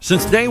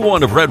Since day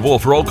one of Red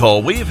Wolf Roll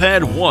Call, we've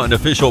had one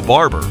official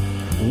barber.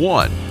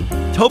 One.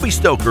 Toby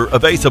Stoker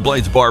of Ace of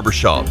Blades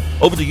Barbershop.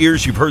 Over the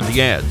years, you've heard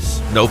the ads.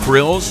 No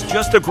frills,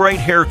 just a great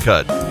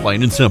haircut,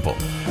 plain and simple.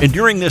 And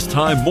during this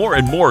time, more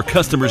and more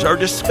customers are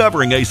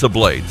discovering Ace of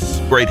Blades.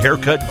 Great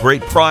haircut,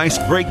 great price,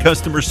 great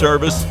customer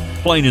service,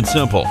 plain and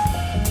simple.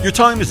 Your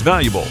time is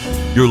valuable.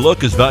 Your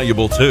look is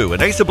valuable too,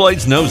 and Ace of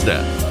Blades knows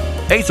that.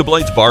 Ace of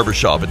Blades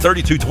Barbershop at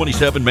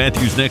 3227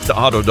 Matthews next to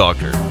Auto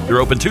Doctor.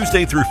 They're open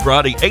Tuesday through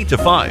Friday, 8 to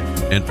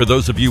 5. And for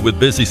those of you with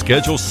busy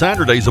schedules,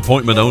 Saturday's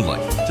appointment only.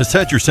 To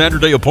set your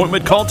Saturday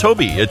appointment, call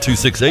Toby at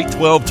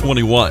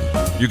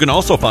 268-1221. You can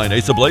also find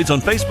Ace of Blades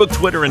on Facebook,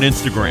 Twitter, and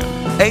Instagram.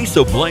 Ace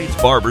of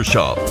Blades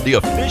Barbershop, the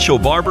official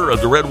barber of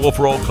the Red Wolf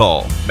Roll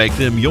Call. Make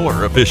them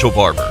your official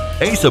barber.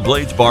 Ace of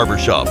Blades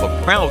Barbershop, a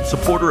proud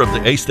supporter of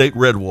the A-State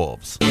Red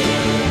Wolves.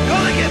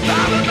 Gonna get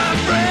by with my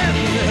friend.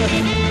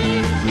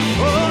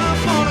 Oh,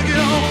 I'm gonna get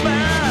on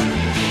by.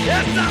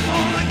 Yes, I'm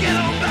gonna get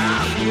on by.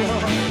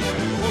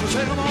 Gonna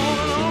take them all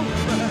along.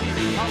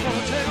 I'm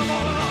gonna take them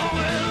all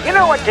along. You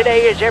know what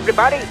today is,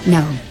 everybody?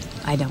 No,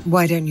 I don't.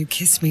 Why don't you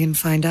kiss me and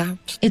find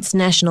out? It's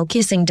National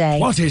Kissing Day.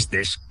 What is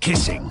this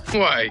kissing?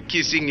 Why,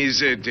 kissing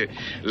is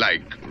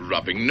like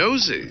rubbing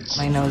noses.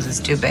 My nose is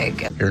too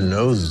big. Your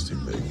nose is too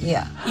big.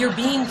 Yeah. You're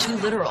being too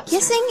literal.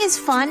 Kissing is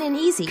fun and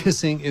easy.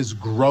 Kissing is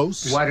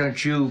gross. Why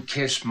don't you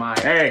kiss my...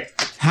 Hey!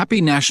 Happy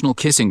National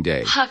Kissing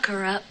Day.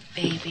 Pucker up,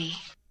 baby.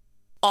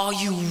 Are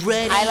you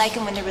ready? I like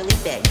them when they're really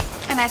big.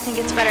 And I think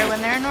it's better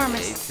when they're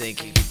enormous. They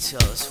think you can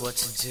tell us what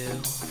to do.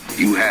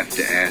 You have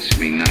to ask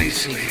me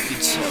nicely. Think you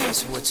can tell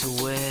us what to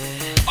wear.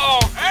 Oh,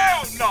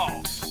 hell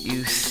no!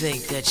 You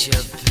think that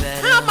you're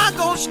better. How am I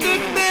gonna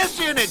stick this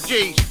in a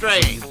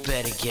G-string? You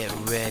better get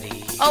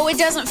ready. Oh, it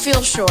doesn't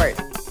feel short.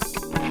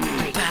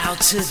 Bow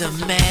to the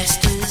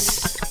masters.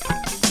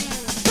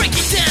 Break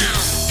it down!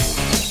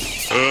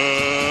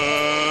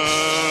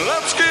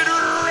 Let's get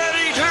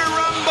ready to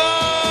rumble!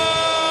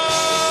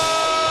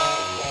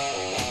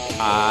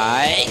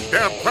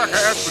 Damn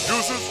cracker-ass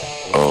producers.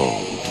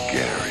 Oh,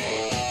 Gary.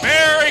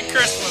 Merry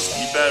Christmas.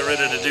 You better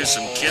ready to do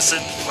some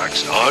kissing?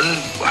 Wax on,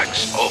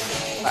 wax off.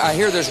 I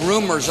hear there's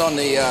rumors on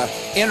the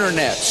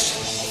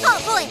internets. Oh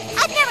boy,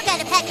 I've never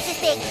gotten a package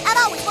this big. I've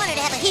always wanted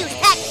to have a huge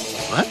package.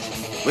 What?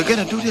 We're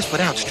gonna do this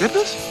without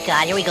strippers?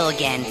 God, here we go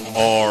again.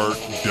 RWRC.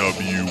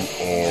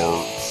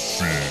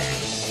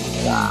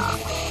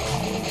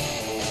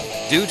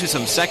 Due to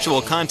some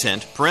sexual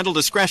content, parental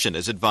discretion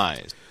is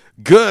advised.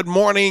 Good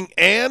morning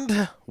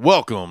and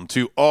welcome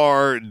to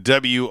RWRC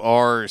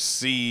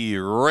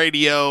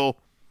Radio,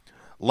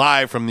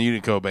 live from the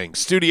Unico Bank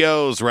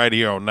Studios, right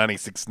here on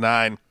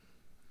 96.9.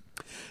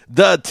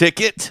 The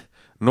Ticket,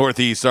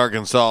 Northeast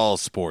Arkansas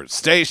Sports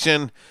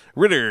Station,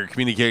 Ritter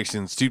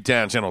Communications,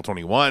 Tubetown Channel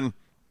 21,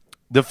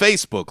 the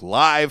Facebook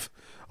Live,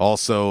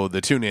 also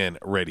the TuneIn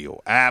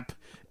Radio app,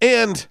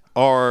 and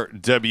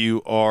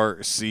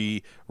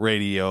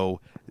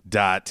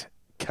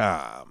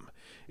RWRCradio.com.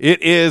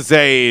 It is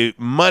a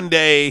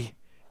Monday.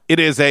 It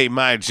is a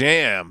My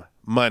Jam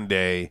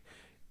Monday.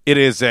 It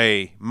is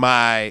a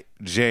My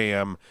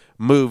Jam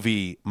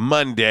Movie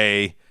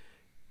Monday.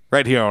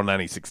 Right here on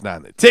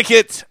 96.9 The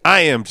Ticket.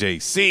 I am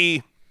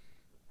JC.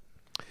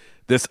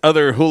 This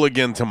other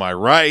hooligan to my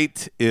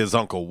right is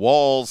Uncle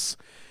Walls.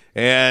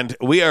 And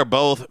we are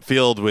both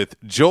filled with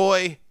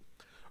joy,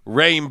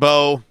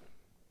 rainbow,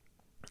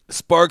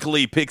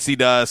 sparkly pixie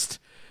dust,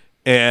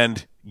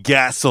 and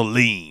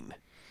gasoline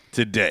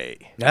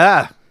today.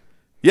 Ah.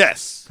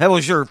 Yes. How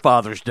was your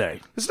Father's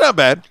Day? It's not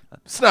bad.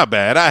 It's not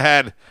bad. I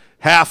had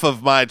half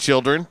of my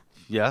children.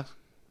 Yeah.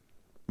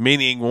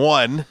 Meaning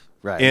one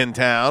in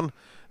town.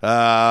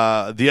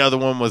 The other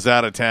one was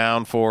out of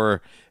town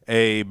for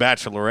a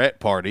bachelorette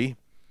party.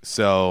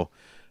 So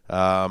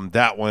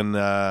that one,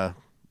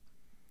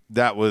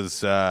 that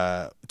was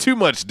too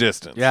much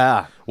distance.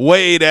 Yeah.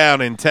 Way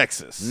down in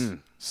Texas.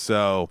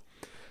 So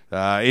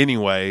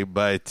anyway,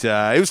 but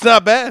it was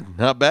not bad.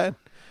 Not bad.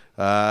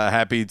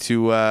 Happy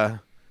to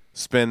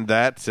spend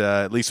that,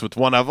 at least with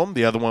one of them.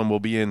 The other one will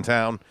be in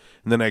town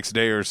in the next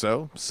day or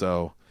so.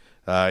 So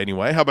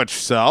anyway, how about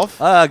yourself?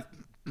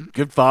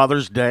 Good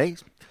Father's Day.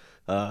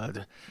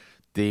 The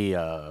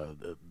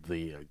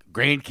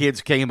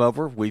grandkids came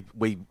over.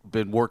 We've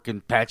been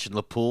working, patching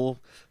the pool,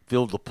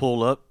 filled the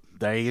pool up.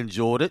 They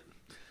enjoyed it.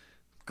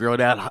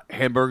 Grilled out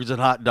hamburgers and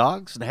hot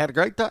dogs, and had a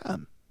great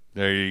time.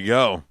 There you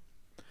go.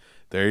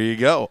 There you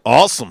go.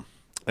 Awesome.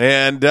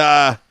 And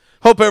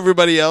hope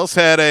everybody else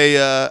had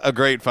a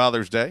great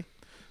Father's Day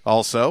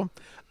also.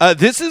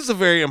 This is a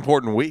very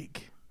important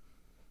week.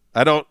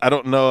 I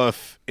don't know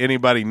if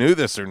anybody knew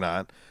this or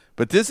not,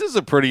 but this is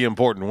a pretty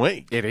important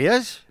week. It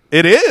is?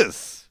 It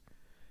is.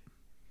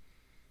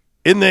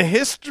 In the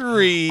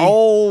history.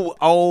 Oh.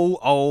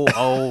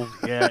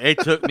 Yeah, it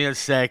took me a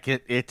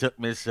second.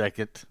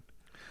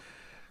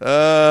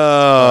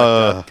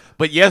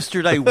 But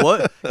yesterday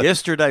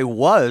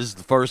was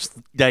the first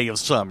day of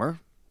summer.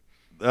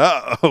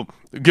 Oh,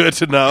 good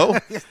to know.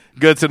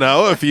 Good to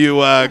know. If you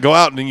go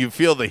out and you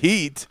feel the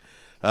heat,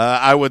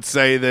 I would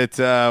say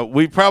that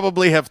we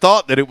probably have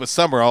thought that it was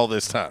summer all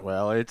this time.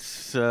 Well,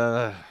 it's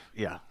we're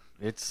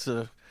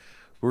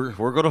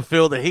going to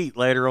feel the heat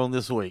later on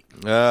this week.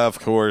 Of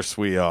course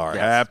we are.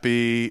 Yes.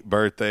 Happy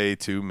birthday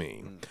to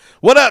me.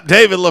 What up,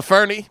 David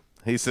LaFerny?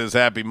 He says,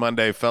 happy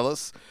Monday,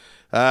 fellas.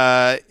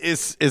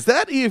 Is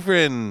that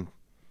even –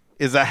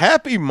 is a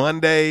happy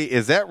Monday,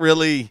 is that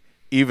really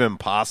even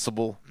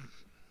possible?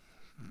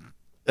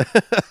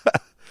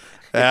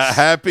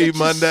 Happy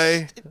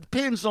Monday? It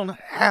depends on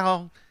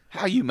how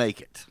you make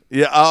it.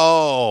 Yeah.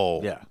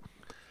 Oh. Yeah.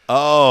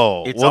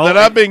 Oh. It's well, all- then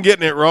I've been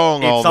getting it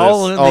wrong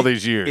all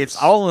these years. It's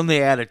all in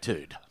the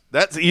attitude.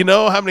 That's, you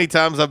know how many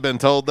times I've been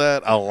told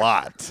that? A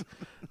lot.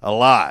 A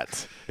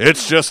lot.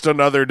 It's just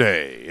another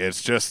day.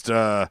 It's just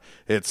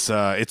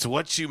it's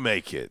what you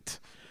make it.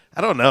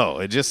 I don't know.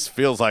 It just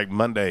feels like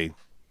Monday.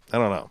 I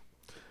don't know.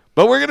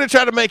 But we're going to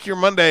try to make your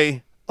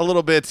Monday a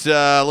little bit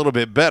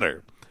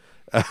better.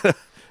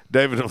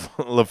 David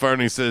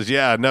LaFerny says,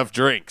 "Yeah, enough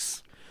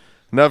drinks.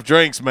 Enough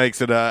drinks makes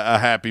it a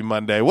happy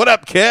Monday." What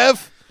up,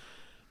 Kev?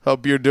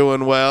 Hope you're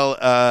doing well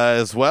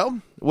as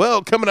well.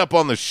 Well, coming up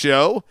on the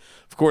show,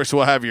 of course,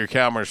 we'll have your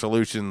Calmer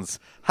Solutions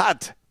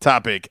hot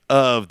topic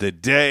of the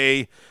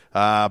day.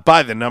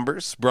 By the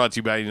numbers, brought to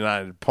you by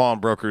United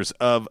Pawnbrokers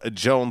of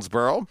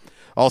Jonesboro.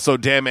 Also,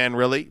 Damn Man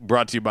Really,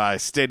 brought to you by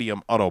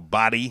Stadium Auto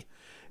Body.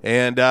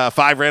 And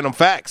 5 random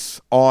facts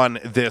on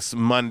this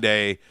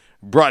Monday,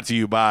 brought to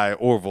you by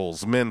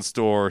Orville's Men's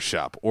Store.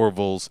 Shop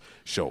Orville's,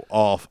 show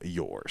off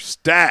your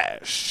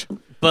stash.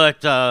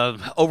 But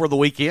over the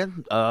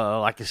weekend,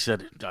 like I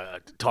said,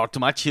 talked to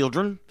my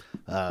children.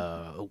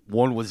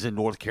 One was in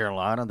North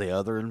Carolina, the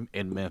other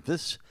in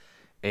Memphis.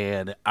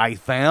 And I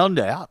found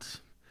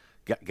out,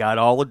 got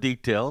all the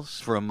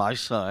details from my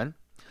son,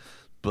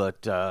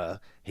 but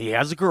he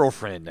has a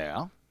girlfriend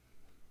now.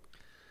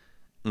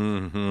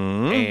 Mm-hmm.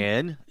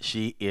 And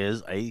she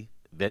is a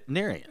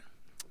veterinarian.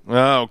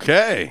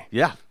 Okay.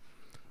 Yeah.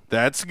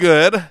 That's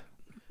good.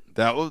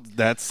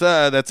 That's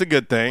a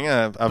good thing.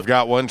 I've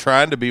got one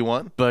trying to be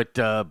one. But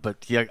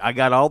yeah, I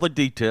got all the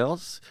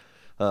details.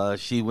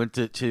 She went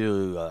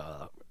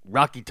to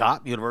Rocky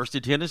Top, University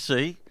of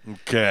Tennessee.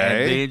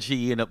 Okay. And then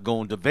she ended up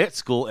going to vet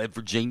school at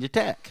Virginia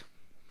Tech.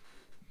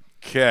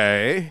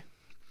 Okay.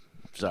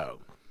 So.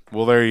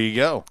 Well, there you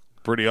go.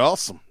 Pretty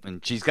awesome.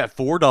 And she's got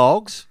 4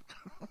 dogs.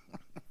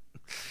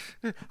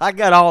 I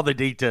got all the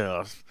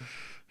details.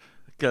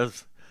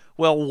 Because,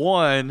 well,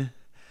 one,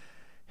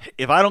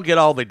 if I don't get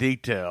all the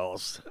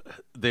details,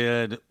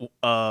 then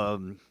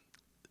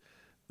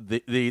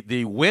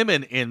the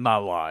women in my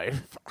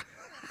life,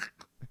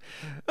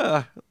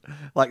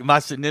 like my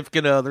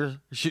significant other,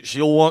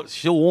 she'll want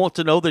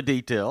to know the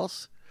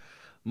details.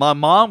 My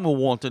mom will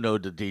want to know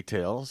the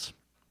details.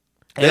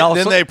 And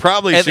then they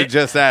probably should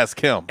just ask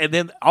him. And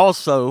then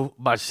also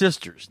my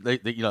sisters, they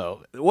you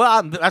know,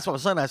 well, that's what I'm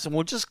saying. I said,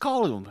 well, just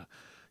call him,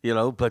 you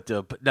know. But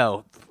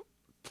no,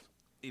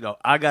 you know,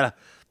 I gotta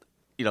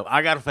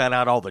find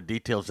out all the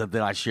details, and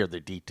then I share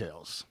the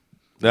details.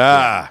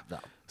 No.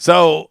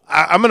 So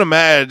I'm going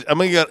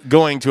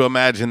to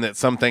imagine that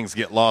some things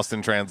get lost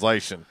in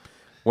translation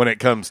when it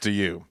comes to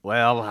you.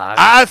 Well,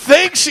 I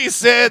think she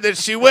said that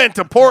she went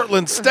to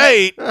Portland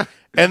State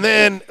and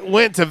then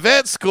went to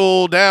vet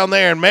school down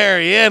there in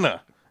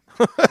Marietta.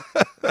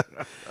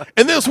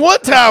 And this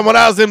one time when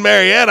I was in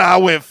Marietta, I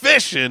went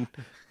fishing,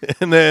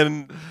 and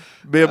then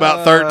be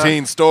about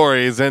 13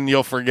 stories, and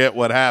you'll forget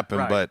what happened.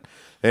 Right. But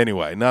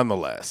anyway,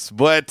 nonetheless.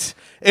 But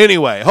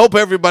anyway, hope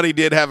everybody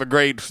did have a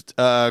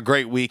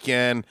great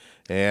weekend.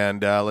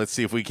 And let's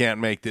see if we can't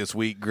make this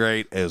week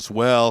great as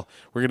well.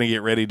 We're going to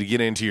get ready to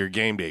get into your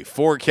game day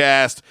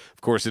forecast.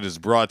 Of course, it is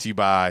brought to you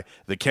by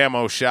the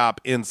Camo Shop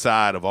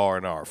inside of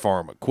R&R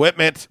Farm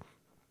Equipment.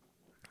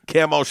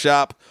 Camo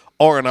Shop,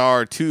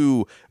 R&R,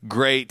 2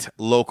 great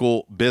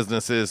local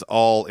businesses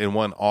all in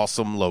one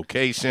awesome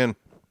location.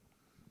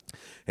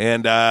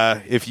 And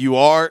if you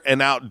are an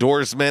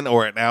outdoorsman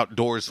or an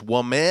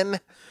outdoorswoman,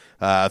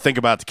 think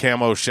about the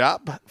Camo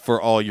Shop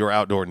for all your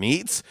outdoor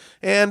needs.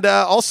 And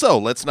also,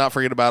 let's not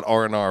forget about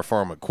R&R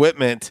Farm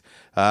Equipment.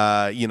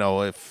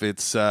 If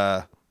it's,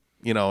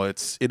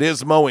 it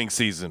is mowing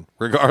season,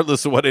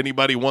 regardless of what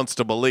anybody wants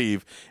to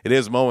believe. It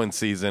is mowing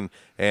season,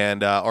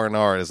 and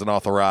R&R is an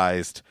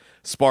authorized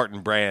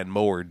Spartan brand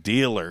mower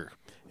dealer.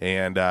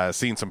 And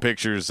seen some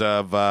pictures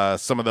of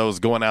some of those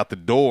going out the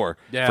door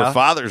for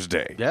Father's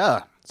Day.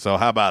 Yeah. So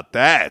how about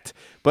that?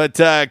 But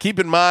keep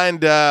in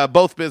mind,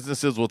 both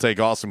businesses will take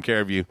awesome care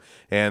of you,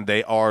 and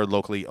they are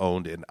locally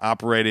owned and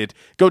operated.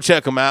 Go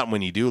check them out, and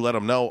when you do, let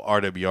them know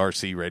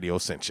RWRC Radio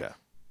sent you.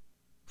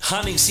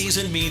 Hunting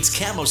season means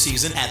camo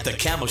season at the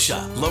Camo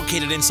Shop,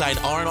 located inside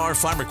R&R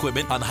Farm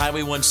Equipment on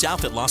Highway 1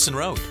 South at Lawson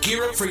Road.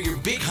 Gear up for your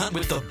big hunt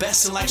with the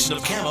best selection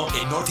of camo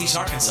in Northeast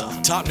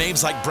Arkansas. Top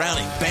names like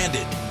Browning,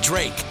 Bandit,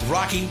 Drake,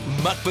 Rocky,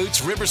 Muck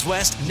Boots, Rivers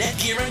West,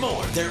 Netgear, and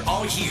more. They're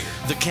all here.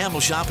 The Camo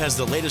Shop has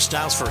the latest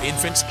styles for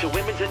infants to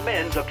women's and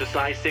men's up to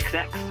size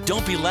 6X.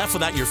 Don't be left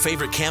without your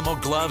favorite camo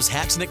gloves,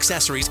 hats, and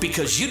accessories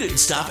because you didn't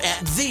stop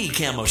at the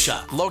Camo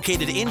Shop,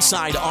 located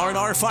inside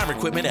R&R Farm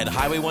Equipment at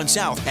Highway 1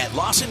 South at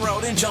Lawson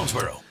Road in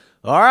Jonesboro.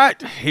 All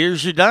right,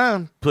 here's your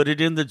dime. Put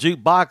it in the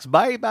jukebox,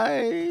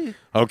 baby.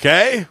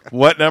 Okay,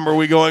 what number are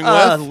we going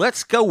with?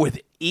 Let's go with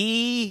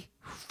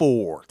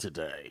E4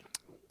 today.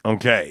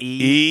 Okay,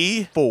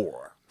 E4.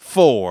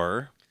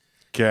 4.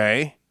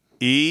 Okay,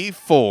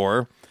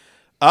 E4.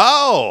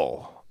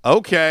 Oh,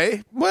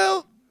 okay.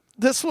 Well,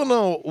 this one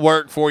will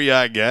work for you,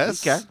 I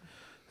guess. Okay.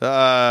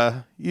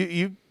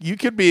 You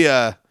could be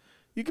a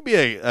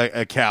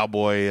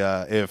cowboy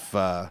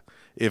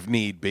if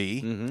need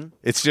be. Mm-hmm.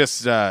 It's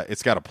just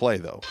it's got to play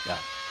though. Yeah.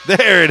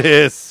 There it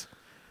is.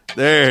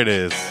 There it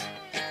is.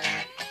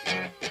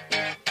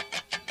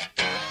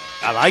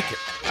 I like it.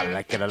 I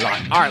like it a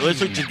lot. All right,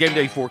 let's look at your game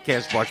day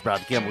forecast brought to you by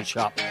the Camo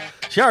Shop.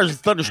 Showers and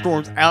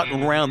thunderstorms out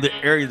and around the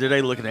area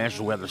today. Look at the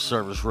National Weather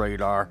Service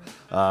radar.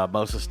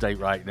 Most of the state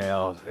right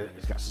now,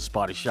 it's got some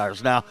spotty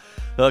showers. Now,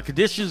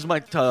 conditions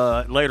might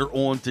later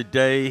on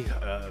today.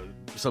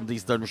 Some of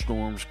these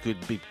thunderstorms could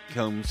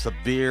become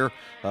severe.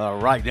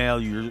 Right now,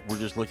 we're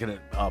just looking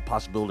at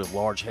possibility of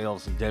large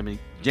hails and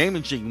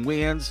damaging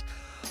winds.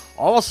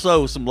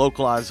 Also, some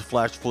localized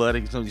flash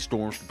flooding. Some of these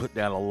storms can put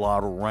down a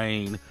lot of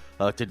rain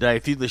today. A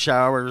few of the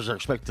showers are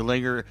expected to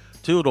linger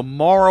till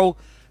tomorrow,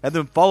 and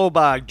then followed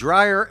by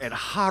drier and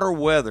hotter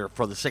weather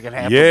for the second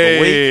half of the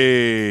week.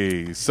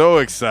 Yay! So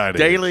excited.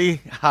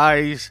 Daily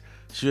highs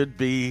should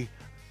be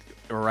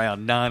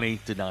around 90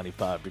 to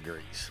 95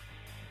 degrees.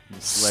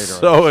 Later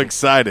so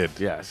excited.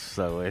 Yes,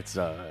 so it's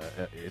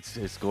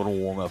going to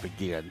warm up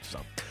again.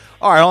 So,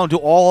 all right, on to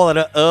all of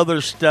the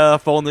other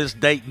stuff on this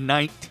date,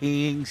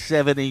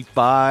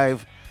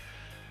 1975.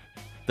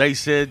 They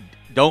said,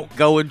 don't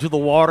go into the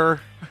water.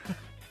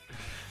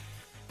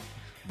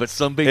 But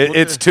some people...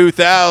 It's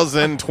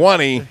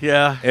 2020.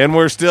 Yeah. And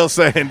we're still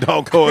saying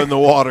don't go in the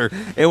water.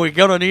 And we're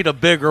going to need a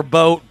bigger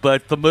boat,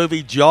 but the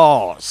movie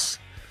Jaws...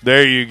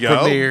 There you go.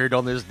 Premiered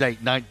on this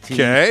date,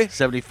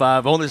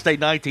 1975. On this date,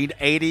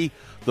 1980,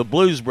 the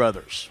Blues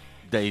Brothers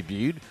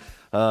debuted.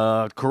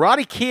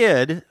 Karate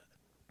Kid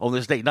on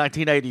this date,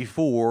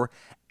 1984.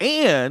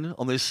 And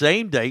on this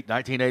same date,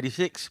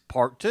 1986,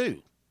 Part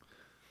 2.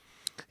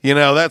 You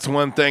know, that's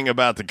one thing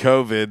about the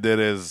COVID that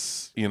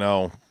is,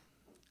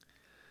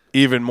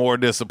 even more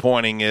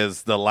disappointing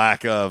is the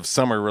lack of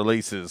summer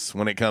releases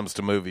when it comes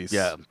to movies.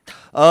 Yeah.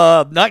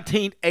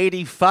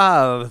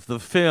 1985, the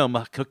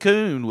film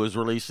Cocoon was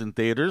released in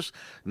theaters.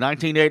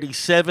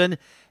 1987,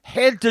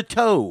 Head to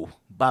Toe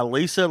by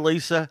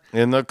Lisa.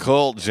 In the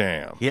Cult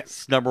Jam.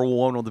 Yes, number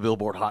 1 on the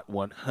Billboard Hot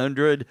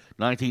 100.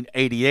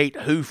 1988,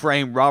 Who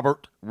Framed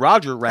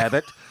Roger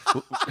Rabbit?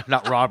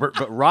 Not Robert,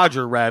 but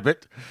Roger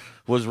Rabbit.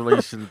 Was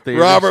released in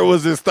theaters. Robert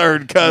was his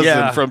third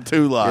cousin from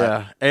Two Live.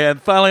 Yeah.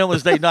 And finally, on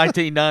this day,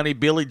 1990,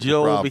 Billy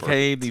Joel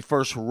became the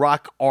first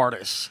rock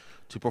artist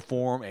to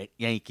perform at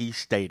Yankee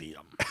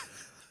Stadium.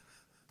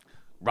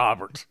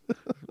 Robert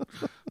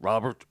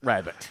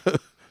Rabbit.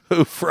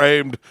 Who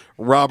framed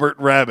Robert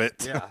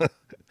Rabbit? Yeah.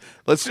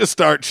 Let's just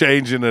start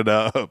changing it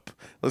up.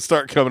 Let's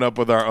start coming up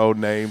with our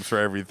own names for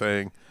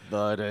everything.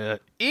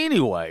 But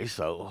anyway,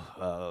 so...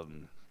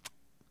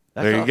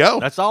 there you go.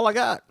 That's all I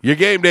got. Your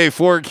game day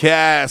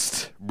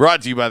forecast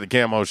brought to you by the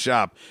Camo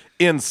Shop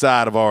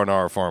inside of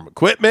R&R Farm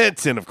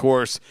Equipment. And, of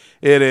course,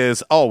 it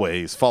is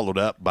always followed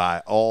up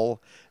by all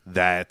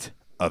that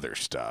other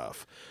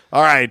stuff.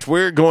 All right,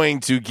 we're going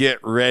to get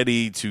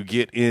ready to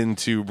get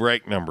into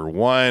break number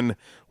 1.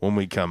 When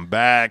we come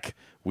back,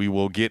 we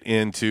will get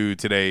into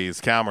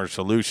today's Commerce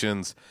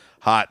Solutions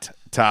hot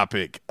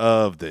topic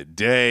of the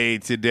day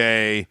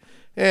today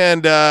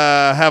and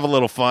have a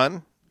little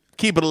fun.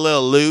 Keep it a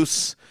little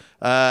loose.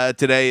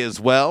 Today as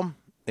well,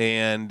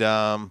 and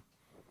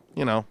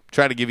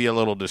try to give you a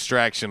little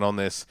distraction on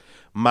this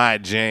My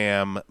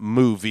Jam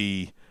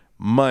movie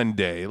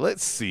Monday.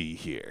 Let's see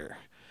here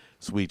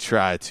as we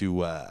try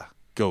to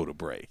go to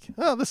break.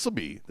 Oh, this will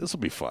be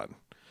fun,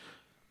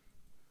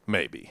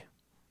 maybe,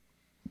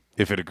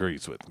 if it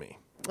agrees with me.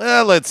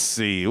 Let's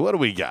see, what do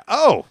we got?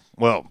 Oh,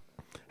 well,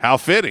 how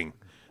fitting!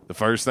 The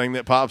first thing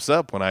that pops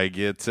up when I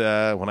get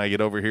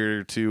over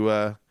here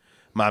to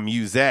my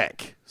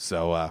music.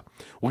 So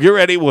we'll get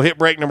ready. We'll hit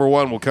break number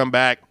 1. We'll come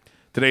back.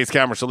 Today's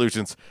Commerce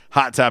Solutions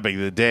hot topic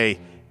of the day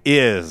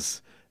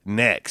is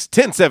next.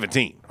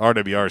 1017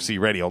 RWRC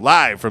Radio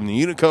live from the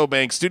Unico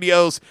Bank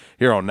Studios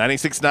here on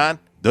 96.9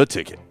 The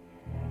Ticket.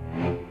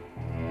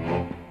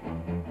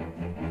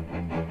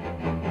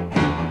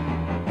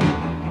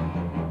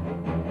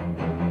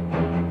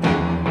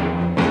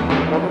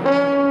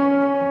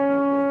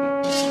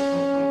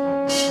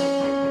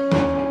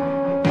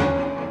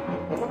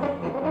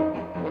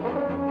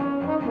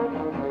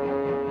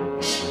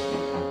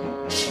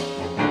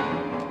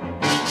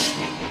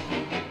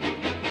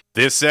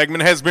 This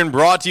segment has been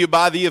brought to you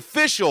by the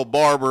official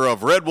barber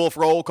of Red Wolf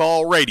Roll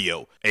Call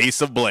Radio,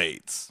 Ace of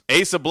Blades.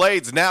 Ace of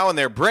Blades now in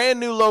their brand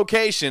new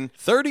location,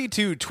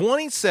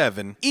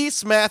 3227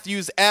 East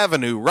Matthews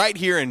Avenue, right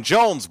here in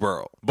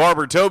Jonesboro.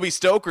 Barber Toby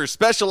Stoker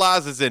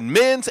specializes in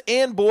men's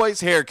and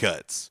boys'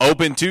 haircuts.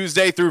 Open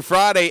Tuesday through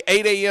Friday,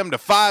 8 a.m. to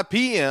 5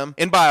 p.m.,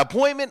 and by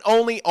appointment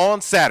only on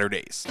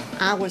Saturdays.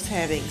 I was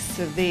having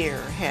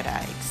severe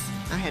headaches.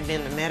 I had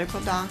been to medical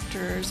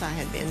doctors. I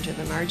had been to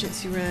the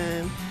emergency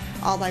room.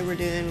 All they were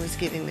doing was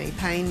giving me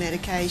pain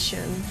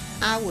medication.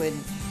 I would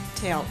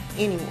tell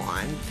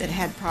anyone that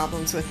had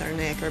problems with their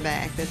neck or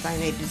back that they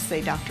needed to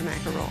see Dr.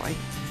 McElroy.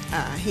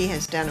 He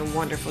has done a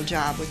wonderful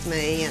job with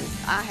me, and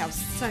I have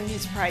sung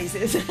his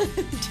praises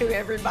to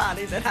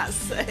everybody that I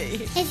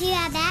see. If you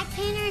have back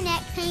pain or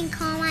neck pain,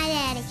 call my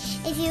daddy.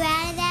 If you're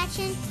out of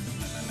action,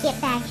 get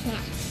back in.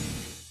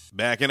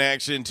 Back in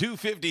action,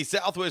 250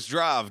 Southwest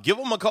Drive. Give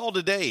them a call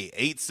today,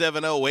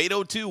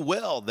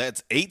 870-802-WELL.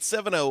 That's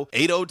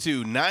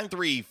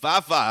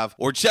 870-802-9355.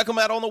 Or check them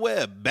out on the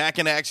web,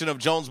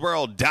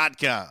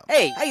 backinactionofjonesboro.com.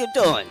 Hey, how you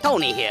doing?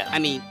 Tony here.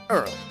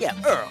 Earl. Yeah,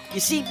 Earl.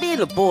 You see, me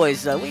and the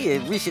boys, we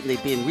have recently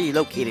been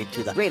relocated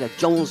to the greater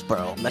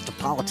Jonesboro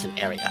metropolitan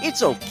area.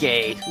 It's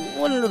okay.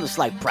 One little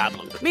slight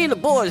problem. Me and the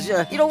boys,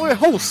 we're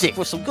homesick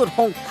for some good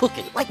home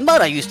cooking, like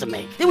Mud I used to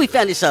make. Then we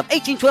found this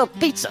 1812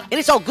 pizza, and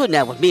it's all good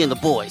now with me and the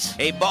boys.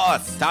 Hey,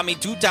 boss, Tommy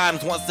 2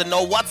 Times wants to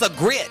know what's a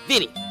grit.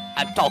 Vinny,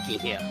 I'm talking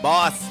here.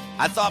 Boss,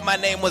 I thought my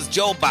name was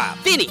Joe Bob.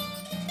 Vinny,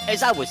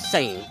 as I was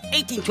saying,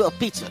 1812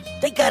 Pizza,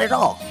 they got it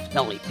all.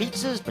 Not only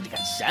pizzas, but they got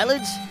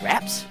salads,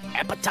 wraps,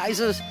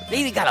 appetizers. They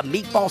even got a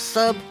meatball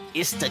sub.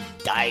 It's to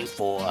die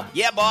for.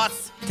 Yeah,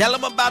 boss. Tell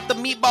them about the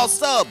meatball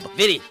sub.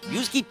 Vinny, you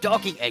just keep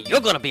talking and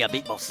you're gonna be a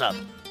meatball sub.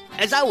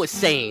 As I was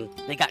saying,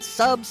 they got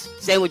subs,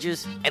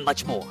 sandwiches, and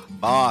much more.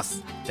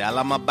 Boss, tell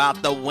them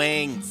about the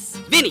wings.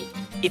 Vinny,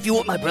 if you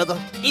want my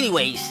brother,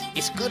 anyways,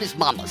 it's good as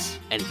Mama's.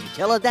 And if you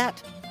tell her that,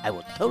 I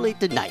will totally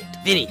deny it.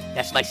 Vinny,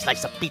 that's my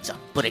slice of pizza.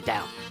 Put it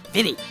down.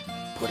 Vinny,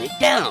 put it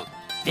down.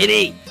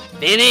 Vinny!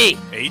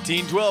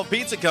 1812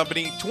 Pizza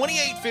Company,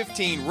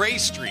 2815 Ray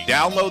Street.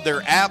 Download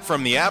their app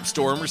from the App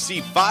Store and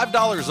receive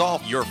 $5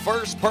 off your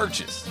first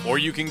purchase. Or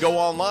you can go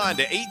online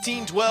to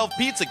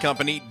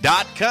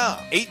 1812pizzacompany.com.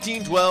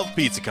 1812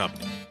 Pizza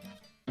Company.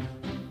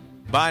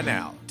 By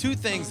now, 2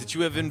 things that you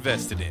have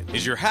invested in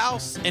is your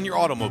house and your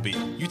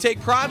automobile. You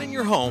take pride in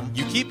your home,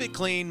 you keep it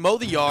clean, mow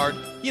the yard,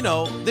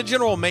 the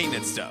general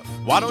maintenance stuff.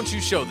 Why don't you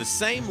show the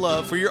same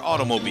love for your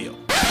automobile?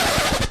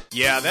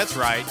 Yeah, that's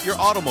right, your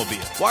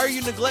automobile. Why are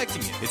you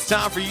neglecting it? It's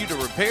time for you to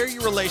repair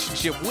your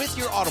relationship with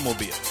your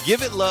automobile.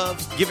 Give it love,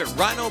 give it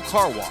Rhino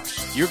Car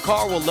Wash. Your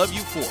car will love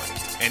you for it.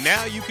 And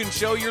now you can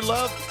show your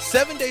love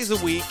 7 days a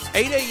week,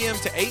 8 a.m.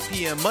 to 8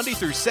 p.m. Monday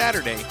through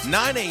Saturday,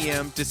 9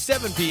 a.m. to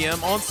 7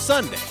 p.m. on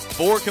Sunday.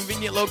 4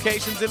 convenient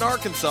locations in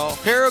Arkansas,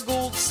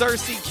 Paragould,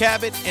 Searcy,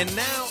 Cabot, and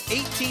now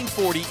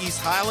 1840 East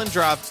Highland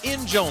Drive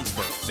in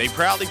Jonesboro. They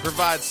proudly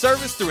provide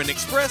service through an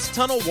express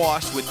tunnel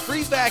wash with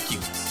free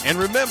vacuums. And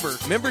remember,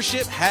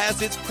 membership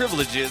has its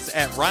privileges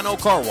at Rhino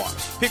Car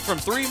Wash. Pick from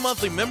 3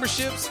 monthly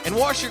memberships and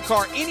wash your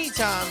car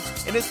anytime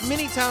and as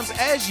many times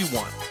as you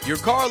want. Your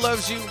car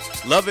loves you,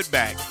 love it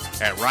back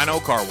at Rhino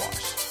Car Wash.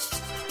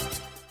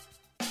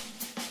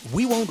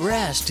 We won't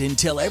rest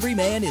until every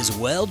man is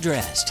well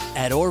dressed.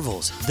 At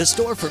Orville's, the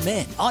store for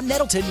men, on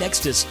Nettleton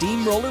next to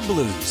Steamroller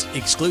Blues.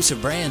 Exclusive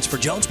brands for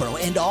Jonesboro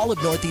and all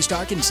of Northeast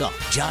Arkansas.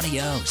 Johnny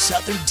O,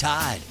 Southern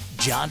Tide,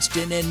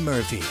 Johnston and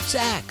Murphy,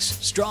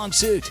 Saks, Strong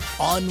Suit,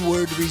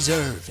 Onward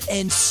Reserve,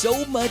 and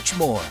so much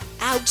more.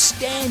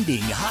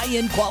 Outstanding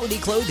high-end quality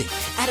clothing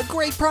at a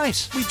great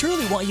price. We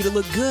truly want you to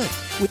look good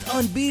with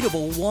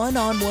unbeatable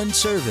one-on-one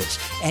service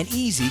and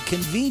easy,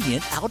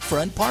 convenient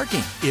out-front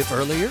parking. If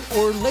earlier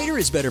or later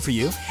is better for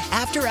you,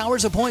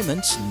 after-hours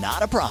appointments,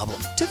 not a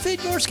problem. To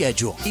fit your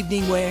schedule.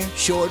 Evening wear,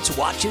 shorts,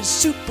 watches,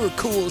 super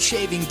cool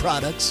shaving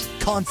products,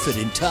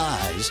 confident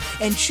ties,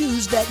 and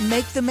shoes that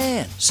make the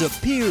man.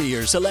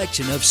 Superior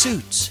selection of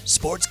suits,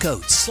 sports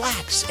coats,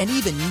 slacks, and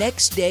even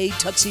next-day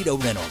tuxedo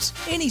rentals.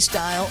 Any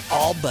style,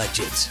 all budgets.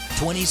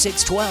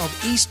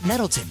 2612 East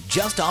Nettleton,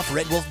 just off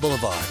Red Wolf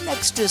Boulevard,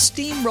 next to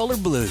Steamroller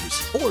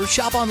Blues. Or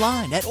shop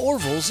online at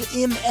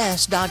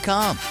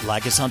orvillesms.com.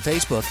 Like us on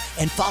Facebook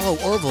and follow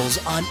Orville's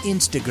on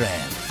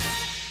Instagram.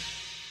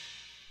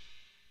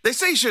 They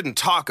say you shouldn't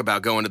talk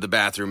about going to the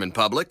bathroom in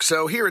public,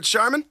 so here at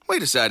Charmin, we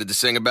decided to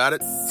sing about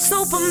it.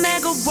 Super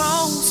Mega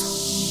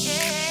Rolls.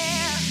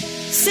 Yeah.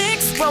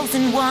 6 rolls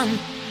in one.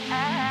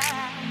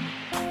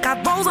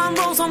 Got rolls on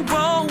rolls on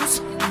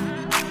rolls.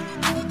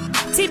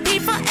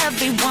 TP for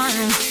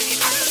everyone.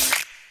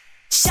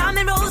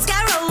 Charmin rolls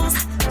got rolls.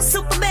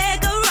 Super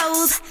Mega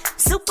Rolls.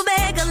 Super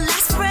Mega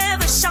lasts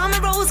forever.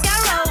 Charmin rolls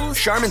got rolls.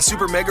 Charmin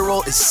Super Mega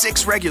Roll is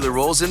 6 regular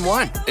rolls in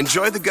one.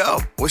 Enjoy the go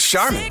with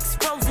Charmin.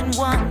 6 rolls in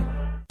one.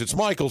 It's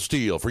Michael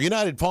Steele for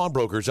United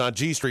Pawnbrokers on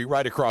G Street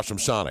right across from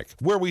Sonic,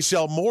 where we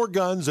sell more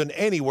guns than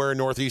anywhere in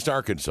Northeast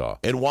Arkansas.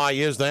 And why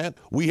is that?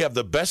 We have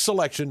the best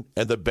selection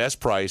and the best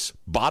price,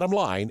 bottom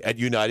line, at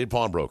United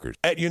Pawnbrokers.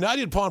 At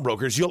United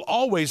Pawnbrokers, you'll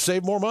always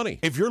save more money.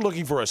 If you're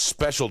looking for a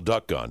special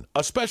duck gun,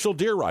 a special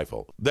deer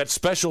rifle, that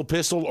special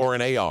pistol, or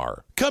an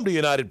AR, come to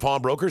United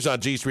Pawnbrokers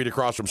on G Street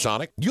across from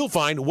Sonic. You'll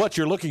find what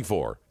you're looking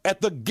for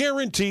at the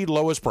guaranteed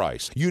lowest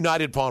price.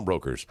 United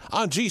Pawnbrokers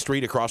on G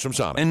Street across from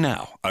Sonic. And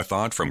now, a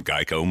thought from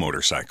Geico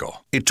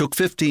Motorcycle. It took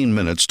 15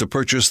 minutes to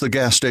purchase the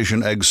gas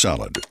station egg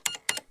salad.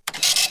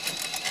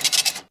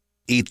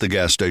 Eat the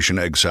gas station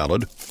egg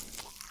salad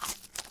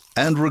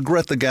and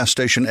regret the gas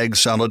station egg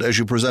salad as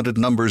you presented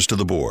numbers to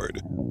the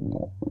board.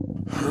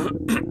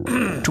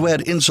 To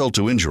add insult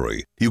to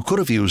injury, you could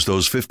have used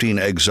those 15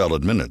 egg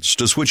salad minutes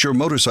to switch your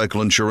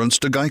motorcycle insurance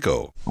to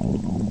Geico.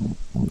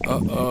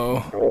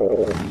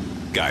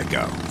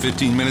 Geico.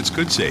 15 minutes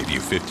could save you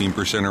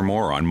 15% or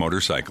more on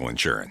motorcycle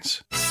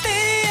insurance.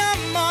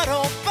 Stadium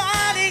Auto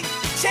Body,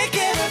 take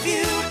care of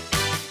you.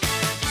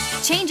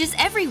 Changes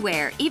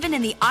everywhere, even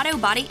in the auto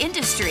body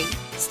industry.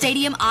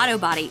 Stadium Auto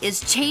Body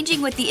is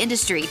changing with the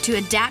industry to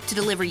adapt to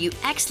deliver you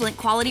excellent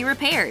quality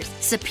repairs,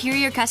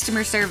 superior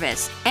customer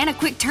service, and a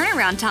quick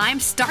turnaround time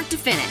start to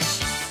finish.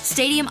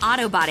 Stadium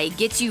Auto Body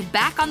gets you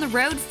back on the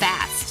road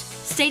fast.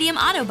 Stadium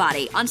Auto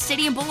Body on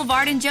Stadium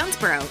Boulevard in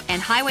Jonesboro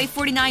and Highway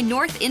 49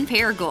 North in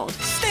Paragould.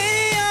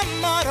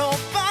 Stadium Auto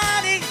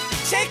Body,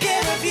 take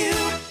care of you.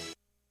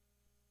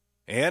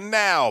 And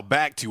now,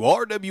 back to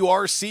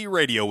RWRC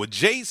Radio with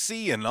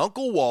JC and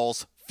Uncle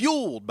Walls,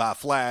 fueled by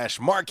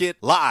Flash Market,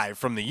 live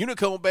from the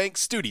Unico Bank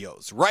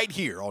Studios, right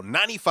here on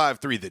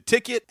 95.3 The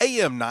Ticket,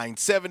 AM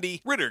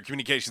 970, Ritter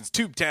Communications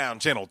Tubetown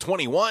Channel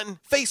 21,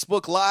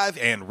 Facebook Live,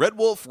 and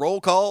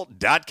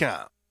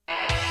RedWolfRollCall.com.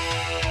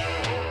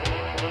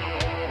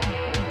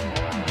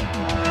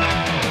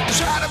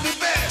 Try to be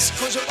best,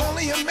 cause you're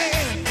only a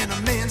man, and a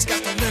man's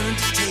got to learn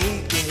to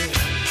take it.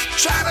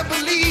 Try to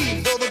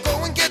believe, though the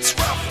going gets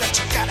rough, that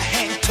you gotta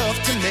hang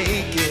tough to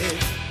make it.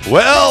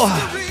 Well,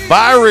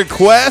 by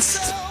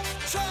request,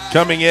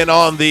 coming in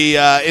on the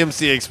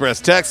MC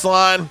Express text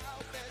line,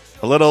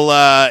 a little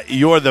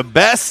You're the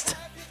Best.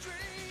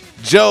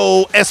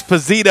 Joe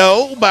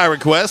Esposito, by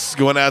request,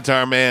 going out to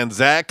our man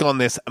Zach on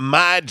this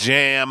My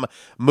Jam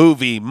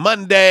Movie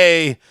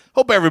Monday.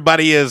 Hope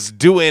everybody is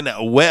doing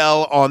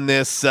well on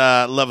this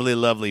lovely,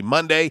 lovely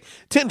Monday.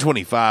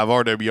 1025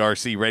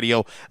 RWRC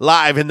Radio,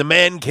 live in the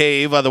Man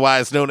Cave,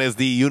 otherwise known as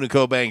the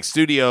Unico Bank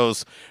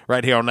Studios,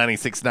 right here on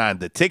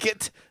 96.9 The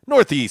Ticket,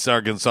 Northeast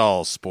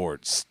Arkansas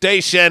Sports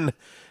Station.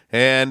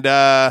 And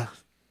want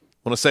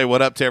to say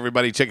what up to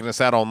everybody checking us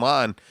out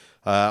online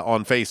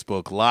on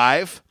Facebook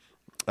Live.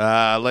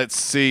 Let's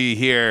see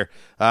here.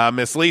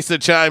 Miss Lisa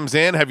chimes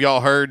in. Have y'all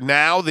heard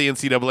now the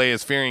NCAA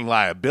is fearing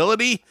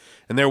liability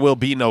and there will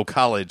be no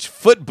college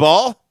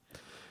football?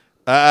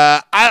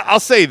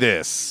 I'll say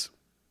this.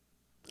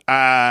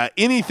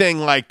 Anything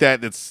like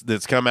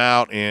that's come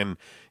out, and,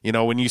 you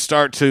know, when you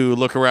start to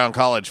look around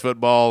college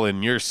football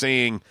and you're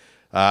seeing,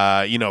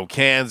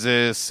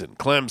 Kansas and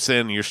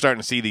Clemson, you're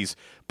starting to see these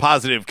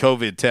positive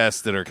COVID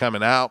tests that are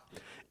coming out,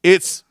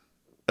 it's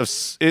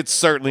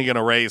certainly going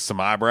to raise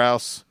some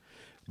eyebrows.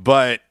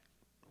 But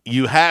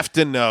you have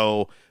to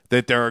know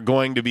that there are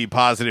going to be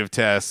positive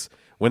tests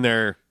when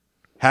there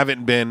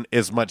haven't been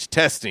as much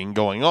testing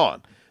going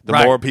on. The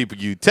more people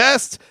you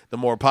test, the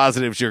more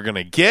positives you're going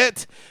to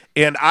get.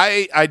 And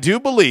I do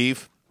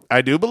believe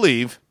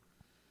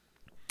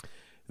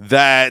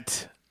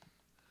that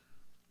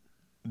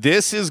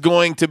this is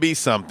going to be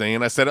something,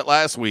 and I said it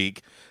last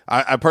week,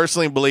 I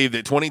personally believe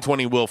that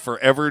 2020 will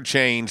forever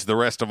change the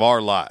rest of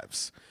our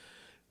lives.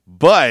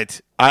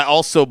 But I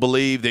also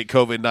believe that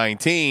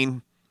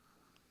COVID-19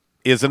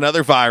 is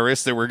another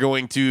virus that we're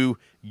going to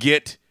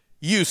get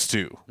used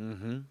to.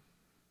 Mm-hmm.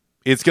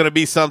 It's going to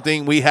be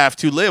something we have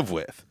to live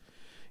with.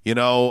 I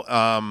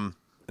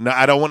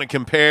don't want to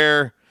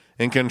compare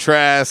and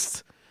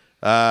contrast,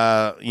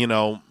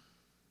 certain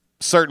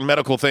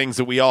medical things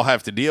that we all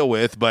have to deal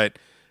with, but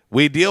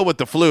we deal with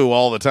the flu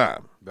all the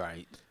time.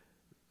 Right.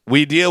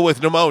 We deal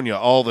with pneumonia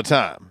all the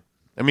time.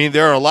 I mean,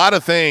 there are a lot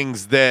of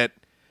things that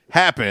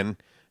happen,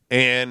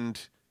 and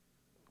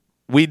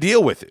we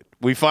deal with it.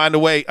 We find a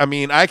way. I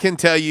mean, I can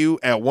tell you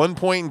at one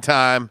point in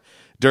time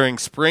during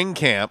spring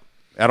camp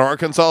at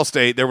Arkansas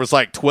State, there was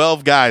like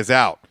 12 guys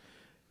out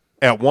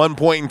at one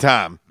point in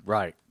time.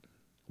 Right.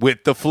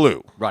 With the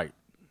flu. Right.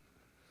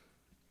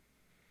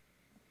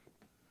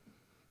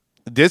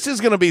 This is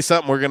going to be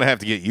something we're going to have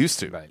to get used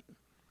to. Right.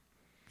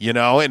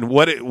 And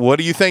what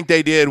do you think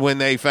they did when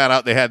they found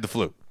out they had the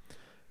flu?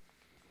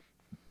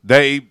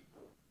 They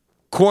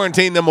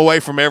quarantined them away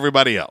from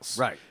everybody else.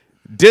 Right.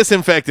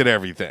 Disinfected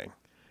everything.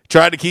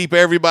 Tried to keep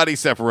everybody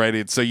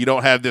separated so you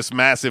don't have this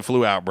massive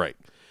flu outbreak.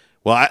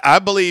 Well, I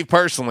believe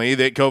personally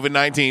that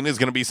COVID-19 is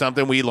going to be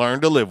something we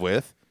learn to live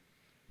with.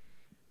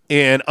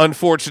 And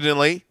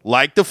unfortunately,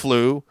 like the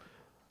flu,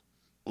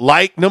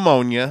 like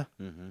pneumonia,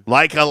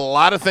 like a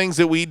lot of things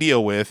that we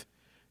deal with,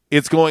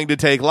 it's going to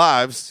take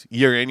lives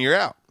year in, year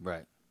out.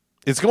 Right.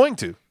 It's going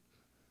to.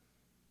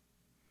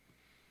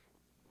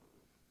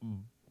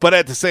 But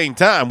at the same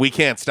time, we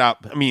can't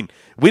stop. I mean,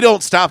 we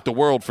don't stop the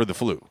world for the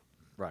flu.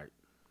 Right.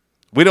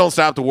 We don't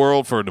stop the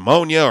world for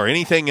pneumonia or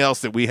anything else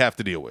that we have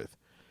to deal with.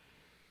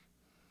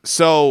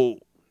 So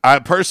I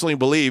personally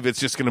believe it's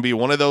just going to be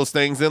one of those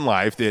things in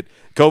life that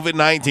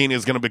COVID-19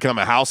 is going to become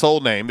a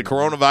household name. The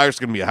coronavirus is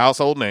going to be a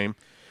household name,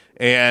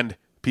 and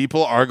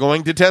people are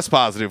going to test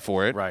positive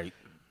for it. Right.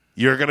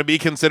 You're going to be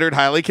considered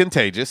highly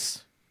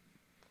contagious.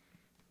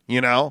 You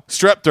know,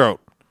 strep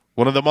throat,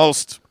 one of the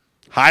most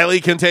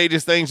highly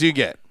contagious things you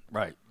get.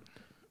 Right.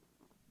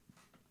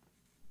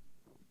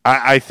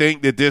 I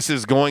think that this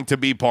is going to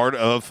be part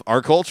of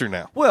our culture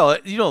now. Well,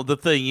 you know, the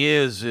thing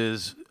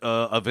is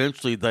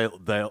eventually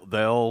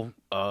they'll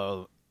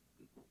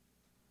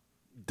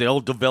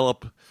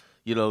develop,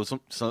 you know, some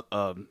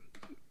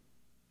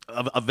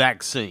a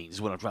vaccine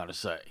is what I'm trying to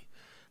say.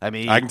 I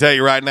mean, I can tell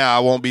you right now, I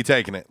won't be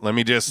taking it. Let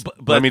me just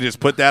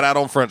put that out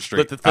on Front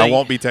Street. I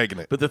won't be taking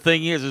it. But the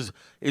thing is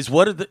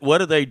what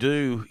do they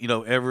do? You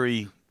know,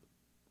 every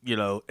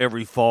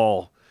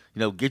fall, you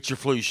know, get your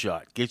flu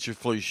shot,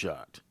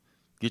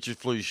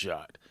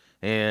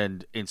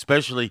 and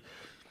especially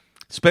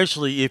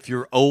if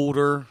you're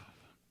older,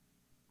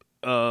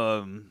 you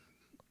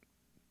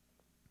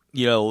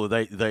know,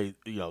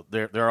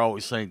 they're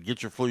always saying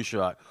get your flu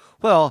shot.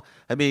 Well,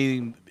 I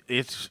mean,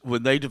 it's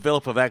when they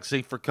develop a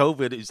vaccine for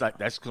COVID, it's like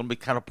that's going to be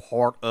kind of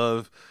part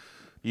of,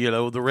 you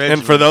know, the regimen.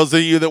 And for those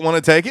of you that want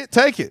to take it,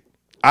 take it.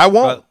 I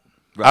won't.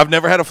 Right. I've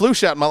never had a flu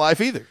shot in my life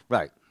either.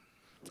 Right.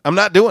 I'm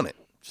not doing it.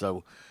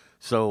 So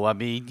I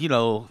mean, you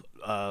know,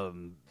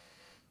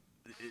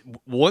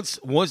 once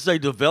they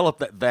develop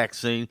that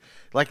vaccine,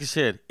 like you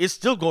said, it's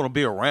still going to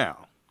be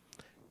around.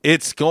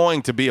 It's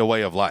going to be a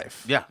way of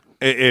life. Yeah.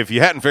 If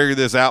you hadn't figured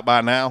this out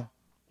by now,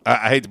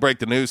 I hate to break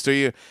the news to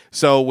you.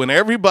 So when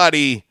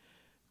everybody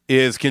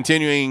is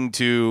continuing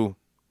to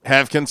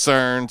have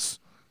concerns,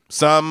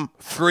 some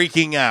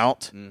freaking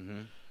out,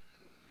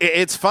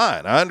 it's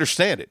fine. I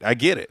understand it. I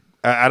get it.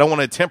 I don't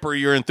want to temper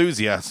your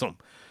enthusiasm,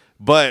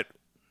 but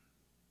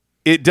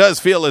it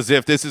does feel as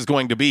if this is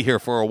going to be here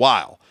for a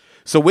while.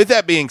 So with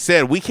that being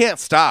said, we can't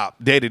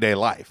stop day-to-day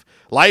life.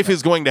 Life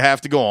is going to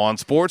have to go on.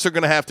 Sports are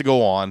going to have to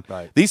go on.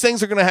 Right. These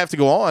things are going to have to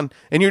go on,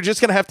 and you're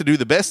just going to have to do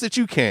the best that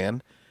you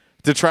can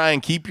to try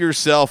and keep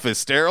yourself as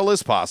sterile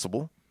as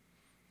possible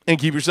and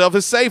keep yourself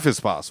as safe as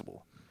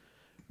possible.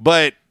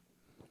 But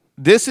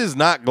this is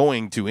not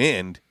going to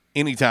end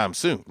anytime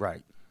soon.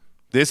 Right.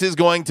 This is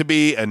going to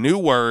be a new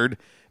word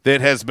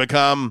that has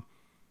become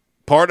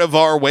part of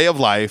our way of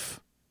life,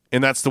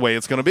 and that's the way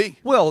it's going to be.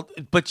 Well,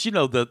 but, you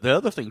know, the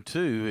other thing,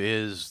 too,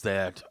 is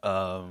that,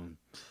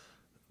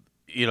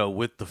 you know,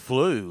 with the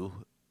flu,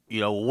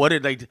 you know, what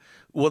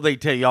they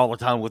tell you all the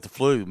time with the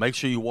flu? Make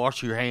sure you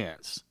wash your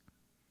hands.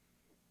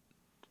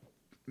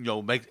 You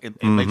know, make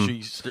sure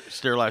you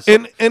sterilize.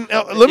 And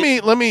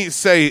let me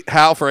say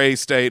Hal for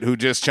A-State, who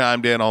just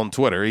chimed in on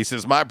Twitter. He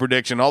says, my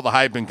prediction, all the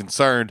hype and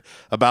concern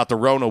about the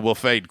Rona will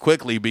fade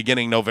quickly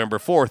beginning November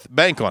 4th.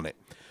 Bank on it.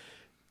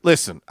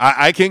 Listen,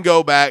 I can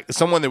go back.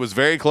 Someone that was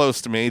very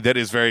close to me, that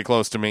is very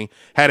close to me,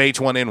 had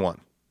H1N1.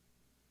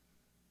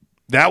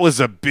 That was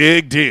a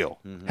big deal.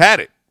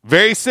 Had it.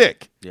 Very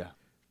sick. Yeah.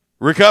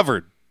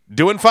 Recovered.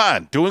 Doing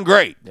fine. Doing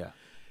great. Yeah.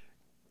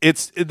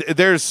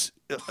 There's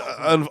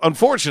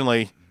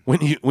unfortunately,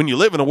 when you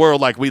live in a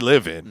world like we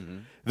live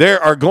in,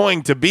 there are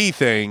going to be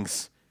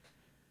things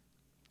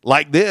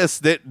like this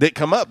that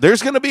come up.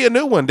 There's going to be a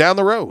new one down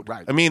the road.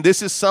 Right. I mean,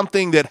 this is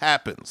something that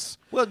happens.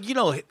 Well, you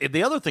know,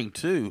 the other thing,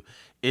 too,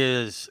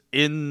 is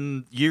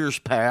in years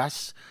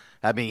past,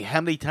 I mean, how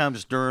many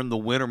times during the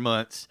winter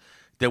months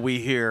that we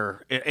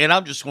hear, and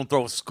I'm just going to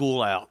throw a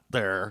school out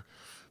there,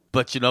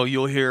 but, you know,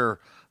 you'll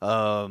hear,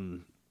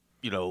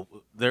 you know,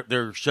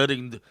 they're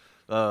shutting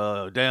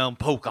down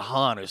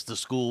Pocahontas, the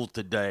school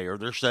today, or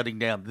they're shutting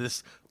down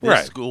this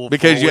right. school.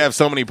 Because you have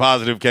so many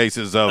positive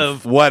cases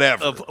of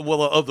whatever.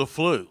 Of the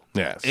flu.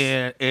 Yes.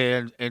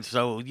 And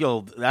so, you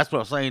know, that's what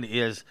I'm saying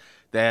is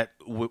that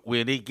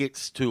when it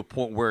gets to a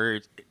point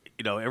where,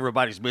 you know,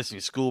 everybody's missing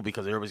school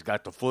because everybody's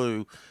got the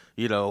flu,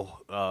 you know,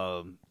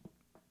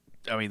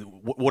 I mean,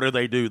 what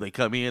do? They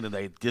come in and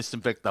they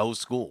disinfect the whole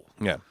school.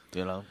 Yeah.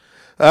 You know?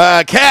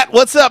 Kat,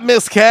 what's up,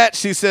 Miss Kat?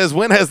 She says,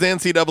 when has the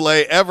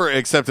NCAA ever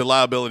accepted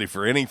liability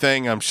for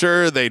anything? I'm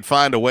sure they'd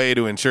find a way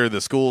to ensure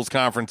the schools'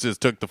 conferences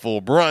took the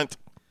full brunt.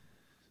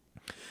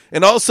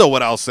 And also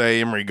what I'll say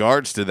in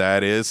regards to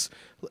that is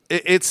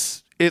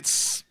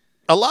it's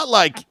a lot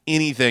like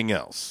anything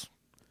else.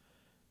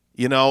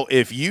 You know,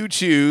 if you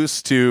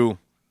choose to,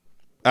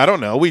 I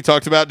don't know, we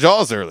talked about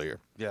Jaws earlier.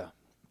 Yeah.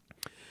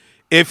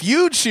 If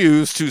you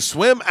choose to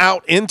swim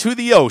out into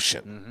the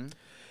ocean,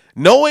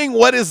 knowing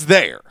what is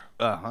there,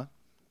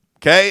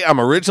 okay, I'm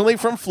originally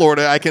from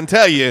Florida. I can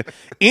tell you,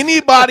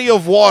 any body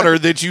of water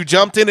that you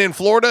jumped in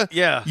Florida,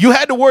 you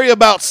had to worry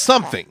about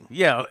something.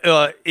 Yeah,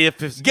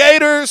 if it's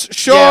gators,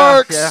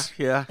 sharks,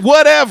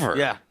 whatever.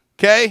 Yeah.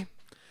 Okay?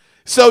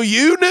 So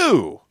you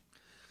knew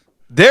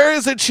there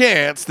is a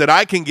chance that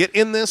I can get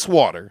in this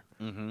water,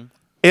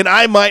 and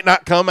I might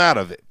not come out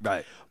of it.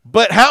 Right.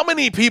 But how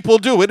many people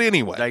do it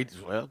anyway?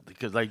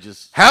 Because they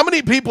just. How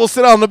many people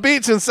sit on the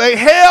beach and say,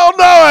 hell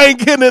no, I ain't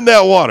getting in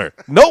that water?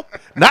 Nope,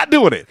 not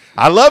doing it.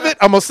 I love it.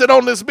 I'm going to sit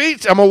on this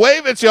beach. I'm going to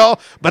wave at y'all,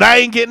 but I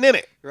ain't getting in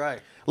it.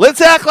 Right.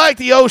 Let's act like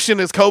the ocean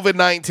is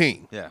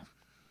COVID-19. Yeah.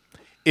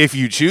 If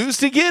you choose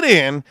to get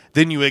in,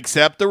 then you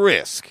accept the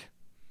risk.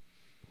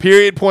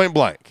 Period, point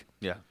blank.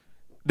 Yeah.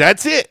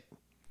 That's it.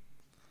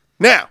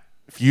 Now,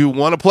 if you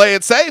want to play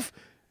it safe,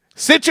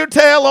 sit your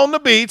tail on the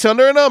beach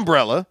under an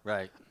umbrella.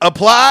 Right.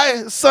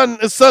 Apply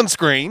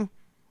sunscreen,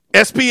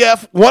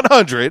 SPF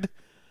 100.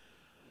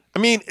 I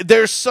mean,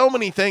 there's so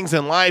many things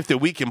in life that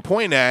we can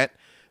point at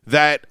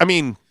that,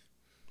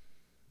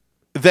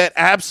 that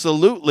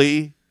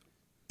absolutely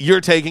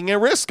you're taking a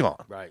risk on.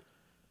 Right.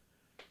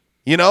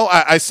 You know,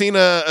 I seen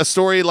a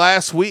story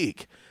last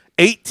week.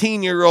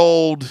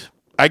 18-year-old,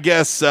 I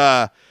guess,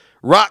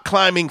 rock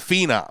climbing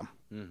phenom,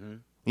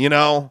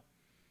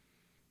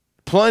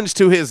 plunged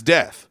to his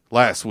death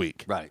last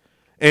week. Right.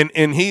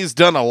 And he's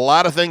done a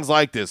lot of things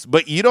like this,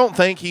 but you don't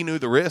think he knew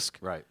the risk?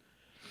 Right.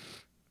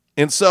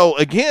 And so,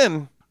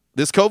 again,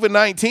 this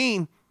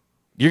COVID-19,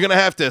 you're going to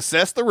have to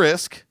assess the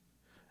risk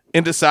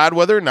and decide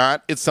whether or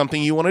not it's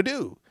something you want to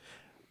do.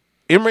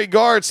 In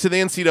regards to the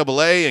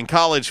NCAA and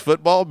college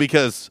football,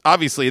 because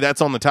obviously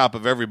that's on the top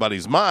of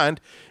everybody's mind,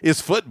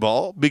 is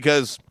football,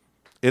 because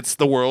it's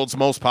the world's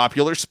most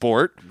popular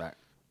sport. Right.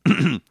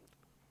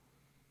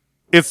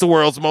 It's the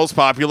world's most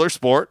popular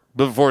sport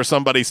before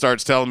somebody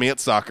starts telling me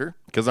it's soccer,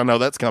 because I know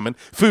that's coming.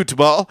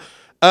 Football.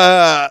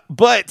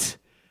 But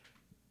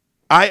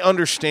I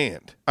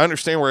understand. I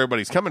understand where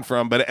everybody's coming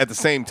from, but at the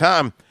same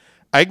time,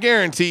 I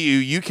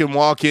guarantee you can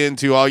walk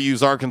into, I'll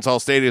use Arkansas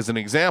State as an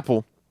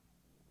example,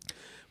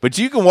 but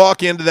you can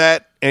walk into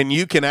that and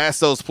you can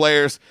ask those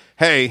players,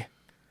 hey,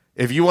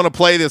 if you want to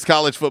play this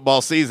college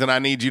football season, I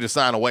need you to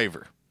sign a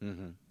waiver.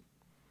 Mm-hmm.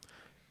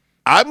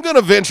 I'm going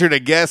to venture to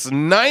guess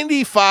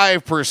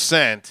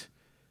 95%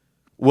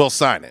 will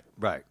sign it.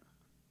 Right.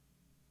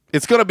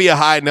 It's going to be a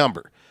high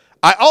number.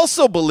 I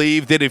also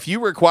believe that if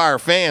you require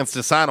fans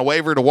to sign a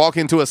waiver to walk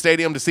into a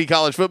stadium to see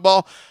college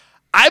football,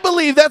 I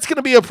believe that's going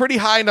to be a pretty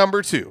high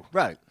number too.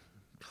 Right.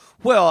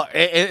 Well,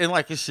 and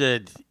like I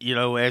said,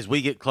 as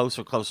we get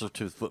closer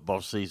to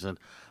football season,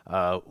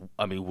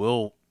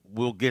 we'll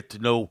get to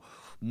know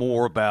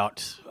more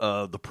about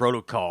the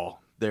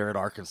protocol there at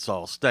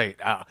Arkansas State.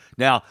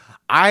 Now,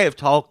 I have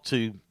talked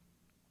to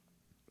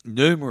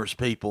numerous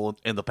people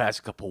in the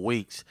past couple of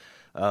weeks,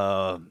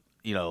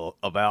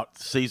 about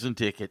season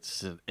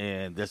tickets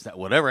and this, that,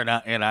 whatever.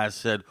 And I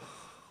said,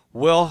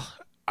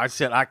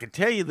 I can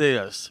tell you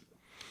this.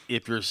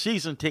 If you're a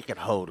season ticket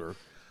holder,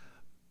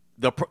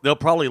 they'll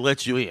probably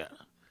let you in.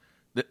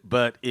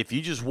 But if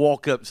you just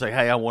walk up and say,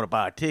 hey, I want to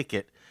buy a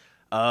ticket,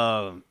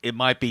 it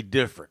might be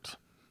different.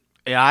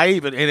 And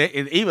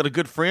even a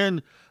good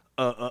friend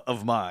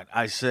of mine,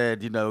 I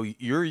said,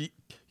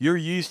 you're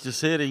used to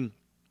sitting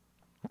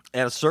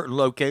at a certain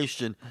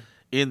location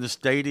in the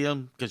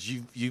stadium because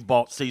you've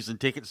bought season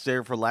tickets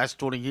there for the last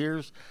 20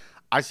 years.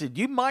 I said,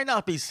 you might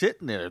not be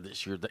sitting there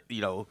this year,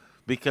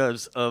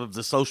 because of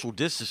the social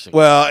distancing.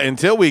 Well,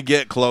 until we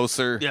get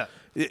closer, yeah.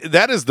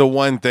 That is the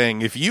one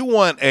thing. If you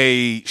want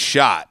a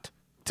shot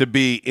to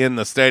be in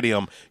the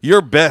stadium,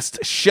 your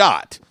best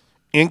shot,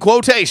 in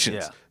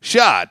quotations,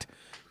 shot,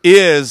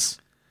 is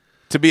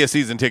to be a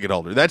season ticket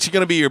holder. That's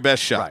going to be your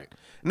best shot. Right.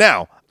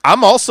 Now,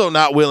 I'm also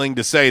not willing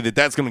to say that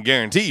that's going to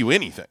guarantee you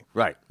anything.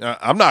 Right.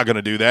 I'm not going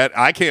to do that.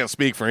 I can't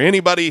speak for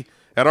anybody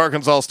at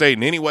Arkansas State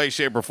in any way,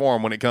 shape, or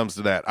form when it comes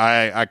to that.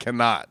 I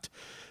cannot.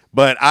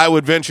 But I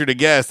would venture to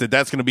guess that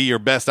that's going to be your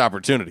best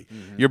opportunity.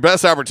 Mm-hmm. Your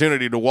best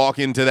opportunity to walk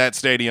into that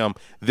stadium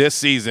this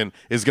season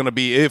is going to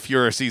be if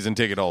you're a season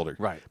ticket holder.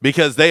 Right.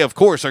 Because they, of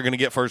course, are going to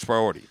get first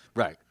priority.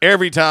 Right.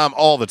 Every time,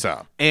 all the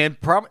time.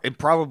 And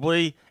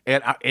probably,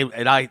 I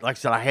like I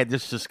said, I had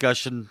this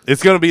discussion.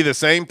 It's going to be the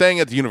same thing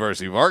at the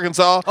University of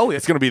Arkansas. Oh, yeah.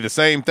 It's going to be the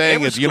same thing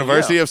Every at the school,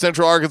 University of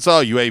Central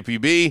Arkansas,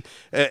 UAPB,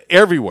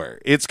 everywhere.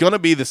 It's going to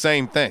be the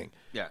same thing.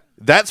 Yeah.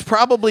 That's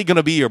probably going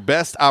to be your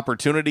best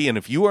opportunity, and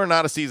if you are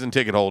not a season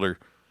ticket holder,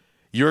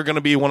 you're going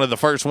to be one of the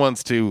first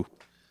ones to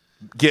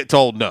get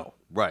told no.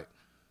 Right.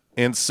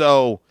 And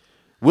so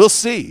we'll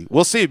see.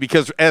 We'll see,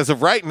 because as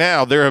of right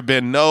now, there have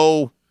been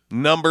no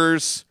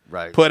numbers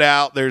put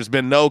out. There's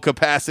been no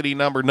capacity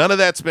number. None of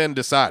that's been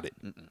decided.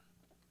 Mm-mm.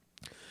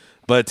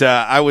 But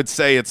I would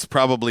say it's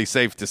probably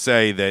safe to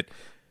say that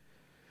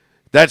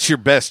that's your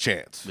best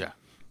chance. Yeah.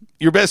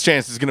 Your best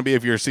chance is going to be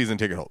if you're a season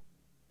ticket holder.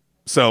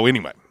 So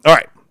anyway, all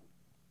right.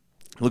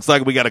 Looks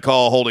like we got a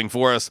call holding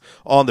for us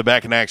on the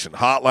Back in Action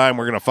hotline.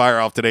 We're going to fire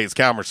off today's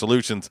Commerce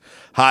Solutions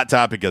hot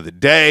topic of the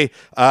day.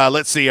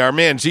 Let's see. Our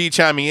man G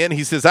chiming in.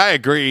 He says, I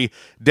agree.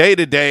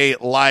 Day-to-day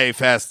life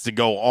has to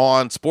go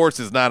on. Sports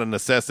is not a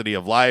necessity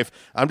of life.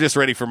 I'm just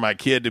ready for my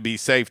kid to be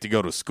safe to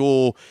go to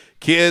school.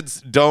 Kids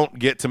don't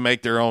get to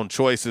make their own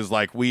choices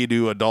like we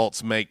do.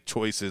 Adults make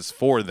choices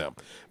for them.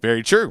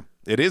 Very true.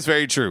 It is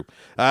very true.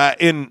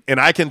 And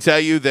I can tell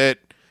you that,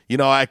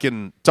 I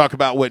can talk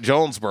about what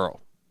Jonesboro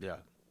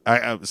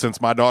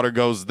since my daughter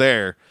goes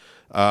there,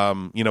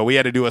 we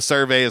had to do a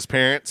survey as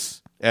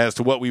parents as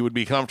to what we would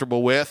be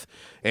comfortable with,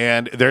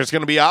 and there's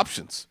going to be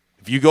options.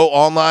 If you go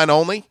online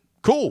only,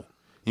 cool.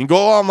 You can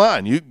go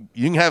online. You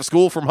can have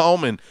school from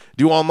home and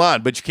do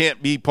online, but you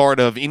can't be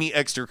part of any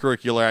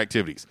extracurricular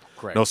activities.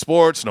 Correct. No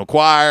sports, no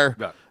choir,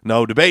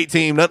 no debate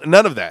team,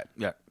 none of that.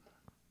 Yeah.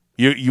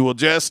 You will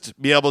just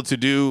be able to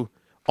do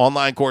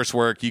online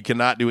coursework. You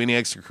cannot do any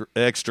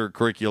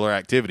extracurricular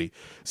activity.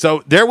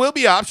 So there will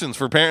be options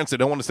for parents that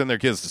don't want to send their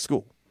kids to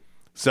school.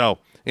 So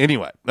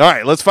anyway, all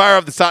right, let's fire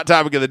up the hot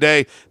topic of the day,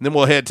 and then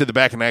we'll head to the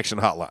Back in Action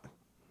hotline.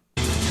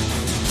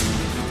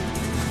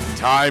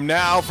 Time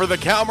now for the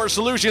Calmer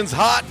Solutions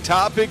hot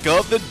topic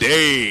of the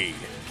day.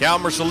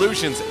 Calmer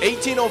Solutions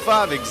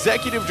 1805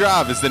 Executive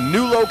Drive is the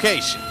new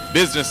location.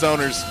 Business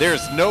owners,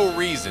 there's no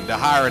reason to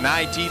hire an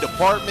IT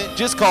department.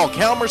 Just call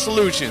Calmer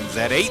Solutions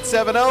at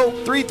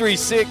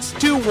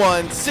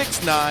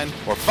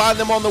 870-336-2169 or find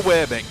them on the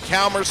web at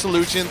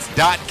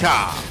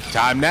calmersolutions.com.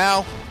 Time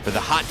now for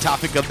the hot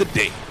topic of the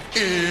day.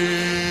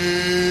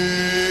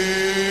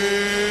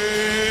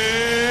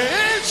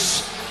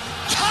 It's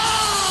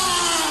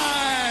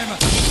time!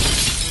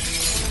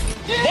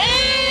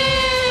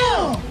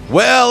 Damn!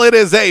 Well, it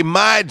is a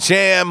My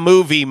Jam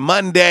Movie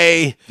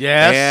Monday.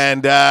 Yes.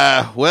 And,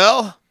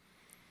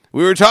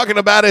 we were talking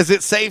about, is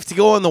it safe to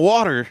go in the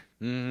water?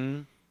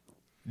 Mm-hmm.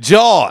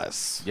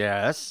 Jaws.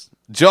 Yes.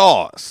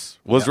 Jaws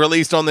was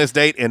released on this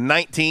date in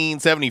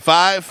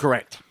 1975.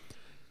 Correct.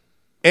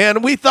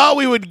 And we thought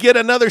we would get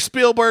another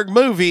Spielberg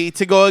movie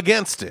to go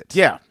against it.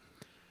 Yeah.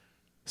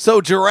 So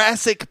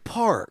Jurassic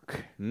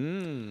Park.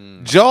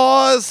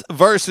 Jaws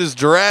versus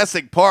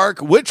Jurassic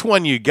Park. Which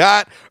one you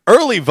got?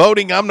 Early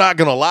voting, I'm not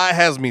going to lie,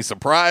 has me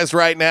surprised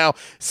right now.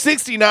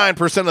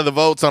 69% of the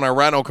votes on our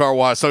Rhino Car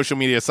Wash social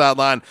media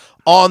sideline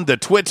on the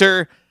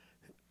Twitter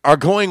are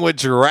going with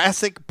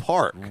Jurassic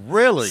Park.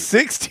 Really?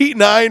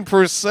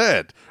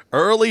 69%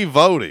 early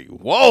voting.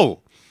 Whoa.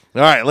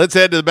 All right, let's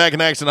head to the Back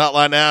in Action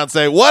hotline now and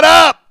say, what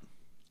up?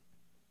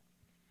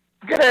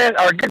 Good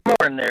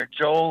morning there,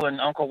 Joel and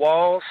Uncle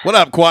Walls. What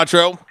up,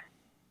 Quattro?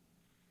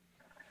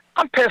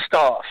 I'm pissed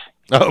off.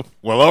 Oh,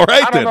 well, all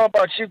right I don't know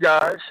about you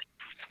guys.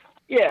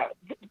 Yeah,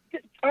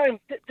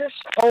 this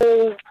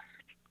whole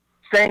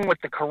thing with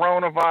the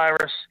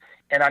coronavirus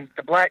and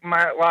the Black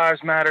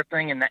Lives Matter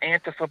thing and the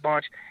Antifa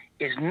bunch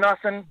is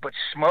nothing but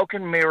smoke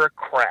and mirror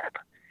crap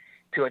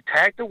to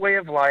attack the way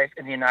of life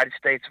in the United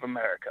States of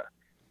America.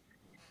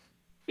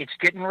 It's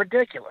getting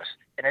ridiculous.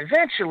 And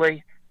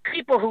eventually,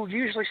 people who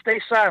usually stay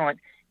silent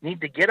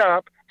need to get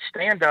up,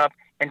 stand up,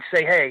 and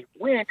say, hey,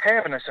 we ain't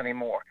having this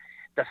anymore.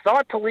 The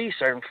thought police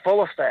are in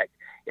full effect.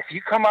 If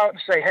you come out and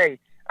say, hey,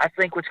 I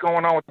think what's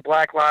going on with the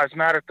Black Lives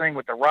Matter thing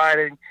with the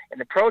rioting and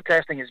the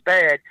protesting is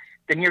bad,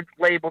 then you're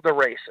labeled a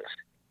racist.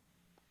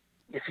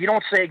 If you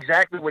don't say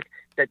exactly what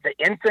the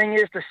end thing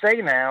is to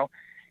say now,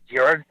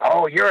 you're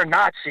a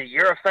Nazi,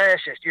 you're a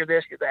fascist, you're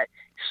this, you're that.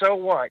 So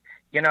what?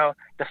 You know,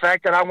 the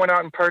fact that I went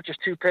out and purchased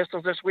 2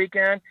 pistols this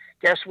weekend,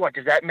 guess what?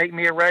 Does that make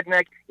me a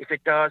redneck? If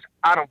it does,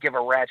 I don't give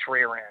a rat's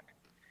rear end.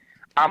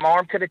 I'm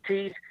armed to the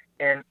teeth,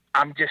 and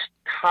I'm just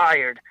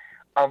tired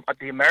of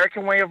the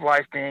American way of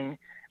life being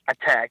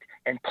attacked.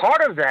 And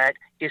part of that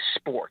is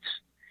sports.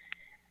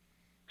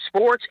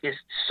 Sports is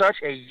such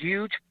a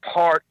huge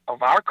part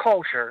of our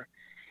culture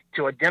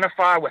to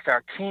identify with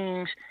our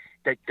teams,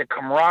 the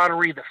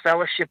camaraderie, the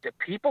fellowship that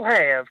people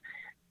have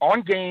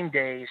on game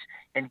days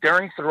and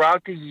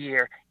throughout the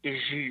year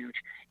is huge.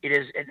 It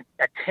is an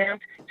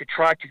attempt to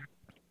try to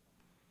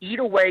eat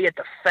away at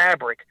the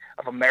fabric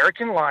of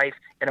American life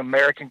and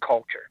American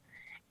culture.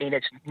 And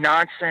it's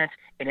nonsense,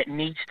 and it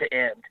needs to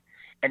end.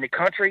 And the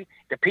country,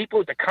 the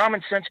people, the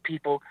common sense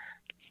people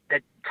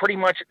that pretty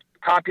much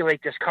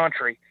populate this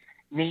country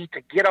need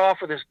to get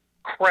off of this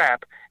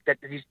crap that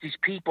these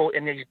people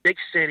in these big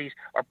cities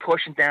are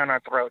pushing down our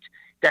throats.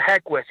 The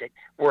heck with it.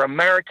 We're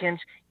Americans.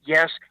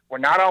 Yes, we're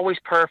not always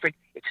perfect.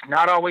 It's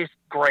not always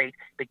great.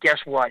 But guess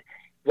what?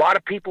 Why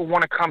do people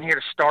want to come here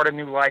to start a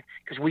new life?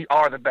 Because we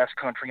are the best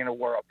country in the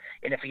world.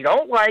 And if you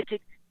don't like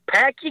it,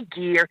 pack your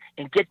gear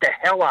and get the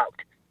hell out.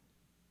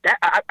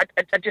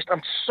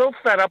 I'm so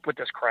fed up with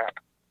this crap.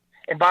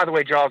 And by the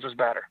way, Jaws was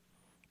better.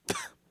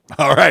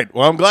 All right.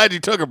 Well, I'm glad you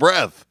took a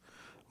breath.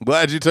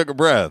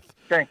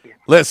 Thank you.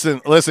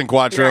 Listen,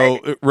 Quattro,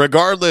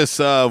 regardless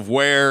of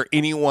where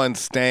anyone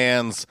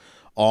stands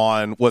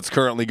on what's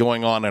currently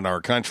going on in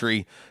our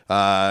country,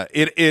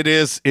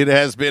 it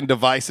has been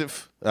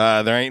divisive.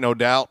 There ain't no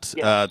doubt.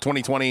 Yes.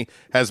 2020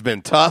 has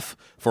been tough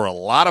for a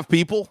lot of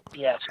people.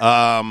 Yes.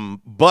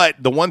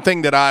 But the one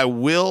thing that I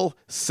will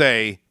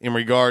say in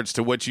regards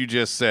to what you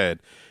just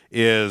said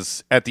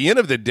is, at the end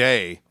of the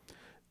day,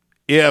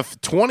 if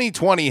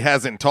 2020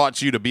 hasn't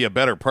taught you to be a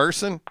better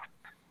person,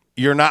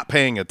 you're not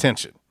paying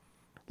attention.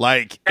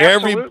 Like,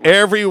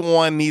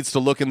 everyone needs to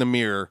look in the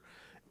mirror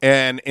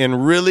and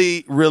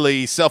really,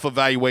 really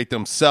self-evaluate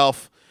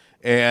themselves.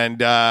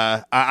 And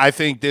I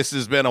think this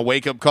has been a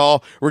wake-up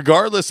call,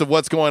 regardless of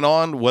what's going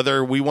on,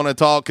 whether we want to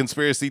talk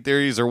conspiracy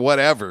theories or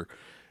whatever.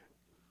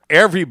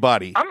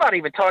 Everybody. I'm not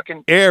even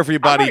talking.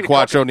 Everybody,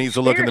 Quattro, needs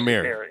to look in the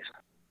mirror. Theories.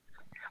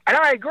 And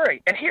I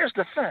agree. And here's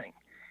the thing.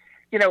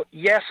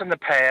 Yes, in the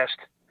past,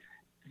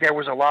 there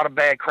was a lot of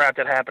bad crap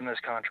that happened in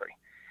this country.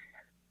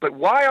 But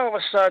why all of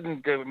a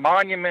sudden do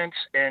monuments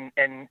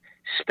and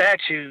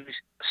statues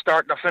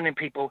start offending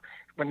people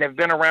when they've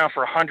been around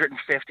for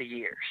 150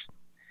 years?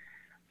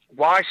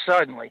 Why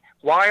suddenly?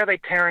 Why are they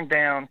tearing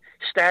down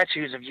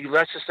statues of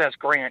Ulysses S.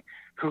 Grant,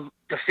 who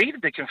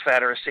defeated the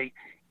Confederacy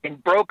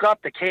and broke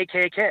up the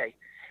KKK?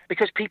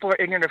 Because people are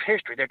ignorant of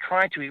history. They're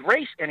trying to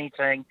erase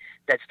anything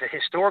that's the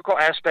historical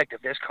aspect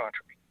of this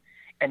country.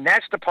 And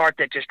that's the part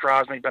that just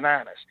drives me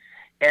bananas.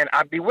 And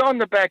I'd be willing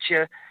to bet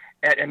you,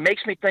 and it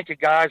makes me think of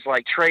guys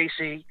like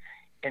Tracy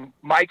and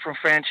Mike from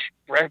French,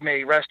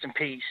 may rest in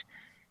peace,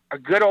 are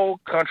good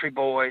old country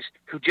boys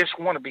who just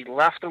want to be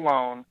left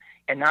alone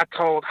and not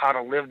told how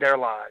to live their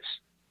lives.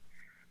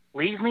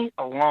 Leave me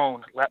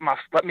alone.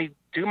 Let me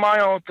do my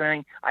own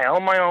thing. I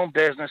own my own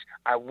business.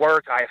 I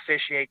work. I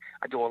officiate.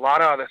 I do a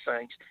lot of other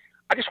things.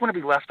 I just want to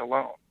be left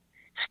alone.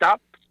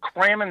 Stop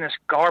cramming this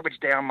garbage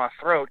down my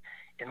throat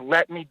and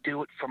let me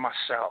do it for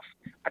myself.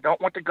 I don't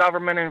want the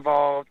government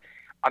involved.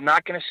 I'm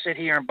not going to sit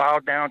here and bow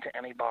down to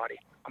anybody.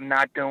 I'm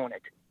not doing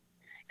it.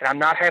 And I'm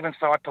not having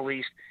thought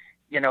police,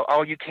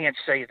 oh, you can't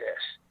say this.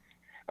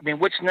 I mean,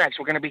 what's next?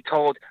 We're going to be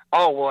told,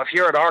 oh, well, if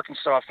you're an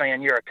Arkansas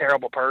fan, you're a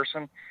terrible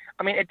person.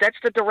 I mean, that's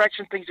the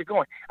direction things are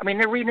going. I mean,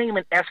 they're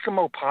renaming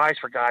Eskimo pies,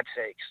 for God's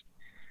sakes.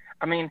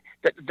 I mean,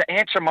 the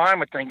Aunt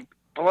Jemima thing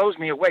blows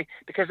me away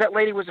because that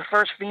lady was the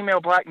first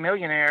female black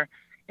millionaire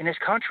in this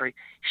country.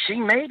 She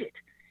made it.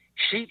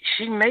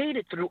 She made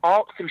it through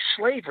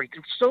slavery,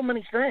 through so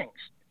many things.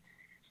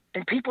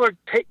 And people are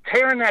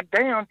tearing that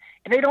down,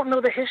 and they don't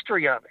know the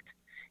history of it.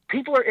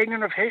 People are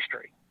ignorant of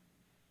history.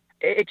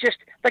 It just,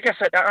 like I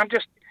said,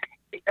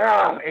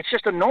 it's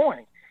just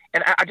annoying.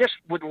 And I just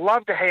would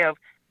love to have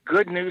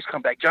good news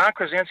come back. John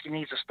Krasinski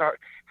needs to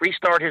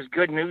restart his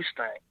good news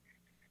thing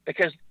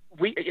because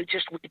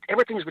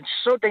everything's been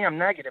so damn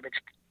negative.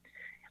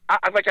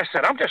 Like I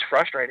said, I'm just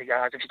frustrated,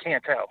 guys, if you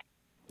can't tell.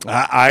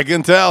 I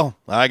can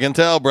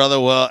tell, brother.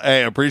 Well,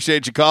 hey,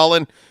 appreciate you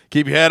calling.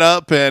 Keep your head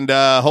up, and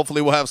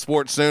hopefully we'll have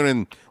sports soon,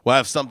 and we'll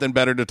have something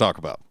better to talk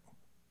about.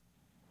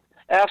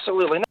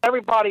 Absolutely. And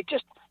everybody,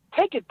 just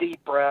take a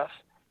deep breath.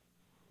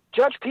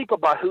 Judge people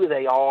by who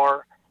they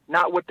are,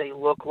 not what they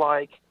look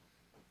like.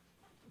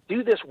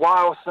 Do this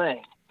wild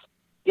thing.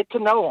 Get to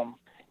know them.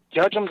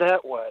 Judge them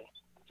that way.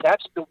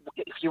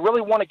 If you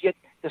really want to get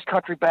this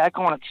country back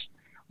on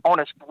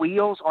its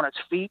wheels, on its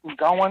feet, and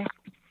going,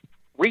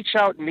 reach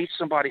out and meet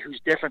somebody who's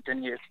different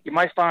than you. You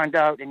might find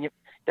out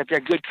that they're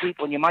good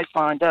people, and you might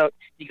find out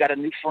you got a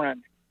new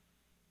friend.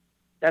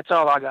 That's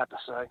all I got to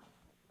say.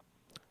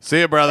 See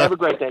you, brother. Have a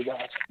great day,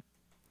 guys.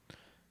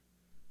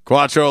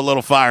 Quattro a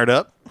little fired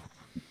up.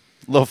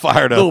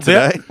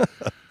 Today.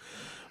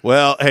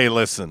 Well, hey,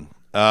 listen.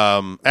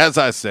 As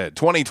I said,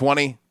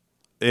 2020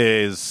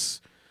 is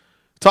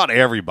taught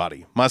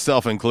everybody,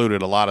 myself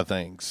included, a lot of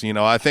things.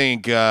 I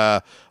think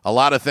a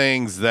lot of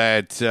things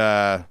that,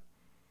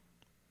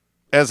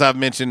 as I've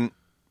mentioned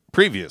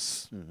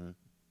previous,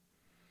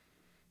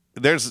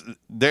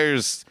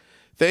 there's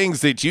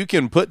things that you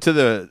can put to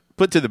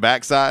the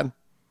backside.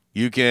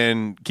 You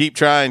can keep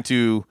trying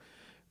to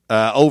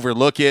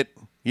overlook it.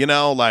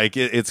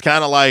 It's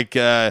kind of like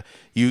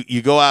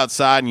you go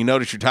outside and you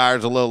notice your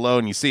tire's a little low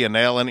and you see a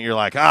nail in it. You're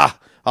like,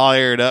 I'll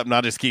air it up and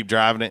I'll just keep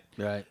driving it.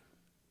 Right.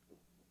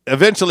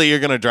 Eventually you're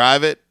going to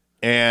drive it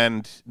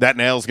and that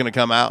nail's going to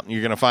come out and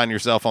you're going to find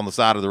yourself on the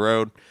side of the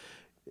road.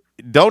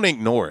 Don't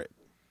ignore it.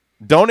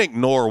 Don't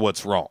ignore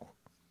what's wrong.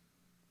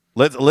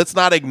 Let's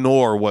not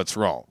ignore what's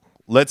wrong.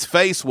 Let's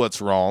face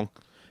what's wrong.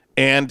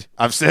 And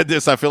I've said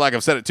this, I feel like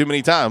I've said it too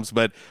many times,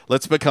 but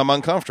let's become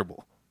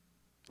uncomfortable.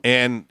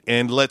 And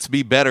let's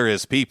be better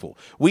as people.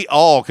 We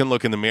all can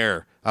look in the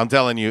mirror, I'm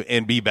telling you,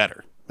 and be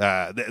better.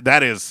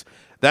 That is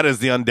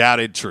the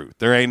undoubted truth.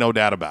 There ain't no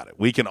doubt about it.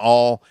 We can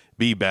all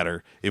be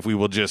better if we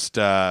will just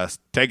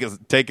take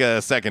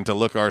a second to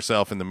look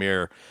ourselves in the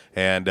mirror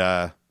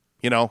and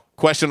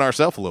question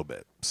ourselves a little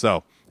bit.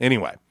 So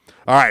anyway,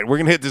 all right, we're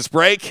gonna hit this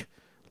break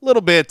a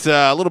little bit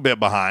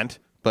behind,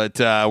 but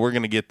we're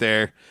gonna get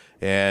there,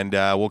 and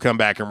we'll come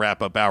back and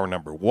wrap up hour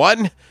number 1,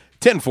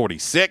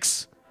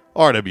 1046.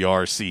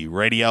 RWRC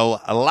Radio,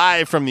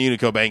 live from the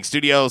Unico Bank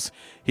Studios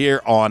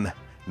here on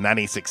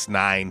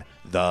 96.9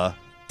 The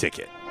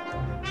Ticket.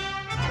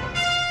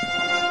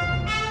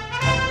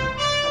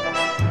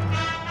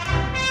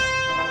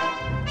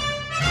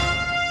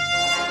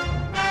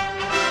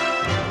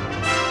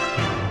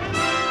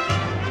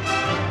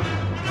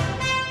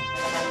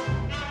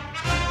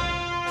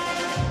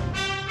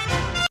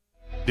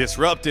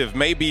 Disruptive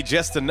may be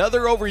just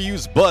another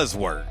overused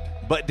buzzword.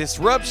 But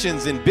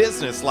disruptions in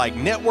business like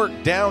network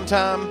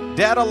downtime,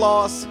 data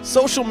loss,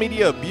 social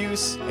media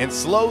abuse, and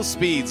slow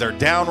speeds are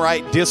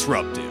downright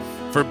disruptive.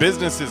 For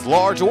businesses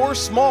large or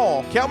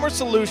small, Calmer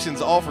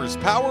Solutions offers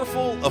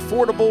powerful,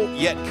 affordable,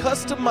 yet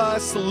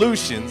customized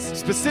solutions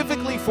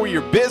specifically for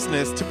your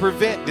business to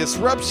prevent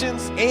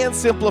disruptions and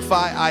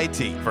simplify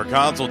IT. For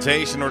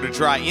consultation or to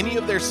try any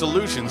of their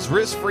solutions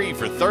risk-free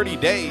for 30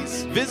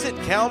 days, visit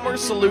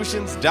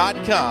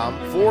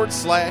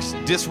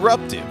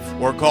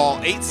calmersolutions.com/disruptive or call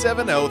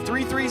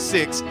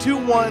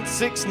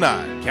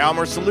 870-336-2169.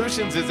 Calmer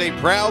Solutions is a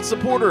proud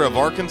supporter of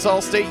Arkansas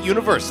State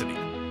University.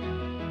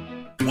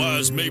 Why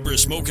is Mabry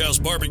Smokehouse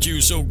Barbecue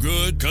so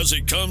good? Because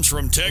it comes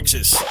from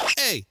Texas.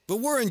 Hey, but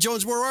we're in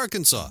Jonesboro,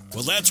 Arkansas.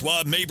 Well, that's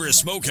why Mabry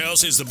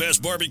Smokehouse is the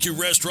best barbecue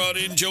restaurant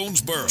in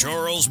Jonesboro.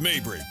 Charles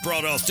Mabry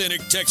brought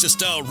authentic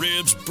Texas-style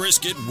ribs,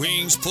 brisket,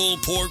 wings,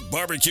 pulled pork,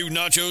 barbecue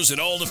nachos, and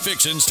all the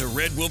fixins to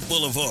Red Wolf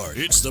Boulevard.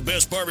 It's the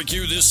best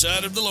barbecue this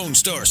side of the Lone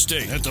Star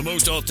State at the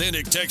most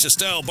authentic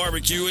Texas-style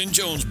barbecue in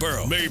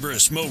Jonesboro. Mabry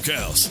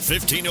Smokehouse,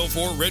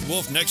 1504 Red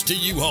Wolf next to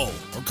U-Haul.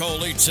 Or call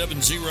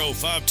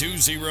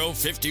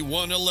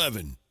 870-520-5111.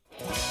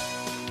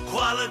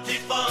 Quality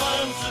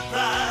Farm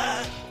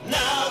Supply,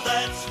 now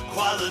that's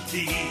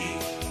quality.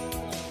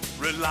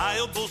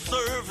 Reliable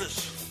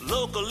service,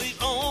 locally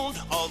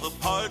owned, all the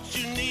parts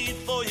you need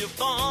for your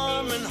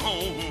farm and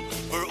home.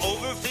 For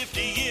over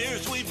 50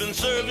 years we've been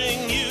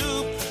serving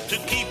you to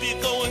keep you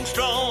going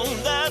strong,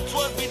 that's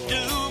what we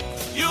do.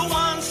 Your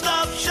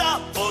one-stop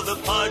shop for the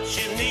parts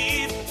you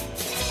need.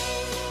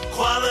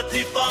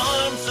 Quality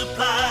Farm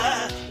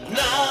Supply,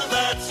 now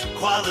that's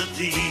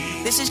quality.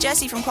 This is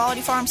Jessie from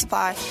Quality Farm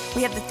Supply.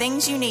 We have the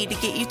things you need to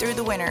get you through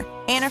the winter.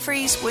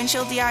 Antifreeze,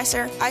 windshield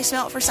deicer, ice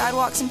melt for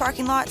sidewalks and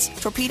parking lots,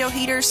 torpedo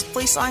heaters,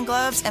 fleece line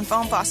gloves, and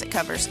foam faucet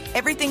covers.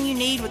 Everything you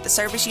need with the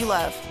service you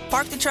love.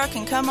 Park the truck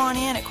and come on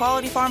in at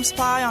Quality Farm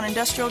Supply on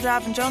Industrial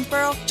Drive in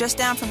Jonesboro, just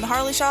down from the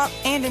Harley Shop,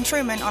 and in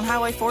Truman on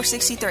Highway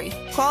 463.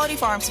 Quality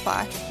Farm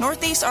Supply,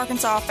 Northeast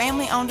Arkansas,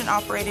 family owned and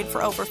operated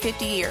for over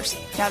 50 years.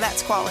 Now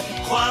that's quality.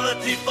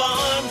 Quality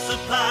Farm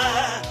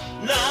Supply,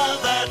 now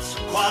that's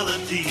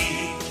quality.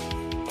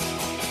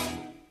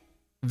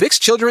 Vicks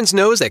Children's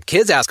knows that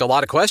kids ask a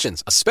lot of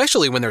questions,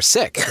 especially when they're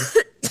sick.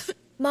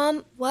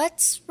 Mom,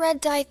 what's red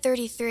dye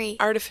 33?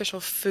 Artificial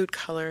food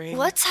coloring.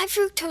 What's high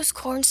fructose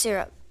corn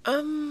syrup?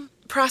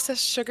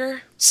 Processed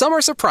sugar. Some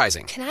are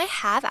surprising. Can I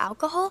have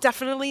alcohol?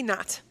 Definitely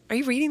not. Are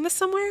you reading this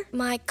somewhere?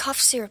 My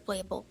cough syrup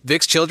label.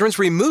 Vicks Children's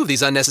remove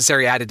these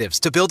unnecessary additives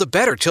to build a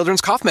better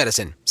children's cough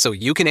medicine. So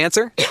you can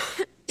answer.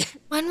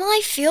 When will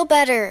I feel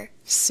better?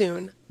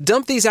 Soon.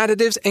 Dump these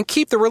additives and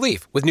keep the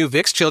relief with new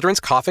Vicks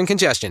Children's Cough and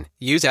Congestion.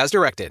 Use as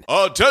directed.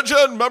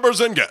 Attention,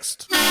 members and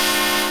guests.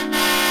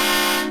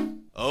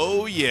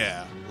 Oh,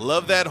 yeah.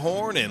 Love that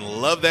horn and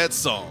love that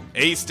song.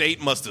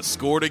 A-State must have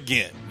scored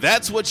again.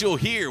 That's what you'll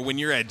hear when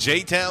you're at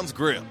J-Town's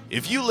Grill.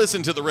 If you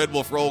listen to the Red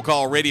Wolf Roll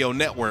Call Radio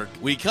Network,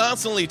 we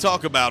constantly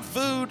talk about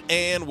food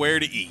and where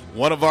to eat.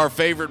 One of our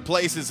favorite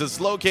places is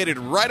located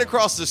right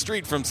across the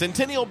street from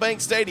Centennial Bank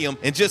Stadium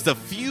and just a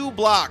few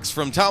blocks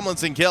from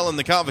Tomlinson Kell and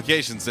the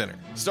Convocation Center.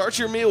 Start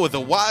your meal with a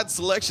wide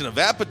selection of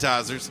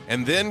appetizers,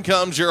 and then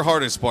comes your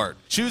hardest part,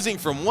 choosing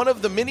from one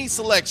of the many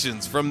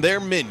selections from their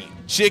menu.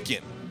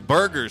 Chicken,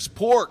 burgers,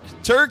 pork,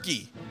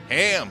 turkey,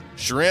 ham,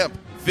 shrimp,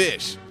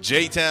 fish.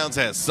 J-Town's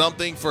has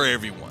something for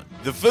everyone.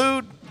 The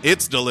food,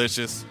 it's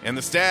delicious, and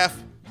the staff,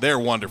 they're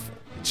wonderful.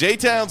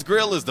 J-Town's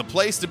Grill is the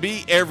place to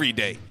be every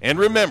day. And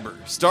remember,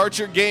 start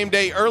your game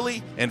day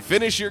early and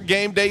finish your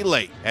game day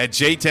late at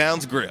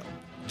J-Town's Grill.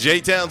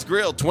 J-Town's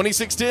Grill,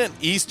 2610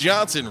 East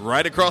Johnson,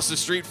 right across the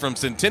street from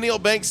Centennial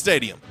Bank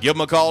Stadium. Give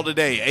them a call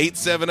today,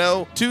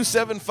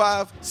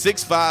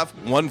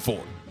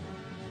 870-275-6514.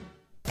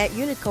 At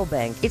Unico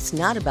Bank, it's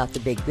not about the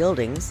big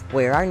buildings,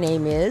 where our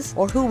name is,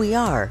 or who we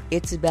are.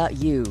 It's about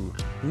you,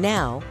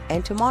 now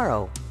and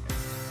tomorrow.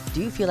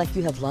 Do you feel like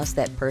you have lost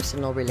that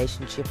personal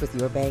relationship with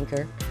your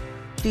banker?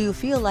 Do you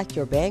feel like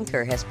your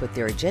banker has put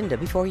their agenda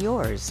before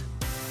yours?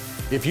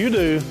 If you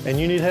do and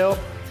you need help,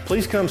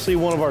 please come see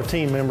one of our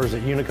team members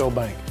at Unico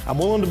Bank. I'm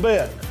willing to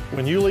bet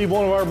when you leave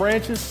one of our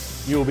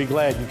branches, you will be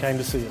glad you came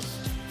to see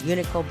us.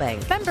 Unico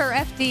Bank. Member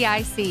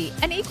FDIC,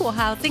 an equal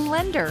housing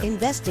lender.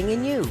 Investing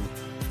in you.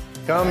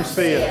 Come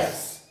see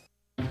us.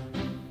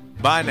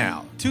 By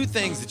now, two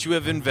things that you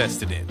have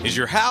invested in is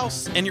your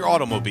house and your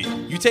automobile.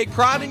 You take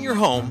pride in your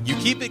home, you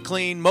keep it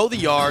clean, mow the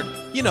yard,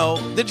 you know,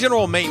 the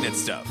general maintenance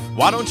stuff.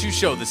 Why don't you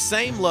show the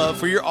same love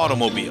for your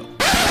automobile?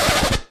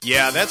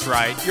 Yeah, that's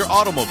right, your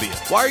automobile.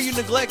 Why are you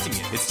neglecting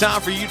it? It's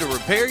time for you to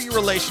repair your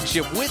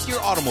relationship with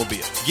your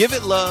automobile. Give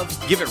it love,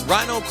 give it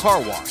Rhino Car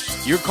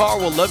Wash. Your car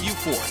will love you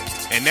for it.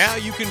 And now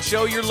you can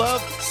show your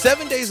love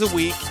 7 days a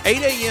week,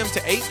 8 a.m. to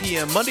 8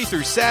 p.m. Monday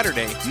through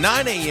Saturday,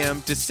 9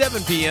 a.m. to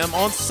 7 p.m.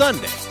 on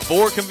Sunday.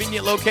 4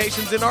 convenient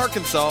locations in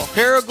Arkansas: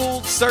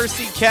 Paragould,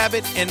 Searcy,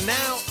 Cabot, and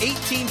now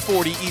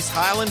 1840 East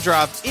Highland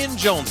Drive in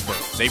Jonesboro.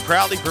 They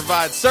proudly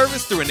provide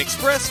service through an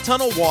express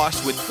tunnel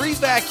wash with free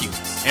vacuums.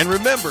 And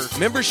remember,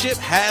 membership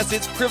has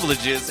its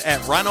privileges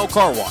at Rhino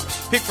Car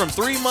Wash. Pick from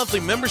 3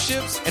 monthly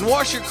memberships and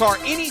wash your car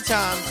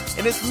anytime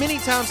and as many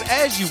times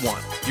as you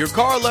want. Your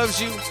car loves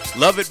you,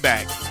 love it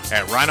back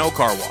at Rhino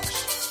Car Wash.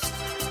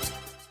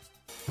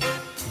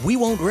 We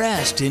won't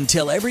rest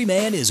until every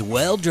man is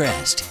well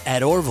dressed.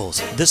 At Orville's,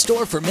 the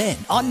store for men,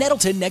 on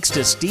Nettleton next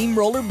to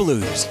Steamroller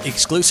Blues.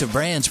 Exclusive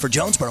brands for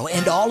Jonesboro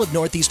and all of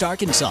Northeast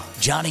Arkansas.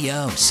 Johnny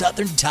O,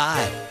 Southern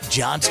Tide,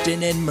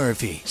 Johnston and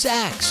Murphy,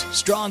 Saks,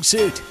 Strong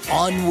Suit,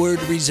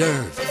 Onward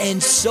Reserve,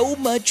 and so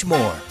much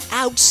more.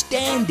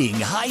 Outstanding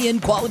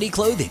high-end quality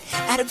clothing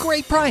at a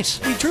great price.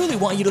 We truly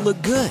want you to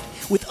look good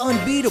with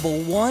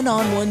unbeatable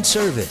one-on-one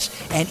service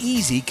and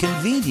easy,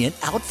 convenient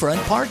out-front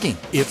parking.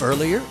 If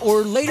earlier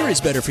or later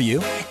is better for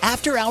you,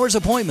 after-hours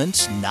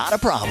appointments, not a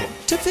problem.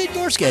 To fit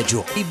your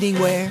schedule, evening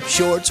wear,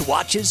 shorts,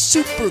 watches,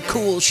 super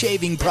cool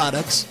shaving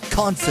products,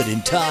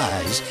 confident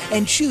ties,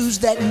 and shoes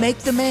that make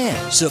the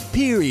man.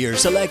 Superior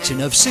selection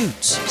of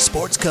suits,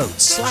 sports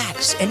coats,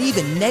 slacks, and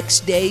even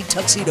next-day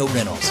tuxedo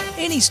rentals.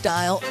 Any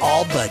style,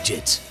 all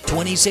budgets.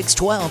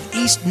 2612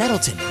 East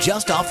Nettleton,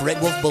 just off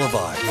Red Wolf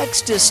Boulevard,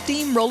 next to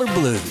Steamroller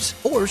Blues.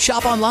 Or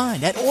shop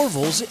online at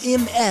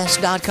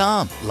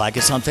orvillesms.com. Like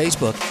us on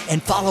Facebook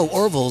and follow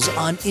Orville's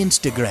on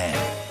Instagram.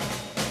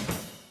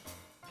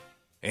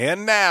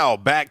 And now,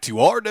 back to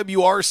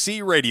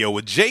RWRC Radio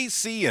with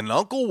JC and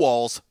Uncle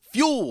Walls,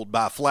 fueled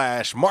by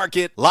Flash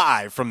Market,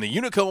 live from the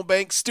Unico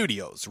Bank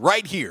Studios,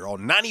 right here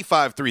on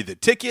 95.3 The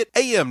Ticket,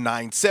 AM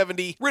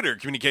 970, Ritter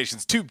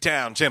Communications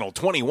Tubetown Channel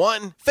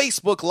 21,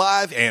 Facebook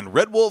Live, and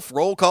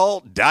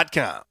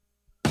RedWolfRollCall.com.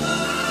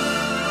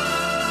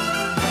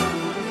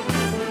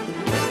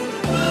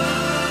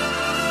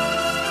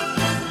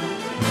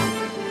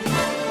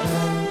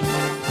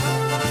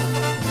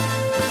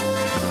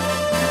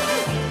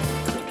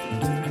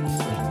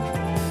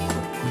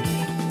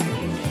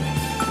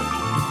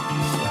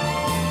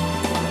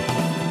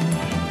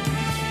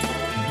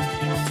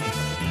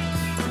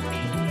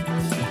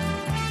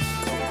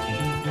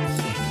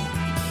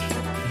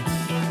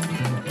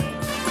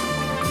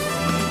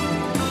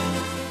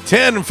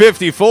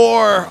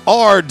 $10:54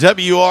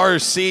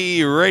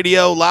 RWRC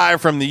Radio,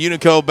 live from the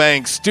Unico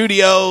Bank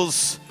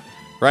Studios,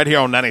 right here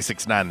on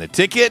 96.9 The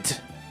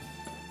Ticket,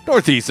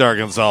 Northeast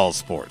Arkansas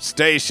Sports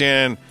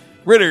Station,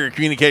 Ritter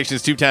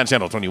Communications Tubetown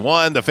Channel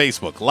 21, the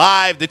Facebook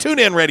Live, the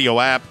TuneIn Radio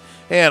app,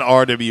 and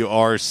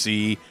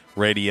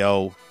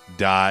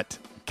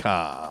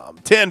RWRCRadio.com.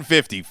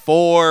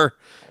 10:54.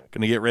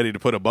 Going to get ready to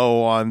put a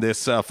bow on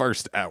this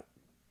first hour,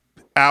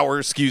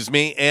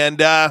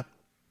 and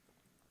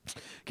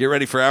get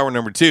ready for hour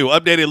number 2.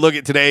 Updated look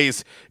at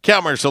today's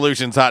Calmer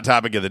Solutions hot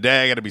topic of the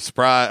day.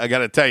 I got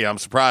to tell you, I'm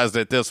surprised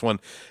at this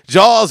one.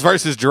 Jaws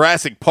versus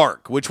Jurassic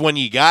Park. Which one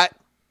you got?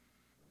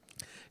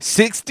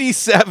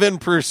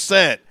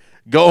 67%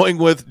 going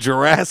with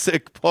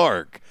Jurassic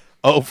Park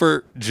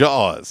over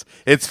Jaws.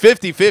 It's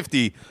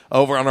 50-50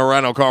 over on our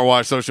Rhino Car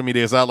Wash social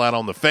media outlet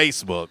on the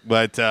Facebook.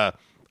 But I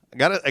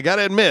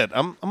gotta admit,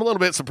 I'm a little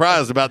bit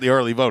surprised about the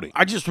early voting.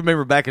 I just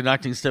remember back in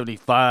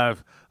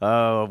 1975,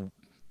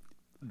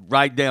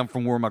 right down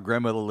from where my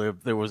grandmother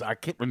lived, there was, I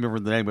can't remember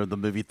the name of the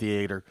movie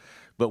theater,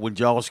 but when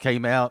Jaws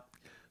came out,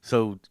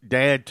 so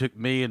Dad took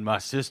me and my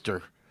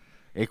sister,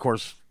 and of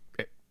course,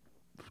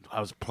 I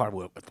was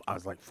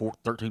like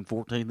 13,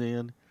 14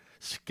 then,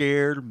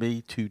 scared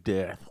me to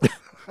death.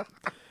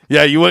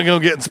 Yeah, you weren't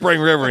going to get in Spring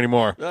River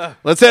anymore.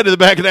 Let's head to the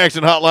Back in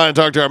Action hotline and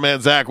talk to our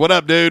man, Zach. What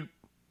up, dude?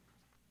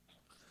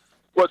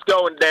 What's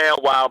going down,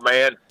 wild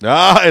man?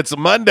 It's a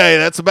Monday.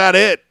 That's about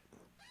it.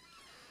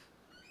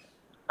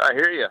 I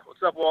hear you.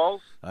 What's up,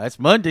 Walls? It's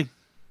Monday.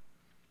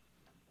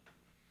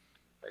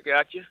 I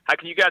got you. How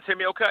can you guys hear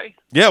me okay?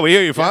 Yeah, we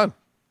hear you fine.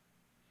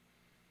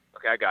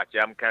 Okay, I got you.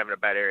 I'm kind of in a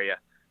bad area.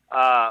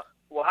 Well,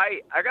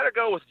 hey, I got to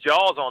go with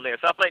Jaws on this.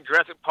 I think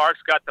Jurassic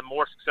Park's got the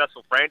more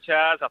successful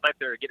franchise. I think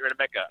they're getting ready to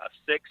make a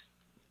sixth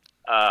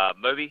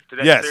movie to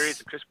that series.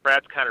 And Chris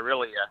Pratt's kind of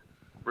really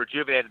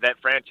rejuvenated that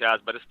franchise.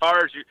 But as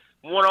far as you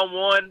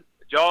one-on-one,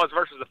 Jaws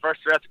versus the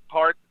first Jurassic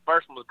Park, the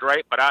first one was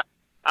great, but I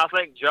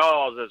think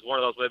Jaws is one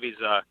of those movies,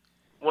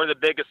 one of the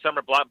biggest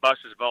summer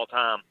blockbusters of all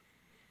time.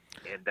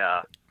 And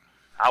I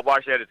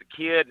watched that as a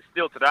kid, and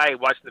still today,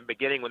 watching the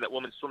beginning when that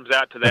woman swims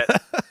out to that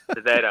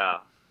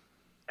out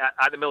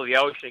in the middle of the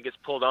ocean and gets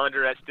pulled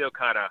under. That's still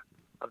kind of,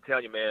 I'm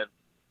telling you, man.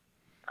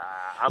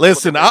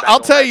 Listen, I'll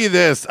tell you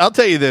this. I'll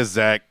tell you this,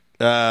 Zach.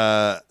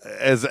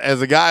 As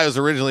a guy who's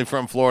originally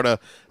from Florida,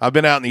 I've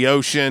been out in the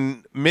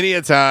ocean many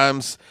a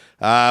times.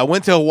 I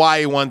went to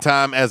Hawaii one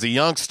time as a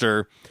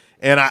youngster,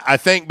 and I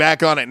think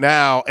back on it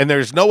now, and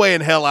there's no way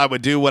in hell I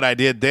would do what I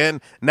did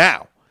then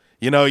now.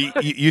 You know,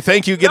 you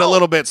think you get a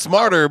little bit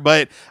smarter,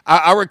 but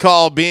I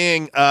recall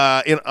being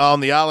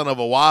on the island of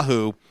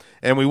Oahu,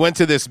 and we went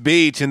to this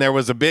beach, and there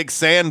was a big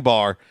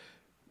sandbar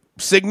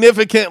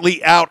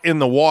significantly out in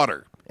the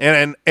water.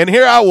 And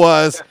here I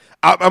was.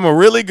 I'm a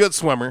really good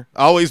swimmer.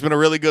 Always been a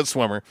really good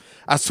swimmer.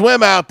 I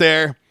swim out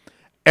there,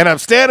 and I'm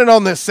standing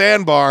on this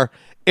sandbar,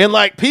 and,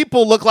 like,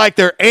 people look like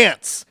they're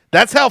ants.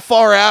 That's how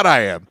far out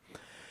I am.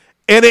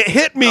 And it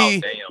hit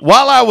me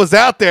while I was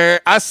out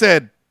there. I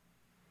said,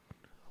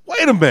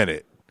 wait a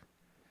minute.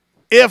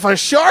 If a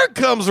shark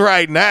comes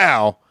right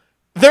now,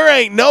 there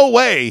ain't no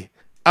way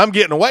I'm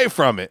getting away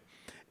from it.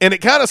 And it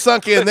kind of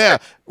sunk in there.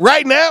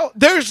 Right now,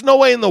 there's no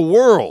way in the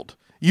world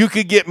you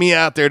could get me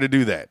out there to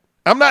do that.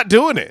 I'm not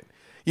doing it.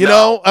 You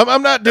know,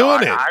 I'm not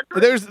doing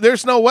it.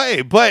 There's no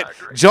way. But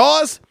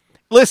Jaws,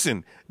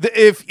 listen,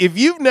 if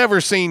you've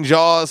never seen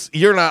Jaws,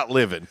 you're not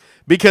living.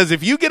 Because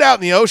if you get out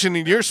in the ocean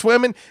and you're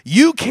swimming,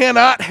 you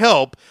cannot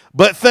help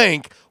but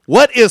think,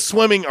 what is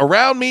swimming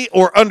around me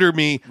or under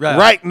me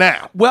right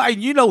now? Well,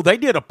 you know, they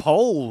did a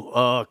poll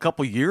a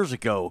couple years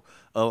ago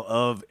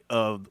of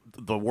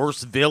the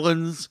worst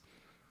villains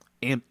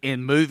in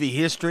movie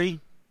history.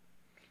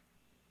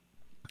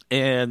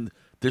 And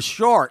the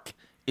shark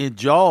in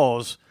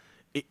Jaws,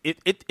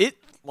 it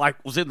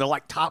like was in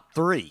the top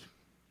 3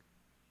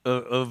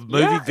 of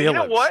movie villains. You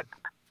know what?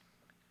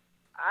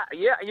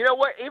 You know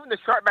what? Even the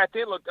shark back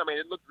then looked. I mean,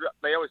 it looked.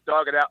 They always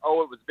dog it out.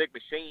 Oh, it was a big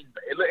machine.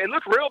 But it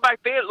looked real back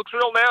then. It looks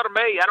real now to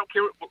me. I don't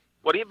care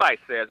what anybody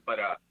says, but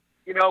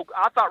you know,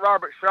 I thought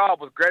Robert Shaw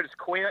was great as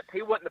Quint.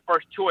 He wasn't the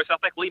first choice. I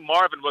think Lee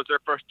Marvin was their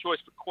first choice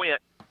for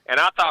Quint, and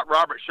I thought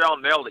Robert Shaw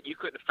nailed it. You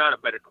couldn't have found a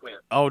better Quint.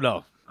 Oh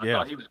no, I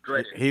thought he was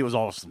great. He was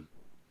awesome.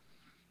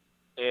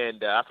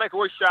 And I think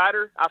Roy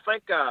Scheider. I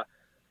think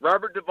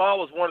Robert Duvall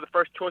was one of the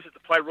first choices to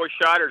play Roy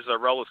Scheider's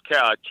role as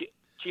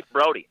Chief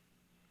Brody.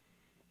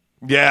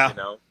 Yeah. You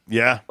know?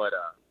 Yeah. But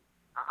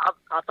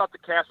I thought the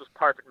cast was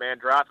perfect, man.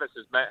 Dreyfuss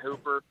as Matt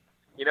Hooper.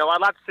 You know,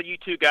 I'd like to see you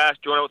two guys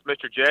join up with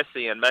Mr.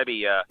 Jesse, and maybe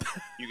you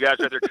guys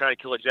are out there trying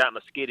to kill a giant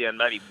mosquito and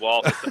maybe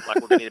walk or something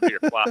like we're going to need a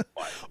bigger fly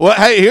fight. Well,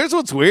 hey, here's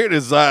what's weird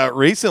is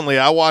recently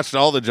I watched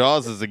all the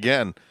Jawses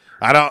again.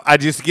 I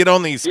just get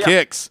on these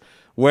kicks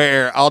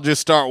where I'll just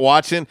start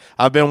watching.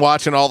 I've been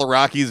watching all the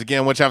Rockies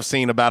again, which I've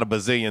seen about a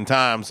bazillion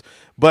times.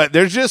 But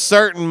there's just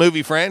certain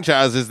movie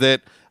franchises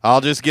that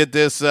I'll just get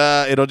this,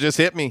 it'll just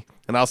hit me,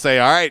 and I'll say,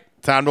 all right,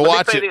 time to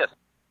watch it. Let me say this.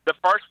 The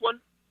first one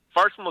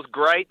was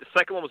great. The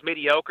second one was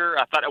mediocre.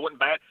 I thought it wasn't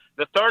bad.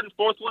 The third and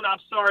fourth one, I'm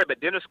sorry, but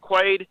Dennis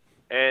Quaid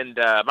and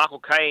Michael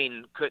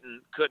Caine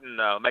couldn't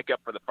make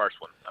up for the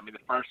first one. I mean, the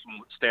first one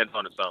stands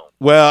on its own.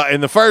 Well,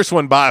 and the first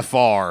one by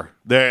far,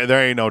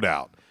 there ain't no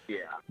doubt. Yeah.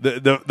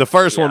 The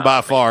first one by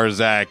far,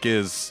 Zach,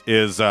 is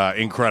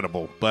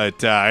incredible.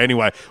 But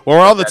anyway, well,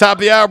 we're on the top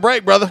of the hour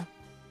break, brother.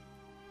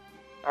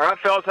 All right,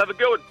 fellas, have a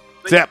good one.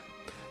 Yep.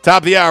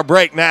 Top of the hour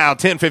break now,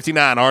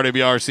 10:59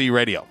 RWRC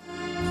Radio.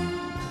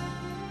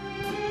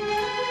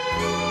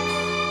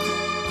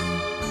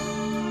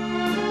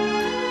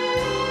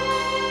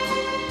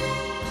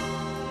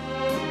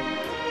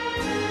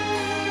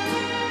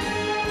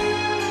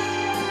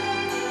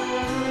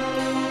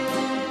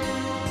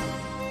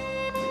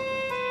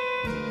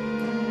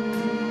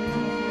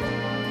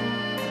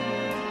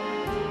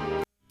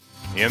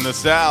 In the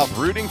South,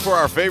 rooting for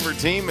our favorite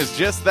team is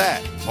just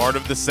that, part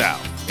of the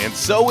South. And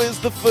so is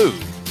the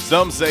food.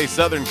 Some say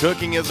Southern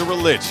cooking is a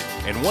religion.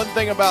 And one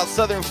thing about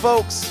Southern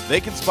folks, they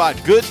can spot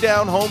good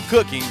down-home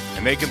cooking,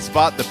 and they can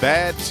spot the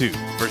bad, too.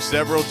 For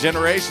several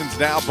generations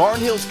now,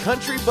 Barnhill's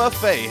Country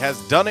Buffet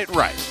has done it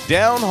right.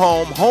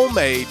 Down-home,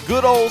 homemade,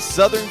 good old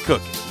Southern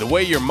cooking. The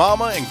way your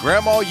mama and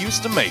grandma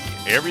used to make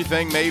it.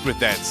 Everything made with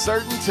that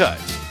certain touch.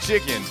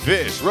 Chicken,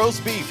 fish,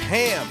 roast beef,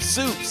 ham,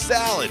 soup,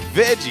 salad,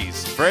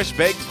 veggies, fresh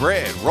baked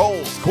bread,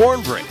 rolls,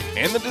 cornbread,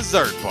 and the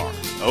dessert bar.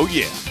 Oh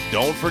yeah,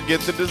 don't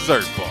forget the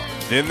dessert bar.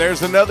 Then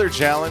there's another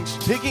challenge,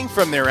 picking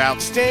from their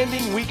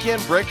outstanding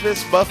weekend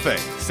breakfast buffet.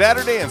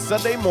 Saturday and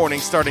Sunday morning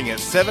starting at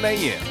 7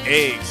 a.m.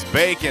 Eggs,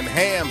 bacon,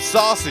 ham,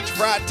 sausage,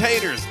 fried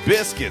taters,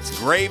 biscuits,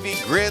 gravy,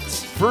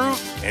 grits, fruit,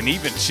 and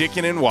even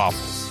chicken and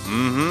waffles.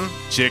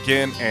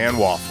 Chicken and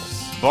waffles.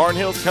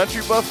 Barnhill's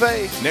Country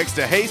Buffet, next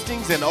to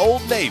Hastings and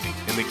Old Navy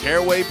in the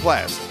Caraway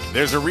Plaza.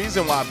 There's a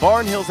reason why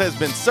Barnhill's has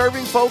been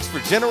serving folks for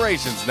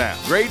generations now.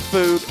 Great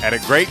food at a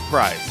great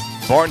price.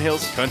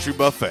 Barnhill's Country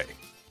Buffet.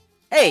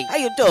 Hey, how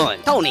you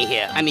doing? Tony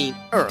here. I mean,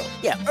 Earl.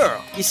 Yeah,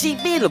 Earl. You see,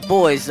 me and the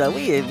boys,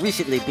 we have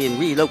recently been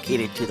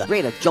relocated to the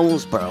greater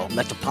Jonesboro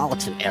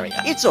metropolitan area.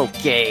 It's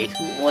okay.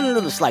 One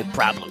little slight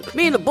problem.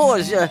 Me and the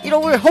boys,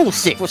 we're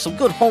homesick for some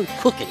good home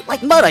cooking,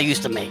 like Mud I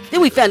used to make. Then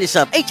we found this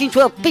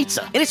 1812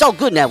 pizza, and it's all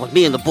good now with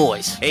me and the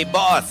boys. Hey,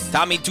 boss,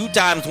 Tommy 2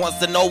 Times wants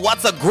to know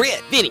what's a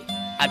grit. Vinny,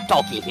 I'm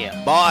talking here.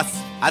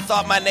 Boss, I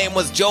thought my name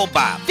was Joe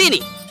Bob. Vinny!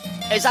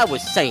 As I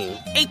was saying,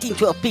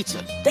 1812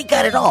 Pizza, they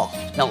got it all.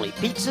 Not only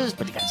pizzas,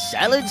 but they got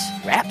salads,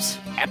 wraps,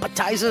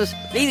 appetizers.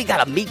 They even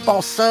got a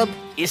meatball sub.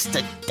 It's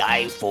to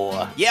die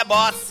for. Yeah,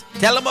 boss.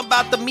 Tell them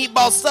about the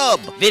meatball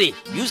sub. Vinny,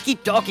 you just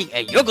keep talking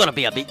and you're gonna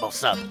be a meatball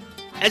sub.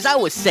 As I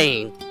was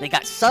saying, they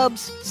got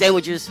subs,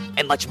 sandwiches,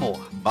 and much more.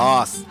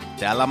 Boss,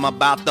 tell them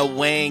about the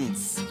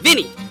wings.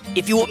 Vinny,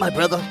 if you want my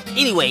brother,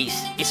 anyways,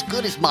 it's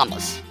good as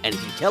mama's. And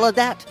if you tell her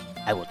that,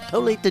 I will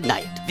totally deny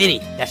it. Vinny,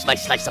 that's my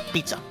slice of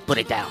pizza. Put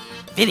it down.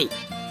 Vinny,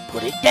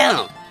 put it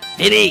down.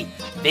 Vinny!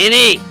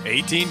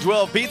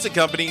 1812 Pizza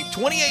Company,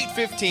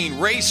 2815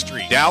 Ray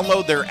Street.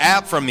 Download their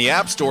app from the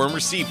App Store and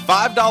receive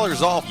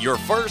 $5 off your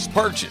first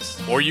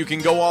purchase. Or you can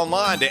go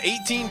online to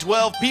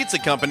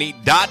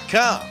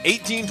 1812pizzacompany.com.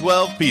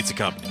 1812 Pizza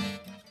Company.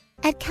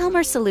 At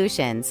Calmer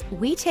Solutions,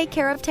 we take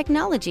care of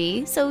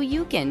technology so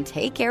you can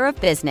take care of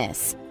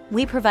business.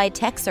 We provide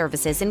tech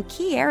services in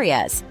key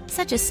areas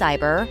such as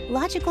cyber,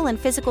 logical and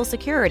physical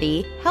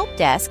security, help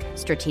desk,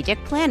 strategic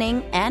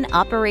planning, and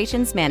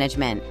operations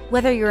management.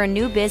 Whether you're a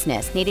new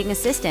business needing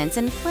assistance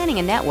in planning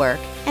a network,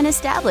 an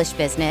established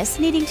business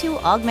needing to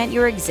augment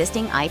your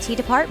existing IT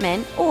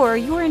department, or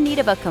you're in need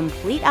of a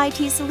complete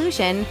IT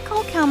solution,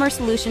 call Calmer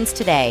Solutions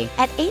today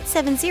at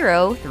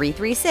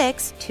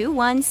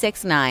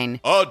 870-336-2169.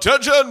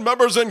 Attention,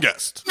 members and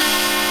guests.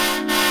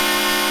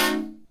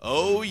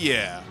 Oh,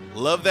 yeah.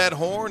 Love that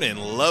horn and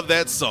love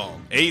that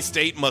song.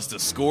 A-State must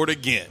have scored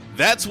again.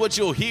 That's what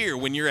you'll hear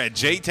when you're at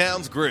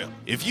J-Town's Grill.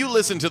 If you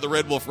listen to the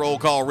Red Wolf Roll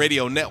Call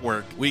Radio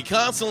Network, we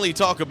constantly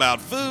talk about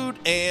food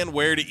and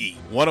where to eat.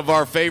 One of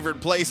our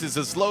favorite places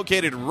is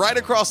located right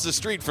across the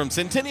street from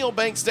Centennial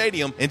Bank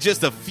Stadium and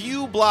just a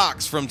few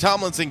blocks from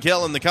Tomlinson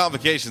Kell and the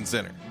Convocation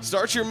Center.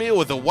 Start your meal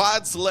with a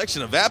wide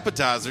selection of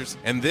appetizers,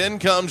 and then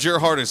comes your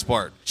hardest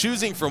part,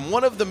 choosing from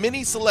one of the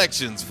many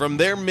selections from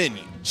their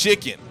menu.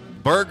 Chicken,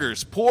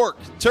 burgers, pork,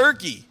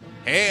 turkey,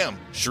 ham,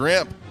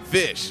 shrimp,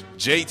 fish.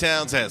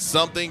 J-Town's has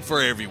something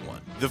for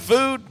everyone. The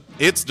food,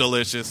 it's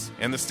delicious,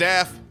 and the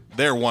staff,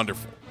 they're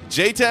wonderful.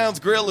 J-Town's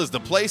Grill is the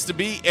place to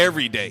be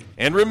every day.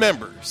 And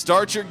remember,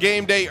 start your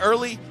game day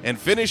early and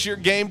finish your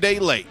game day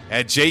late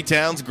at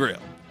J-Town's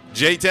Grill.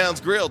 J-Town's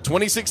Grill,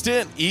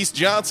 2610 East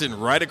Johnson,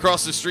 right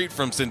across the street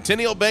from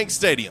Centennial Bank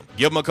Stadium.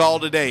 Give them a call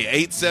today,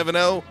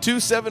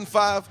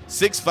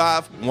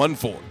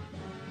 870-275-6514.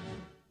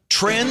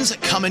 Trends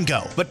come and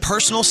go, but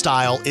personal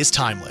style is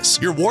timeless.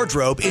 Your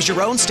wardrobe is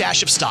your own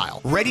stash of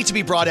style, ready to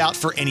be brought out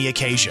for any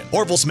occasion.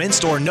 Orville's Men's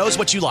Store knows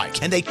what you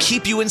like, and they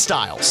keep you in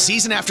style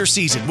season after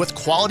season with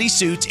quality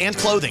suits and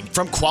clothing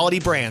from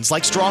quality brands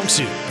like Strong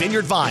Suit,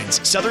 Vineyard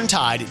Vines, Southern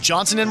Tide,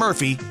 Johnson &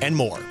 Murphy, and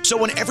more. So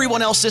when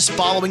everyone else is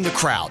following the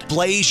crowd,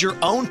 blaze your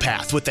own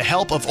path with the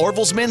help of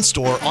Orville's Men's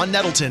Store on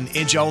Nettleton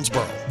in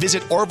Jonesboro.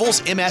 Visit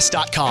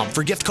orvillesms.com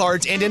for gift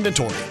cards and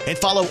inventory, and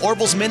follow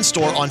Orville's Men's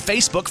Store on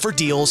Facebook for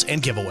deals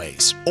and giveaways.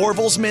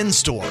 Orville's Men's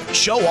Store.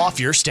 Show off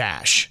your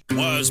stash.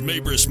 Why is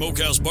Mabry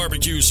Smokehouse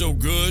Barbecue so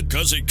good?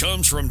 Because it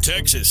comes from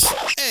Texas.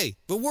 Hey,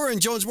 but we're in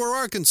Jonesboro,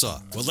 Arkansas.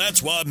 Well,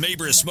 that's why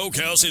Mabry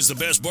Smokehouse is the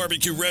best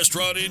barbecue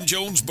restaurant in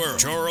Jonesboro.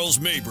 Charles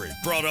Mabry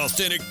brought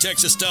authentic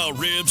Texas-style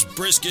ribs,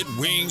 brisket,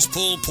 wings,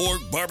 pulled pork,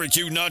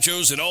 barbecue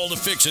nachos, and all the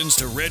fixins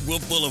to Red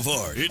Wolf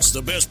Boulevard. It's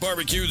the best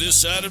barbecue this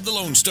side of the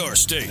Lone Star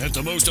State at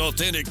the most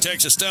authentic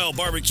Texas-style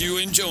barbecue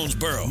in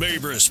Jonesboro.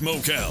 Mabry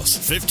Smokehouse,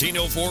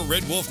 1504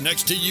 Red Wolf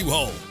next to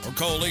U-Haul. Or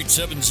call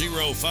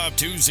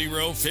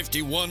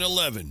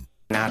 870-520-5111.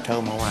 And I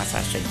told my wife,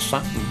 I said,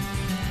 something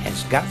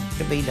has got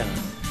to be done.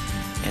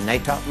 And they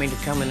taught me to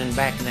come in and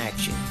back in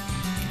action.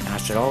 And I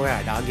said, all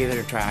right, I'll give it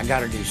a try. I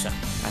got to do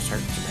something. I was hurt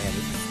so bad,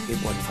 it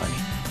wasn't funny.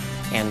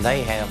 And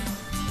they have,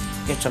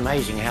 it's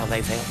amazing how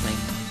they've helped me.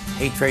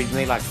 He treated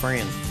me like a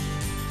friend.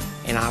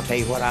 And I'll tell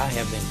you what, I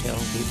have been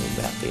telling people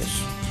about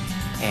this.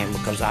 And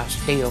because I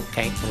still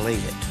can't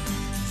believe it.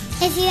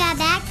 If you have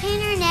back pain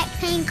or neck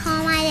pain,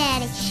 call my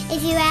daddy.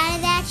 If you're out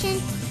of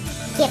action,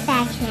 get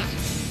back in action.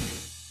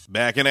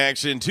 Back in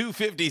action,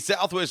 250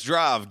 Southwest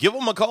Drive. Give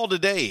them a call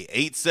today,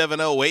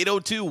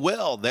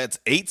 870-802-WELL. That's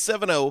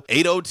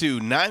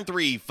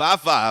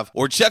 870-802-9355.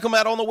 Or check them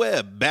out on the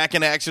web,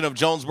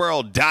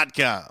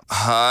 backinactionofjonesboro.com.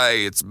 Hi,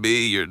 it's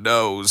me, your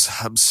nose.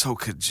 I'm so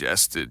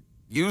congested.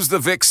 Use the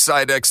Vicks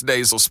Sidex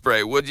nasal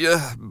spray, would you?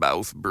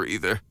 Mouth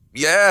breather.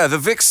 Yeah, the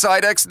Vicks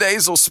Sidex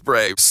nasal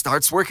spray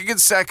starts working in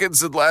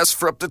seconds and lasts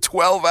for up to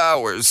 12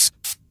 hours.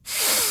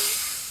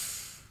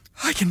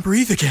 I can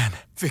breathe again.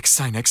 Vicks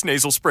Sinex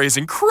nasal spray is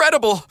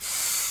incredible.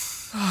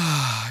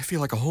 I feel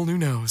like a whole new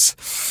nose.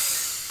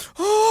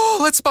 Oh,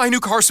 let's buy a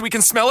new car so we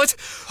can smell it.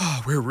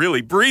 Oh, we're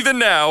really breathing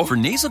now. For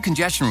nasal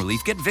congestion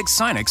relief, get Vicks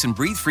Sinex and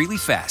breathe freely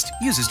fast.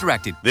 Use as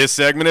directed. This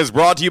segment is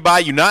brought to you by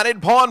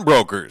United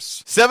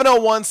Pawnbrokers,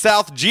 701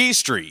 South G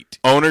Street.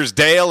 Owners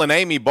Dale and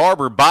Amy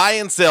Barber buy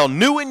and sell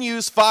new and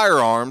used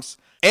firearms,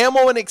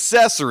 ammo and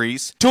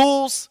accessories,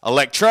 tools,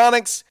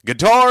 electronics,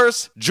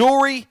 guitars,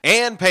 jewelry,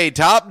 and pay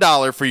top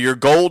dollar for your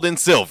gold and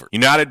silver.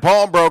 United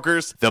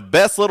Pawnbrokers, the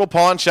best little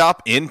pawn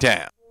shop in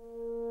town.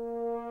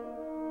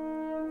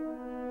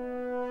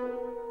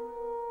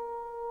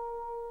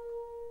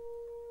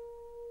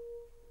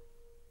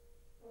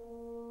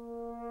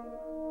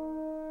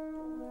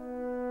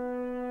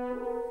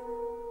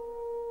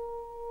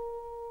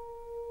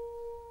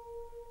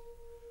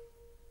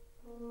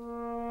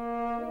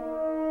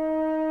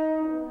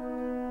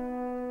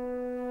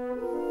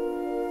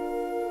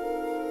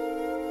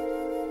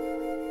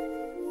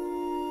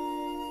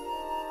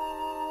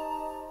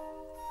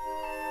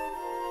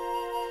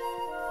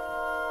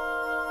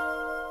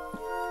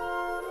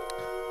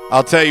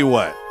 I'll tell you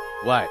what.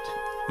 What?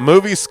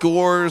 Movie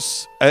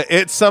scores,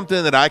 it's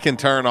something that I can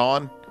turn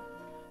on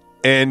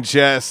and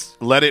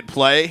just let it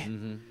play.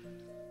 Mm-hmm.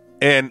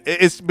 And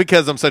it's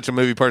because I'm such a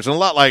movie person, a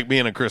lot like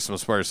being a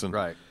Christmas person.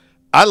 Right.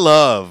 I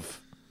love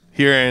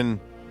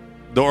hearing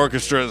the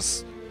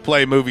orchestras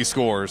play movie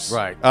scores.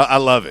 Right. I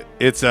love it.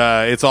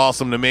 It's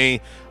awesome to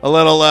me. A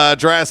little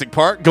Jurassic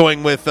Park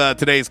going with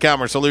today's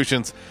Calmer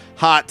Solutions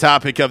hot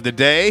topic of the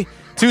day.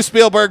 Two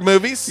Spielberg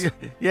movies.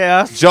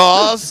 Yeah.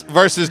 Jaws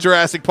versus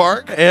Jurassic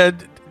Park.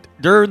 And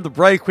during the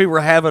break, we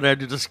were having a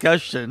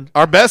discussion.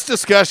 Our best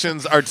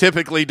discussions are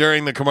typically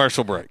during the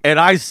commercial break. And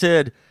I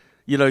said,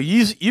 you know,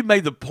 you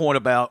made the point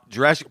about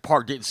Jurassic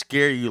Park didn't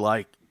scare you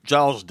like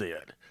Jaws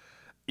did,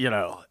 you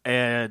know.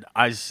 And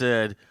I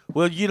said,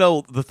 well, you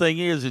know, the thing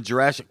is in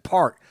Jurassic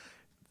Park,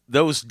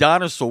 those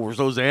dinosaurs,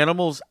 those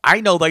animals,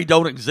 I know they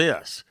don't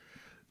exist.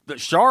 The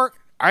shark,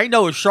 I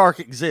know a shark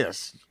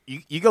exists.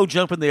 You go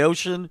jump in the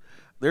ocean,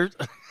 there's,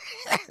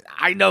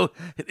 I know.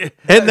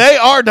 And they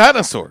are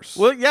dinosaurs.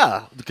 Well,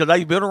 yeah, because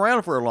they've been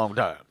around for a long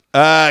time.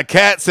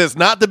 Kat says,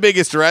 not the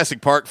biggest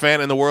Jurassic Park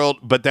fan in the world,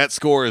 but that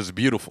score is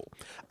beautiful.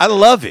 I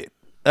love it.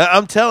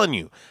 I'm telling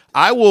you,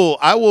 I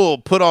will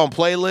put on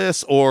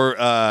playlists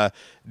or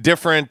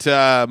different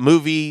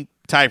movie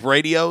type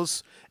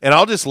radios, and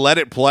I'll just let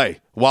it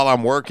play while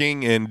I'm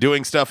working and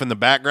doing stuff in the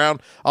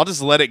background. I'll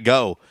just let it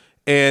go,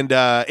 and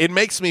it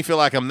makes me feel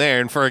like I'm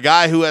there. And for a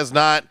guy who has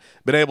not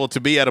been able to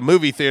be at a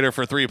movie theater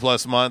for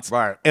 3+ months,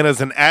 right, and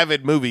as an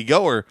avid movie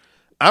goer,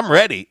 I'm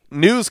ready.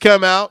 News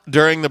come out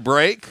during the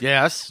break.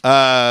 Yes.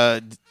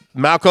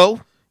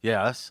 Malco.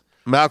 Yes.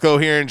 Malco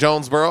here in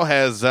Jonesboro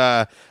has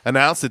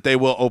announced that they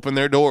will open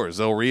their doors.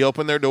 They'll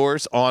reopen their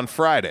doors on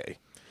Friday.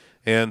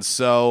 And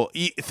so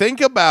think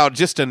about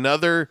just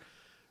another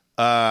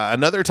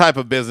type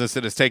of business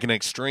that has taken an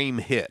extreme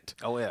hit.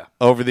 Oh, yeah.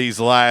 Over these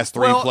last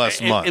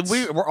 3+ months.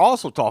 And we're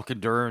also talking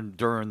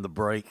during the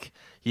break,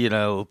 you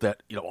know,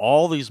 that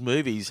all these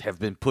movies have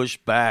been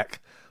pushed back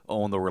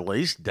on the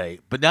release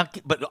date.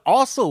 But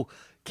also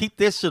keep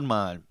this in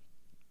mind.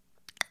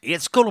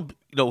 It's going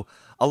to,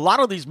 a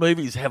lot of these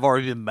movies have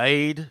already been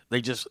made.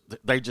 They just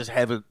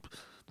haven't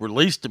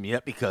released them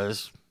yet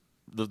because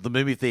the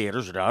movie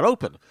theaters are not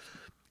open.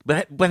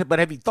 But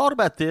have you thought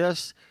about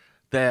this?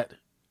 That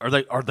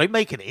are they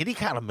making any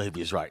kind of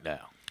movies right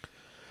now?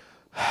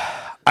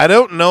 I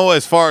don't know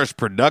as far as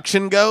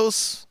production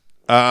goes.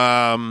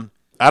 I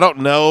don't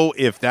know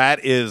if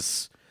that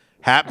is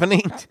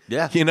happening.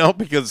 Yeah.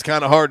 Because it's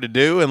kind of hard to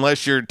do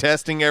unless you're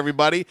testing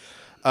everybody.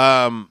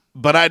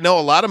 But I know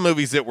a lot of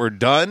movies that were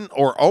done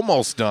or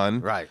almost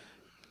done, right,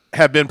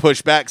 have been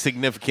pushed back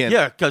significant.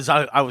 Yeah, because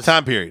I was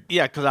time period.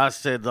 Yeah, because I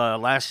said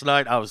last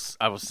night I was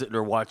sitting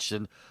there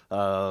watching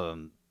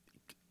because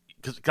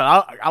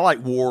I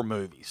like war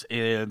movies,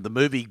 and the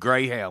movie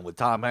Greyhound with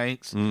Tom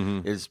Hanks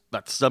is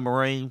about the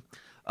submarine.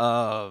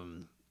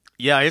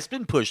 Yeah, it's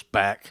been pushed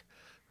back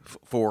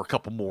for a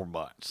couple more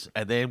months,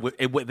 and then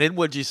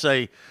what'd you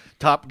say?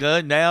 Top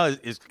Gun now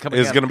is coming.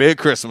 It's going to be a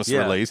Christmas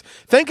release.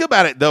 Think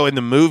about it though, in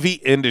the movie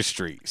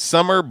industry,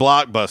 summer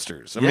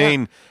blockbusters. I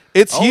mean,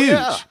 it's huge.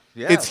 Yeah.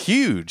 Yeah. It's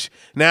huge.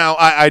 Now,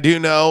 I do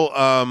know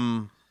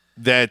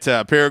that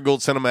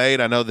Paragould Cinema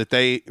 8, I know that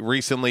they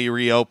recently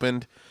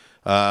reopened.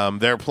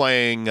 They're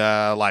playing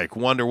like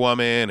Wonder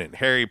Woman and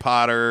Harry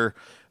Potter,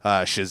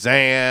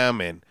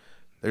 Shazam, and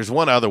there's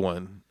one other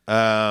one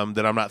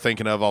that I'm not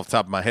thinking of off the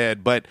top of my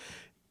head. But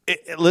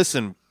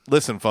listen,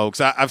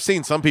 folks, I've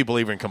seen some people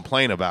even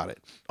complain about it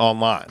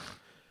online.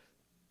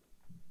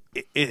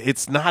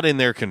 It's not in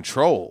their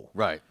control.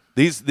 Right.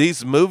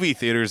 These movie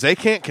theaters, they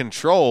can't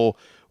control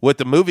what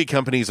the movie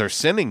companies are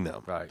sending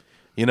them. Right.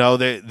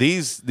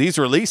 These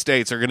release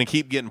dates are going to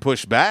keep getting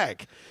pushed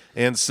back.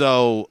 And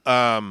so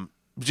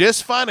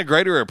just find a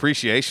greater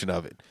appreciation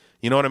of it.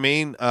 You know what I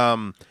mean?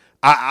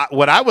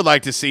 What I would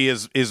like to see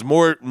is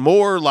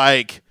more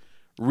like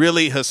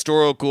really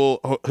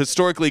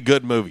historically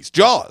good movies.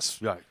 Jaws.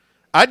 Right.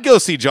 I'd go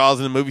see Jaws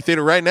in the movie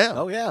theater right now.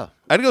 Oh, yeah.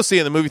 I'd go see it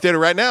in the movie theater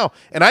right now,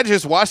 and I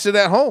just watched it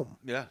at home.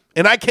 Yeah.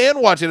 And I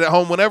can watch it at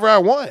home whenever I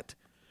want.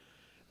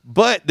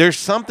 But there's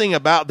something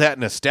about that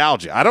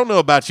nostalgia. I don't know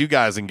about you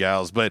guys and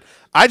gals, but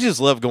I just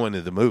love going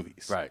to the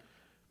movies. Right.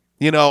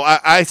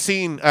 I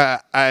seen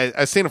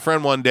a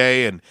friend one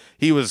day, and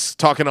he was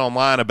talking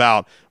online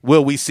about,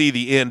 will we see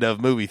the end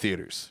of movie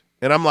theaters?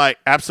 And I'm like,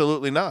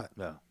 absolutely not.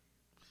 No.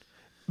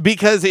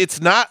 Because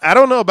it's not, I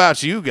don't know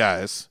about you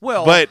guys,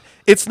 well, but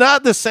it's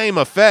not the same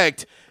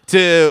effect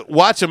to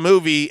watch a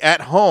movie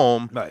at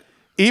home, right,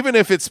 even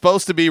if it's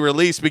supposed to be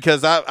released,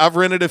 because I've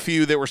rented a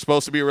few that were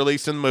supposed to be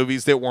released in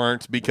movies that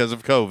weren't because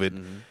of COVID.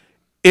 Mm-hmm.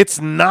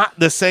 It's not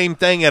the same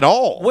thing at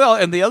all. Well,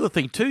 and the other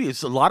thing, too,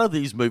 is a lot of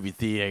these movie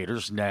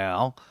theaters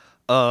now,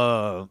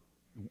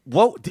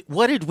 what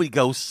did we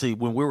go see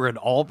when we were in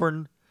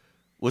Auburn?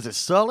 Was it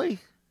Sully?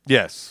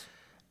 Yes.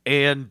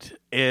 And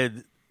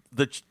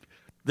the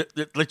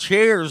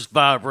chairs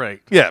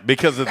vibrate. Yeah,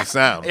 because of the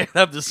sound.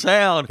 Of the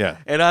sound. Yeah.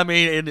 And I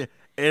mean,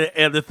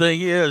 and the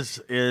thing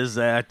is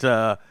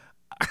that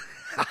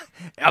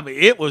I mean,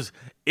 it was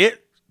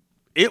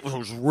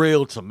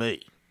real to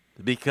me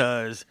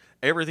because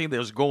everything that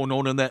was going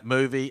on in that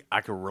movie,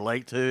 I could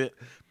relate to it.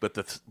 But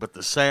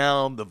the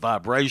sound, the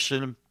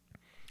vibration,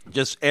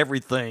 just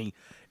everything,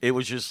 it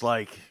was just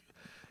like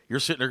you're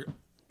sitting there,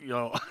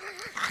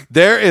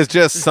 There is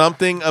just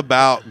something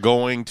about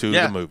going to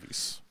the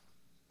movies.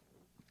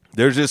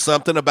 There's just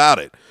something about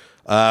it.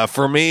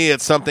 For me,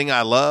 it's something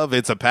I love.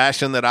 It's a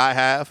passion that I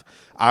have.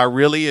 I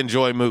really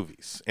enjoy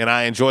movies, and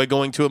I enjoy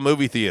going to a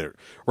movie theater,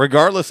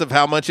 regardless of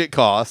how much it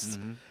costs.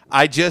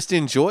 I just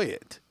enjoy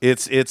it.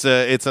 It's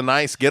a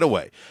nice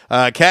getaway.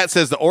 Kat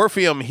says the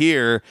Orpheum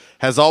here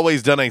has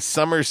always done a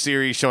summer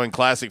series showing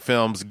classic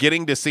films.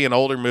 Getting to see an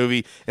older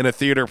movie in a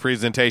theater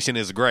presentation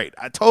is great.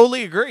 I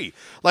totally agree.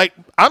 Like,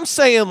 I'm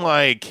saying,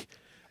 like,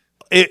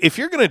 if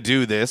you're gonna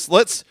do this,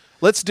 let's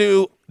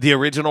do the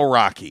original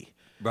Rocky.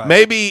 Right.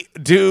 Maybe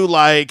do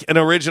like an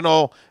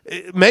original.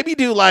 Maybe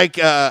do like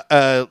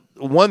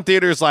one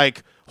theater's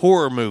like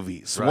horror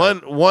movies.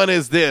 Right. One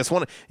is this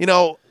one. You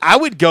know, I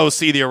would go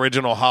see the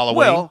original Halloween.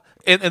 Well,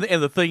 and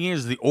the thing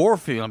is, the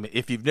Orpheum.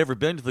 If you've never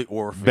been to the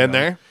Orpheum, been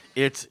there,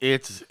 it's a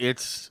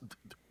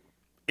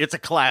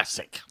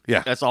classic.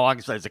 Yeah, that's all I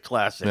can say. It's a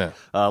classic.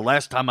 Yeah.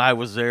 Last time I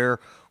was there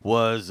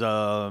was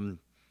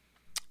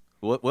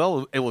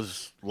well, it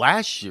was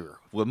last year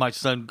when my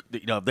son.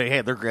 You know, they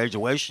had their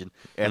graduation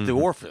at the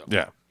Orpheum.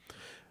 Yeah,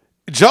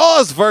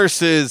 Jaws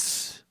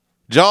versus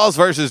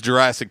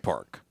Jurassic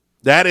Park.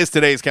 That is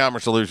today's Calmer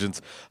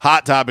Solutions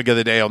hot topic of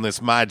the day on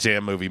this My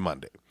Jam Movie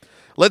Monday.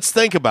 Let's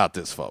think about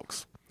this,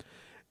 folks.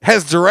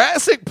 Has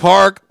Jurassic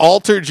Park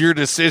altered your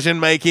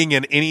decision-making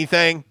in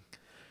anything?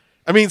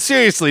 I mean,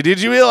 seriously, did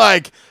you be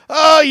like,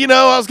 oh, you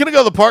know, I was going to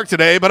go to the park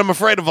today, but I'm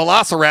afraid a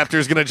velociraptor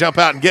is going to jump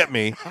out and get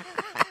me?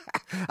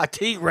 A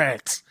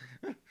T-Rex.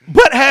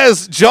 But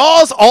has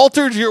Jaws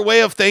altered your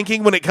way of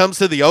thinking when it comes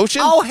to the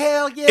ocean? Oh,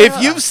 hell yeah.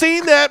 If you've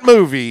seen that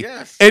movie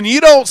and you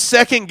don't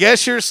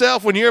second-guess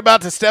yourself when you're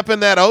about to step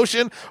in that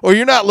ocean, or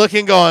you're not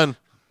looking going,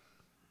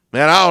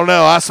 man, I don't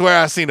know, I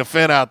swear I seen a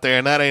fin out there,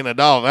 and that ain't a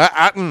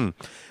dolphin.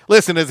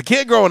 Listen, as a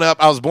kid growing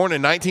up, I was born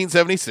in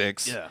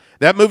 1976. Yeah.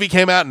 That movie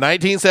came out in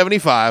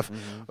 1975.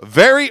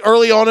 Very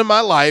early on in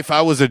my life,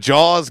 I was a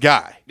Jaws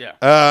guy.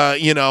 Yeah.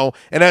 You know,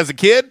 and as a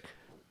kid,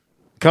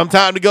 come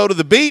time to go to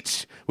the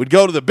beach, we'd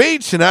go to the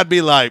beach, and I'd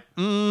be like,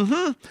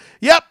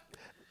 yep,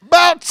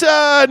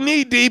 about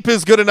knee deep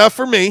is good enough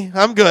for me.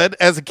 I'm good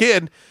as a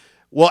kid.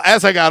 Well,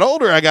 as I got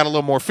older, I got a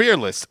little more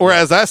fearless, or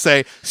as I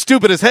say,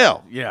 stupid as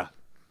hell. Yeah.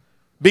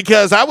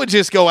 Because I would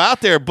just go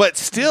out there, but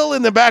still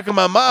in the back of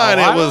my mind,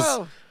 it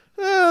was,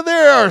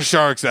 there are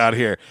sharks out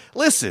here.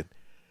 Listen,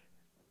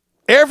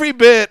 every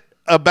bit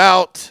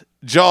about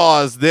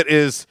Jaws that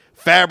is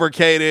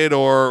fabricated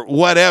or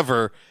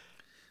whatever,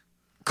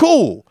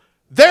 cool.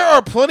 There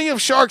are plenty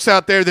of sharks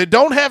out there that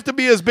don't have to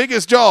be as big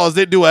as Jaws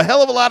that do a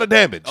hell of a lot of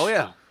damage. Oh,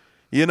 yeah.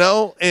 You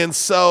know? And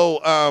so,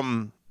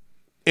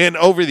 and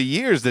over the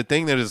years, the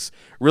thing that has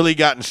really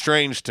gotten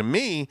strange to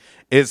me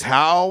is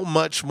how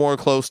much more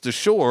close to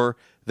shore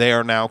they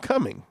are now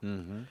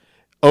coming.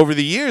 Over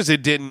the years,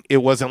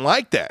 it wasn't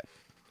like that.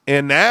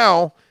 And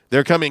now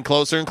they're coming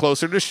closer and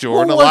closer to shore.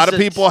 What and a was lot of it?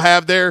 people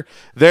have their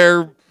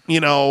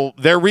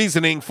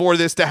reasoning for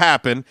this to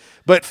happen,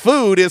 but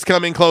food is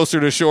coming closer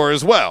to shore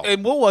as well.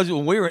 And what was it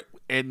when we were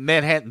at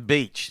Manhattan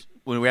Beach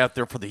when we were out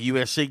there for the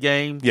USC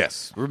game?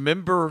 Yes.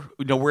 Remember,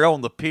 we're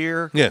on the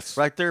pier. Yes.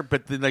 Right there.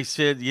 But then they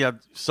said,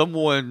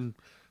 someone,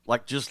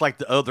 just like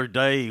the other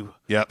day.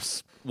 Yep.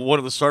 One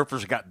of the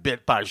surfers got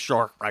bit by a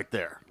shark right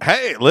there.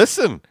 Hey,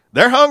 listen,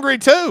 they're hungry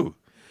too.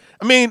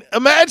 I mean,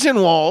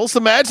 imagine, Walls,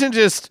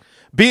 just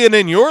being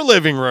in your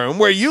living room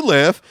where you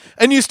live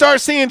and you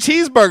start seeing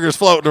cheeseburgers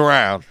floating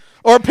around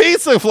or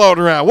pizza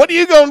floating around. What are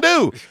you going to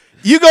do?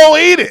 You going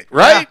to eat it,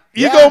 right?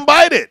 You going to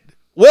bite it.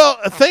 Well,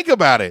 think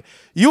about it.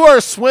 You are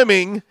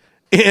swimming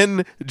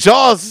in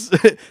Jaws.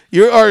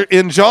 You are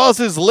in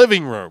Jaws'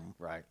 living room.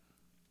 Right.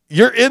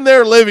 You're in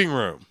their living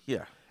room.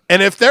 Yeah.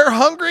 And if they're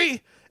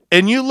hungry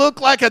and you look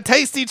like a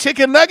tasty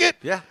chicken nugget,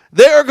 yeah,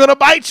 they are going to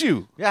bite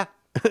you. Yeah.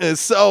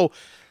 So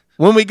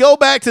when we go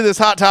back to this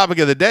hot topic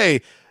of the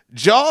day,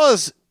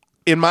 Jaws,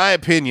 in my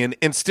opinion,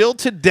 and still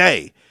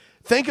today,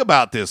 think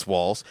about this,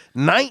 Walls,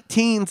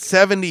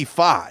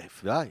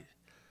 1975. Right.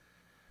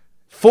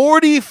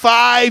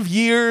 45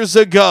 years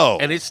ago.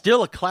 And it's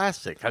still a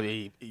classic. And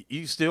it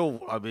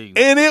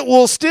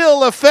will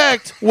still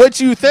affect what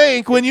you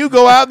think when you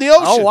go out in the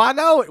ocean. Oh, I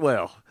know it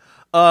will.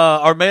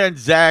 Our man,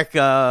 Zach,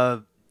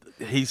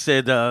 he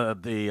said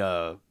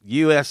the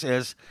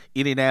USS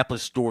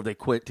Indianapolis store that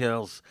Quint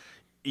tells,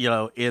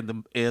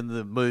 in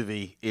the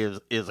movie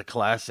is a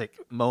classic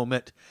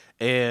moment.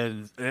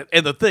 And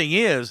the thing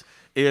is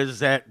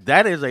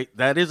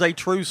that is a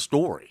true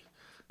story.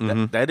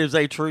 That is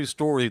a true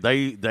story.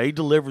 They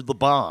delivered the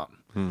bomb,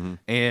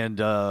 and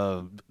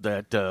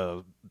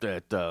that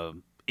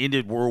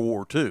ended World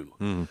War II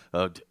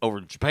over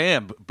in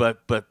Japan.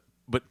 But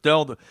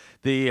no,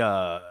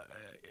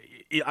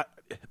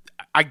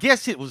 I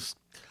guess it was,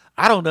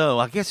 I don't know.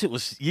 I guess it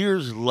was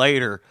years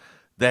later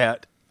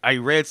that I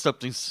read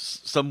something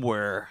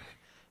somewhere,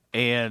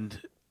 and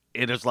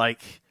it is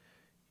like,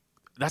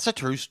 that's a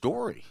true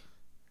story,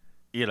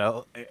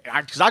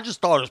 because I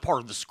just thought it was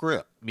part of the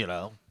script,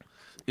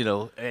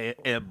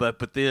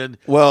 but then,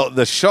 well,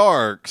 the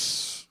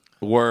sharks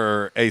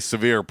were a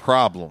severe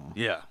problem.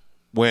 Yeah,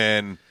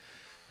 when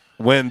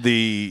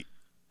the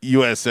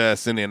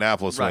USS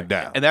Indianapolis went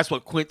down, and that's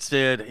what Quint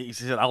said. He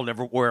said, "I'll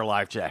never wear a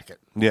life jacket."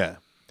 Yeah,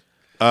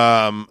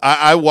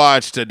 I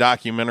watched a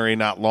documentary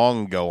not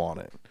long ago on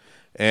it.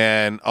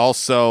 And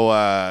also,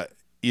 I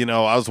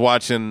was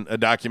watching a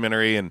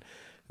documentary and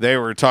they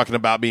were talking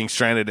about being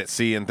stranded at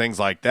sea and things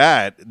like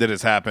that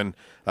has happened.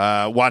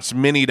 Watched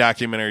many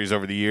documentaries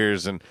over the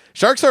years, and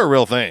sharks are a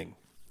real thing.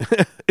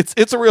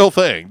 It's a real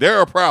thing.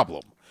 They're a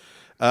problem.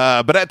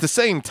 But at the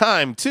same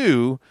time,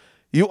 too,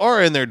 you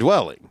are in their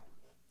dwelling.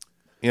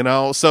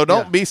 So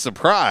don't be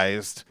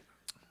surprised,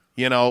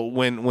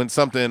 when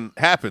something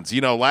happens.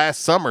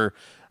 Last summer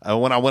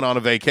when I went on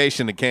a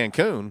vacation to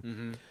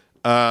Cancun,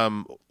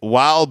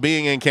 while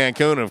being in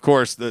Cancun, of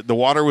course, the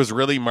water was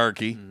really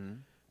murky.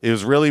 It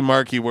was really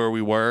murky where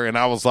we were, and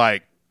I was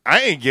like,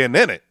 I ain't getting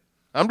in it.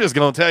 I'm just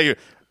going to tell you,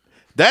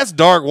 that's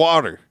dark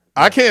water.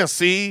 I can't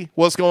see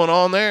what's going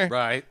on there.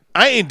 Right.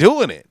 I ain't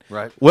doing it.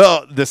 Right.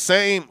 Well, the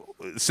same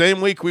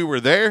week we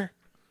were there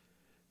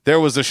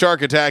was a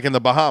shark attack in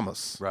the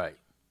Bahamas. Right.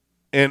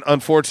 And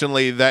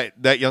unfortunately,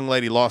 that young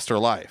lady lost her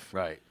life.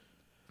 Right.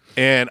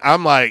 And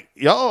I'm like,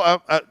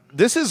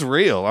 this is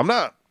real. I'm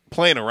not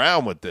playing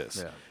around with this.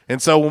 Yeah.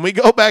 And so when we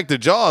go back to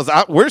Jaws,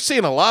 we're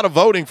seeing a lot of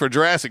voting for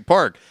Jurassic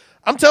Park.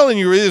 I'm telling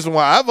you, the reason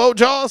why I vote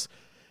Jaws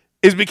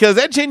is because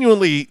that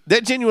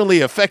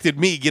genuinely affected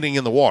me getting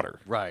in the water.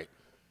 Right.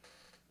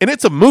 And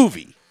it's a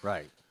movie.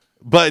 Right.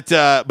 But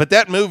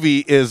that movie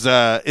is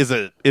a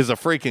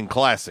freaking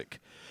classic.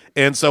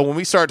 And so when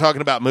we start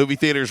talking about movie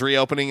theaters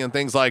reopening and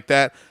things like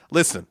that,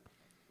 listen,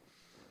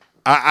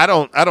 I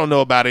don't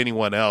know about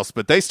anyone else,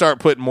 but they start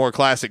putting more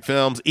classic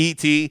films.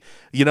 E.T.,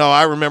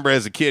 I remember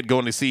as a kid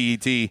going to see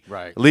E.T.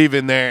 Right.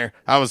 Leaving there.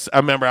 I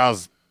remember I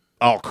was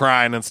all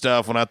crying and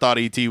stuff when I thought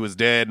E.T. was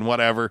dead and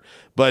whatever.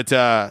 But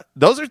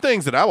those are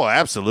things that I will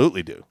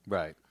absolutely do.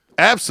 Right.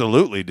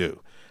 Absolutely do.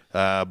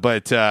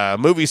 But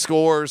movie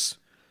scores,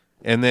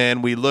 and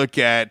then we look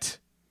at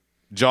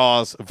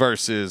Jaws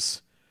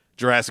versus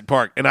Jurassic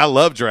Park. And I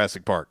love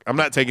Jurassic Park. I'm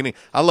not taking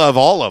I love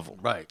all of them.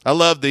 Right. I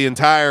love the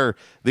entire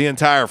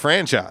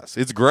franchise.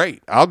 It's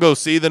great. I'll go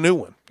see the new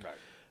one. Right.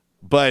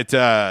 But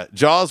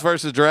Jaws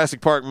versus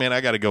Jurassic Park, man,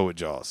 I got to go with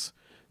Jaws.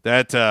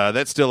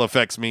 That still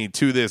affects me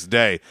to this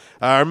day.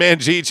 Our man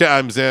G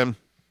chimes in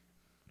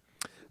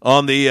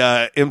on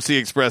the MC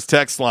Express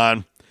text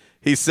line.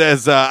 He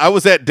says, I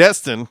was at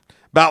Destin,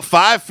 about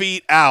 5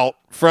 feet out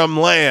from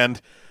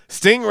land.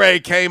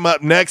 Stingray came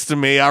up next to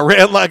me. I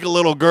ran like a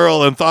little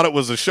girl and thought it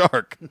was a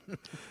shark.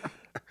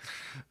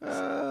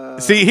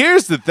 See,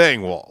 here's the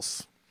thing,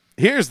 Walls.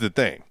 Here's the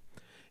thing.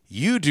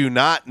 You do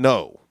not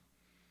know.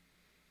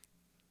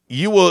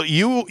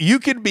 You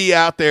could be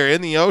out there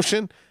in the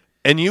ocean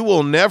and you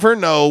will never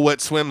know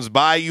what swims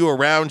by you,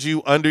 around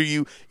you, under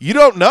you. You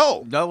don't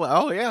know. No.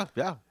 Oh, yeah.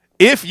 Yeah.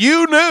 If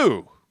you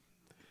knew,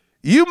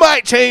 you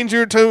might change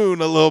your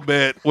tune a little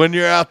bit when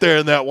you're out there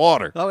in that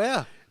water. Oh,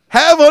 yeah.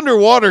 Have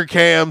underwater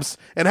cams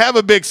and have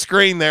a big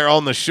screen there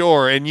on the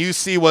shore, and you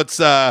see what's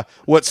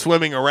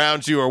swimming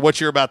around you or what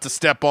you're about to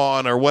step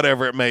on or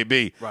whatever it may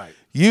be. Right.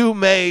 You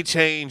may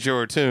change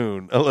your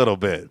tune a little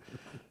bit.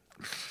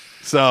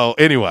 So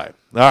anyway,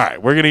 all right,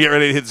 we're going to get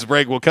ready to hit this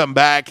break. We'll come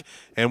back,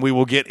 and we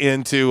will get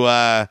into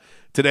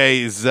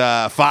today's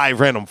 5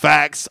 random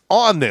facts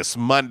on this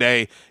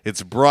Monday.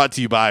 It's brought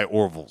to you by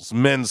Orville's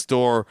Men's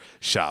Store.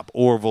 Shop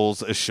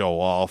Orville's, show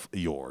off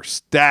your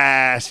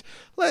stash.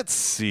 Let's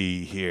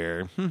see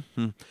here.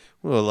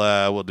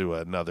 We'll do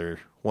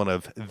another one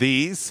of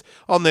these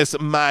on this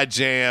My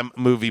Jam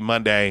Movie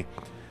Monday.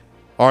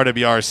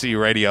 RWRC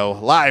Radio,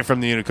 live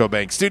from the Unico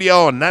Bank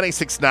studio on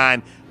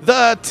 96.9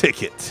 The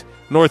Ticket,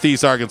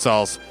 Northeast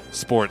Arkansas's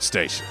sports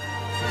station.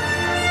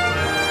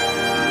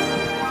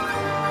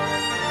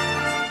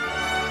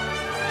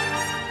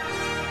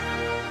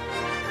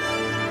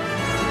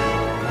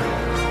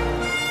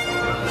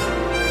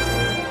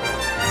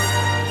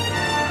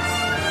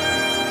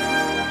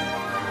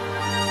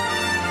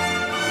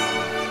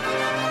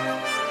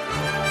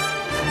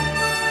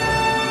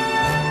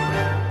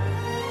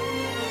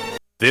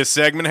 This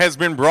segment has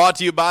been brought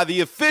to you by the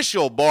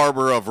official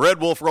barber of Red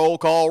Wolf Roll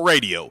Call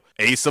Radio,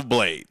 Ace of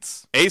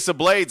Blades. Ace of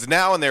Blades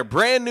now in their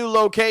brand new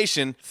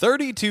location,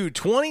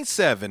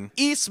 3227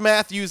 East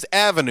Matthews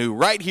Avenue,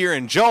 right here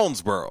in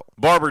Jonesboro.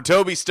 Barber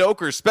Toby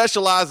Stoker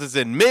specializes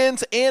in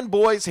men's and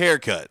boys'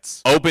 haircuts.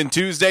 Open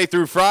Tuesday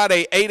through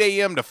Friday, 8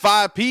 a.m. to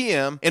 5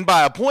 p.m. and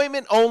by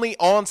appointment only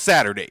on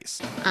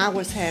Saturdays. I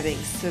was having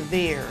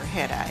severe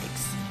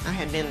headaches. I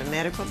had been to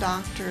medical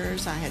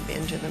doctors. I had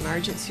been to the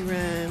emergency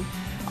room.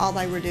 All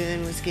they were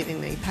doing was giving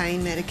me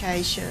pain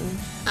medication.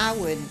 I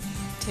would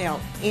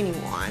tell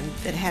anyone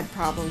that had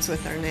problems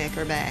with their neck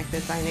or back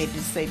that they needed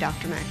to see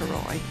Dr.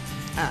 McElroy.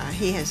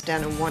 He has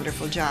done a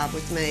wonderful job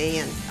with me,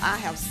 and I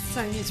have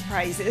sung his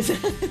praises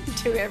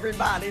to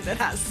everybody that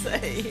I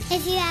see.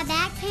 If you have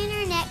back pain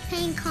or neck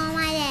pain, call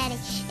my daddy.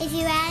 If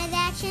you're out of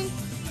action,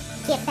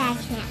 get back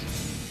now.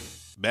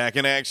 Back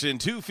in action,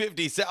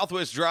 250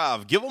 Southwest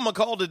Drive. Give them a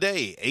call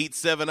today,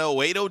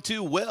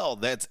 870-802-WELL.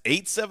 That's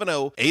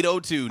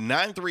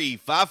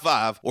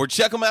 870-802-9355. Or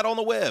check them out on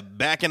the web,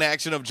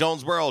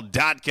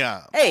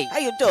 backinactionofjonesboro.com. Hey, how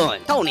you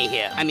doing? Tony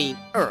here.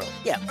 Earl.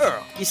 Yeah,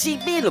 Earl. You see,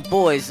 me and the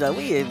boys,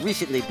 we have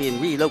recently been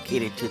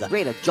relocated to the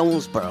greater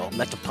Jonesboro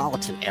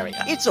metropolitan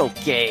area. It's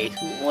okay.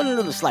 One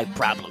little slight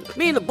problem.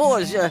 Me and the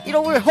boys,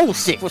 we're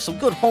homesick for some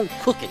good home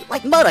cooking,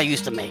 like Mother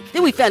used to make.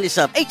 Then we found this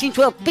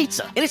 1812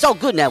 pizza, and it's all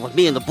good now with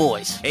me and the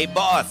boys. Hey,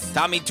 boss,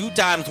 Tommy 2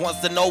 times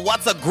wants to know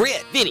what's a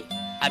grit. Vinny,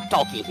 I'm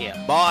talking here.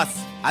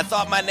 Boss, I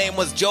thought my name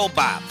was Joe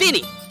Bob.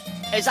 Vinny,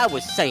 as I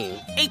was saying,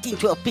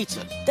 1812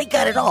 Pizza, they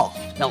got it all.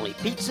 Not only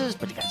pizzas,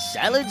 but they got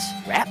salads,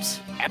 wraps,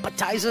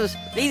 appetizers.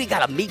 They even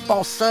got a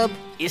meatball sub.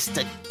 It's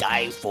to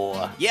die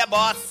for. Yeah,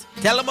 boss.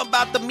 Tell them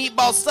about the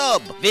meatball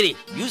sub. Vinny,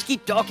 you just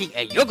keep talking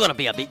and you're gonna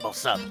be a meatball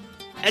sub.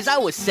 As I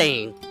was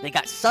saying, they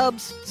got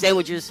subs,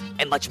 sandwiches,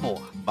 and much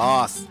more.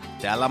 Boss,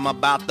 tell them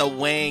about the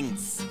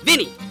wings.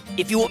 Vinny,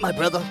 if you want my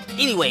brother,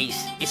 anyways,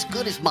 it's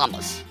good as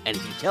Mama's. And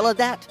if you tell her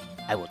that,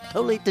 I will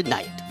totally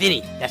deny it.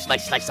 Vinny, that's my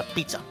slice of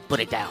pizza. Put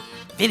it down.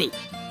 Vinny,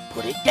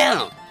 put it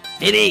down.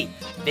 Vinny!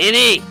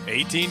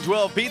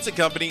 1812 Pizza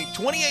Company,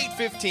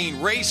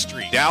 2815 Ray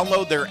Street.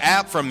 Download their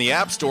app from the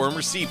App Store and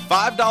receive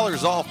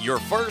 $5 off your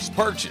first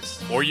purchase.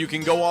 Or you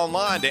can go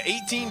online to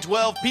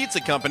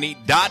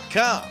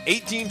 1812pizzacompany.com.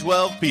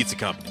 1812 Pizza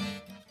Company.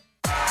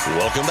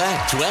 Welcome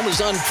back to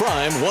Amazon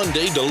Prime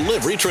one-day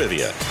delivery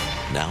trivia.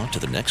 Now to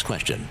the next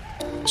question.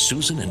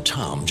 Susan and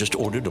Tom just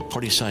ordered a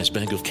party-sized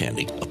bag of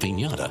candy, a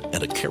piñata,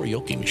 and a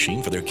karaoke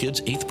machine for their kid's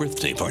 8th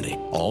birthday party,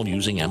 all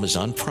using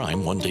Amazon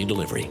Prime one-day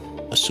delivery.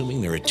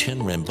 Assuming there are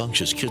 10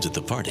 rambunctious kids at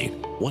the party,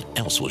 what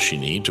else will she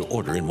need to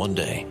order in one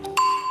day?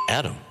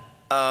 Adam.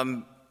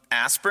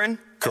 Aspirin?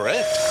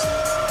 Correct.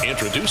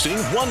 Introducing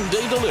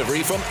one-day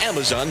delivery from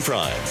Amazon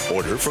Prime.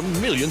 Order from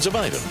millions of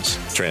items.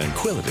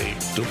 Tranquility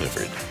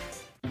delivered.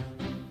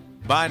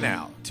 By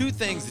now, two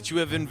things that you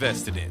have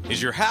invested in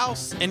is your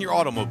house and your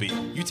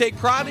automobile. You take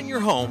pride in your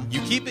home,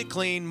 you keep it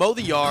clean, mow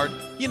the yard,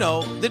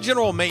 the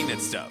general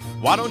maintenance stuff.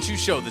 Why don't you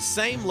show the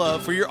same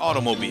love for your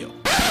automobile?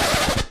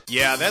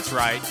 Yeah, that's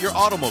right, your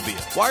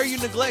automobile. Why are you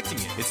neglecting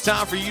it? It's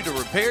time for you to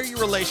repair your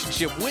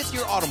relationship with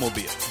your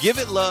automobile. Give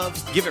it love,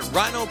 give it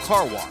Rhino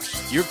Car Wash.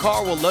 Your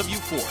car will love you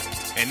for it.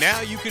 And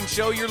now you can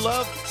show your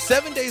love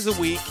 7 days a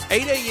week,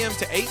 8 a.m.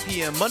 to 8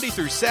 p.m. Monday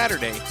through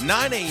Saturday,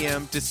 9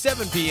 a.m. to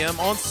 7 p.m.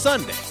 on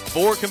Sunday.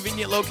 4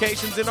 convenient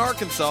locations in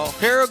Arkansas,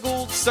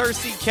 Paragould,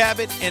 Searcy,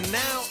 Cabot, and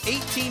now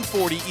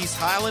 1840 East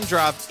Highland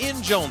Drive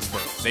in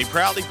Jonesboro. They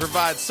proudly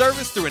provide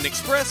service through an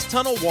express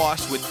tunnel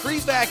wash with free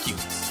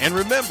vacuums. And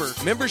remember,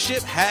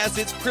 membership has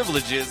its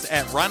privileges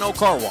at Rhino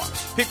Car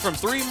Wash. Pick from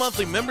 3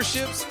 monthly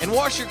memberships and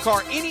wash your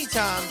car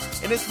anytime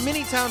and as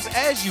many times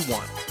as you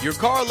want. Your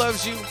car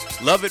loves you,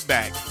 love it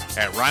back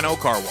at Rhino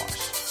Car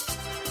Wash.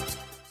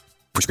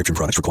 Prescription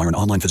products require an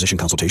online physician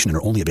consultation and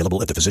are only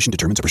available if the physician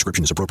determines a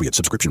prescription is appropriate.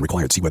 Subscription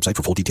required. See website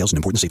for full details and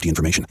important safety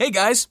information. Hey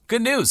guys,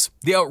 good news.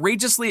 The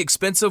outrageously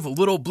expensive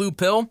little blue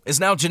pill is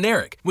now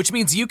generic, which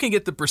means you can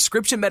get the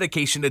prescription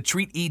medication to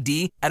treat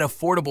ED at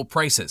affordable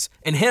prices.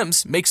 And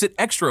Hims makes it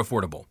extra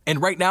affordable.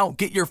 And right now,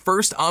 get your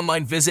first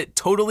online visit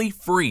totally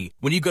free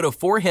when you go to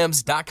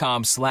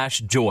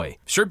forhims.com/joy.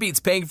 Sure beats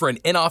paying for an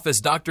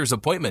in-office doctor's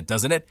appointment,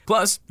 doesn't it?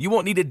 Plus, you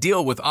won't need to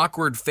deal with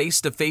awkward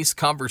face-to-face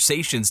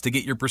conversations to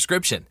get your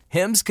prescription.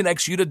 Hims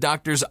connects you to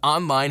doctors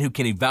online who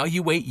can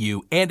evaluate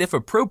you and, if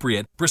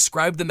appropriate,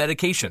 prescribe the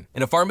medication.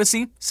 And a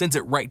pharmacy sends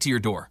it right to your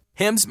door.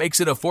 Hims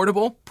makes it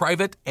affordable,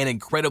 private, and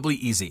incredibly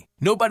easy.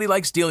 Nobody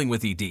likes dealing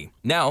with ED.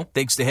 Now,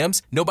 thanks to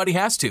Hims, nobody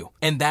has to.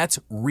 And that's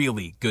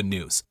really good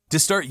news. To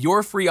start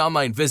your free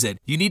online visit,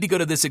 you need to go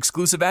to this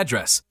exclusive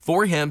address,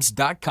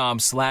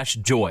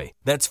 forhims.com/joy.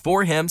 That's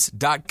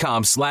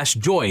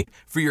forhims.com/joy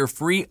for your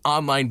free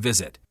online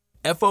visit.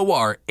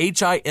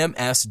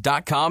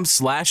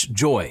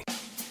 forhims.com/joy.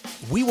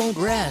 We won't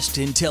rest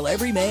until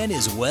every man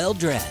is well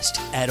dressed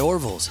at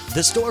Orville's,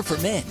 the store for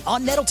men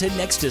on Nettleton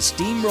next to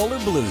Steamroller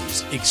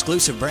Blues.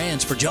 Exclusive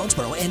brands for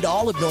Jonesboro and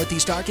all of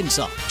Northeast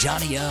Arkansas.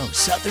 Johnny O,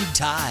 Southern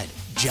Tide,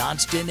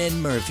 Johnston and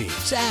Murphy,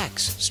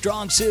 Saks,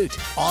 Strong Suit,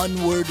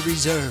 Onward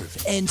Reserve,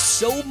 and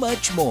so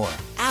much more.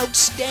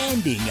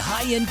 Outstanding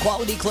high-end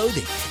quality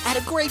clothing at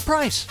a great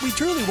price. We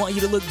truly want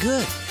you to look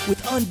good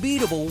with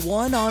unbeatable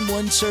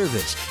one-on-one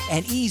service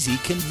and easy,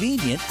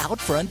 convenient out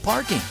front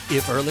parking.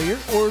 If earlier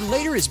or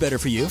later is better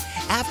for you,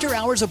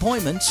 after-hours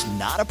appointments,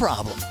 not a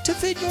problem. To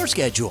fit your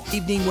schedule,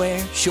 evening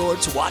wear,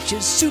 shorts,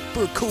 watches,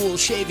 super cool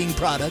shaving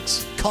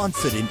products,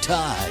 confident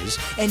ties,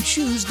 and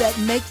shoes that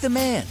make the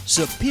man.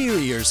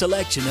 Superior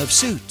selection of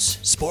suits,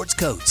 sports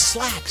coats,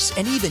 slacks,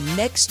 and even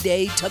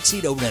next-day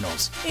tuxedo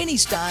rentals. Any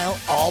style,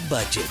 all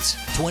budgets.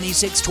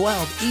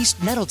 2612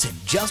 East Nettleton,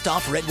 just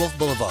off Red Wolf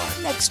Boulevard,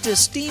 next to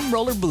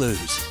Steamroller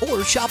Blues.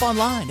 Or shop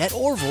online at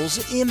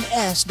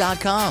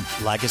orvillesms.com.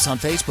 Like us on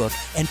Facebook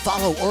and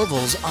follow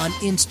Orville's on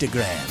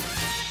Instagram.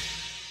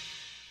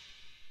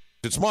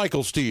 It's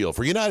Michael Steele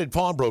for United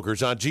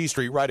Pawnbrokers on G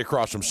Street right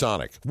across from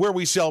Sonic, where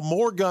we sell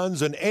more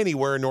guns than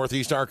anywhere in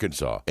Northeast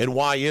Arkansas. And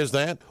why is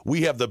that?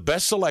 We have the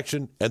best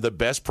selection and the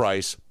best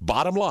price,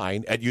 bottom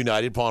line, at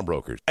United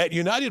Pawnbrokers. At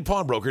United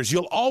Pawnbrokers,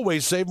 you'll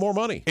always save more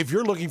money. If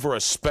you're looking for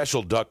a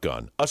special duck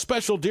gun, a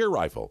special deer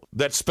rifle,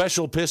 that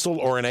special pistol,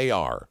 or an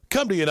AR,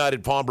 come to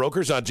United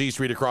Pawnbrokers on G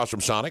Street across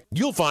from Sonic.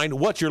 You'll find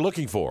what you're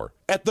looking for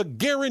at the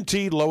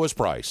guaranteed lowest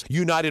price.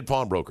 United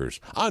Pawnbrokers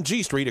on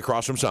G Street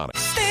across from Sonic.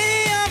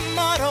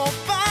 Auto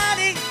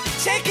Body,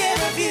 take care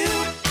of you.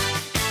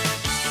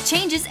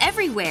 Changes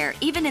everywhere,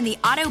 even in the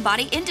auto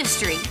body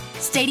industry.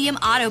 Stadium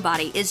Auto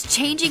Body is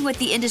changing with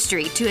the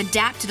industry to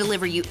adapt to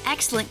deliver you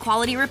excellent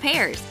quality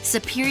repairs,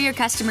 superior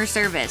customer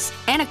service,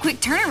 and a quick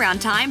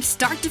turnaround time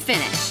start to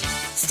finish.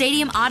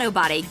 Stadium Auto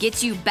Body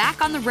gets you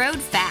back on the road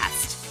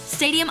fast.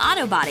 Stadium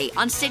Auto Body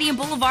on Stadium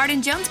Boulevard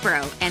in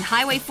Jonesboro and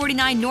Highway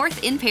 49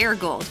 North in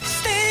Paragould.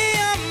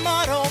 Stadium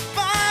Auto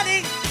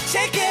Body,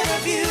 take care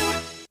of you.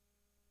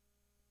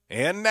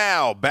 And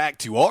now, back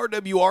to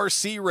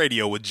RWRC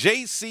Radio with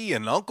JC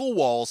and Uncle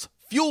Walls,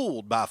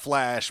 fueled by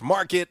Flash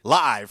Market,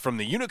 live from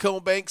the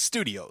Unicode Bank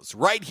Studios,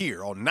 right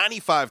here on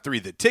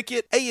 95.3 The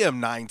Ticket,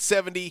 AM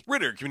 970,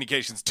 Ritter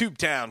Communications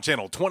Tubetown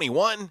Channel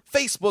 21,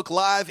 Facebook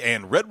Live,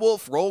 and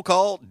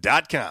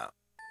RedWolfRollCall.com.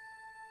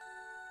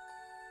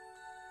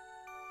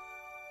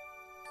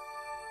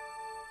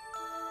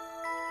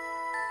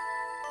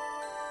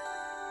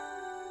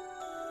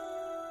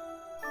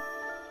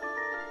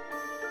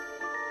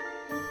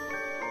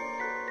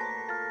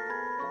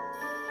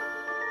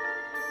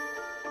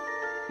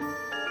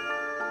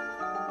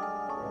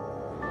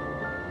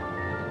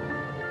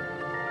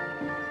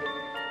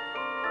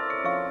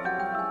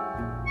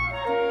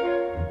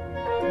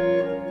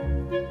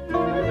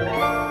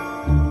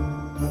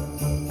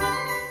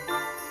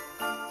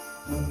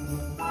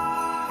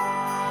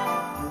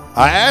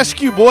 I ask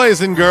you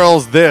boys and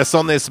girls this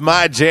on this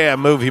My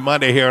Jam Movie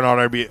Monday here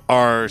on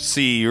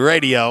RWRC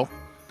Radio.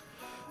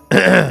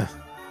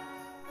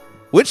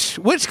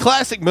 Which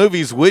classic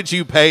movies would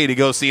you pay to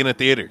go see in a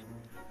theater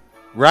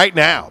right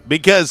now?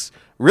 Because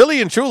really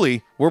and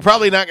truly, we're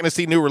probably not going to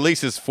see new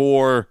releases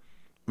for,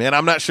 man,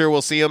 I'm not sure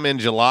we'll see them in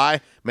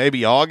July,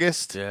 maybe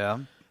August. Yeah.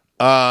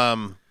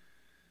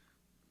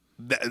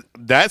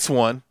 That's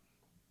one.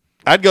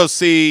 I'd go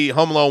see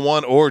Home Alone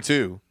 1 or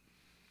 2.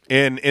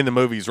 In the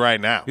movies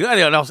right now. Yeah,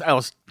 and I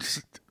was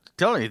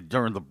telling you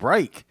during the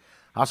break,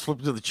 I was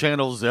flipping through the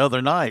channels the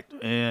other night,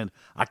 and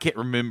I can't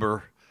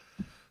remember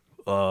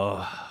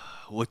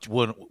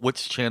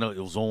which channel it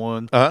was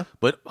on,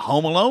 but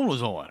Home Alone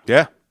was on.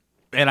 Yeah.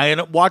 And I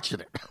ended up watching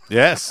it.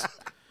 Yes.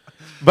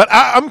 But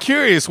I'm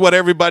curious what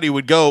everybody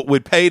would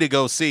pay to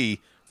go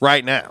see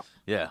right now.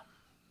 Yeah.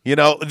 You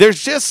know,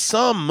 there's just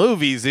some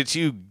movies that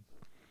you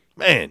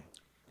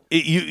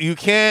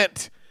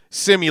can't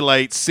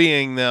simulate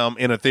seeing them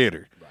in a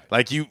theater. Right.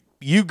 Like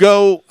you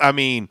go, I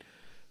mean,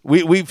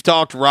 we've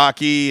talked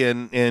Rocky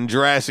and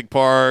Jurassic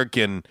Park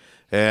and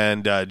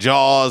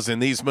Jaws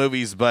and these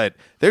movies, but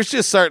there's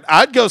just certain,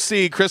 I'd go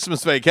see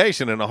Christmas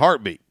Vacation in a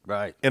heartbeat.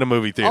 Right. In a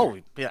movie theater. Oh,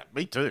 yeah,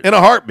 me too. In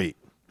a heartbeat.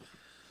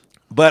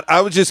 But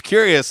I was just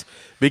curious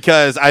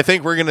because I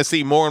think we're going to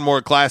see more and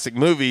more classic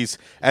movies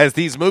as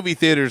these movie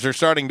theaters are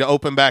starting to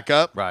open back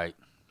up. Right.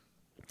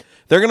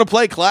 They're going to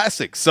play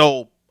classics.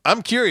 So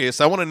I'm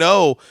curious. I want to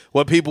know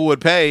what people would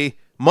pay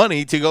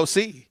money to go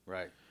see.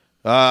 Right.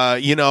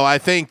 I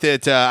think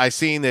that I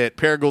seen that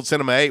Paragould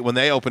Cinema 8, when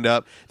they opened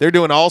up, they're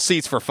doing all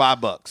seats for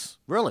 $5.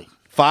 Really?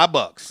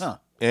 $5. Huh.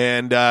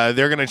 And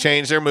they're going to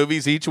change their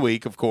movies each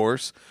week, of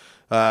course.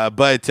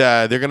 But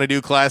they're going to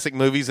do classic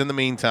movies in the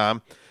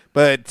meantime.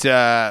 But,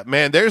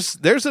 man,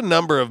 there's a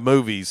number of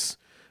movies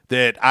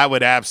that I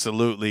would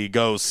absolutely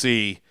go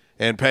see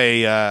and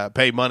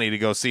pay money to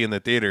go see in the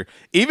theater.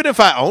 Even if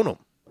I own them,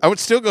 I would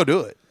still go do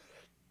it.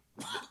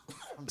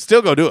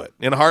 Still go do it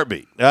in a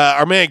heartbeat.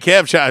 Our man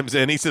Kev chimes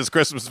in. He says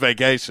Christmas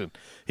Vacation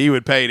he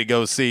would pay to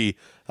go see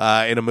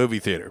in a movie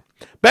theater.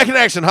 Back in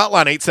action,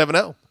 hotline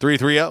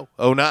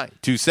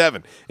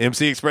 870-330-0927.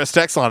 MC Express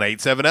text line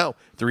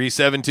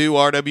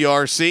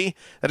 870-372-RWRC.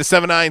 That is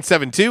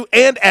 7972.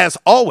 And as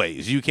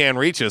always, you can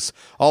reach us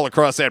all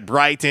across that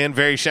bright and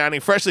very shiny,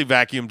 freshly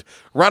vacuumed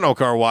Rhino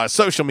Car Wash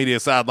social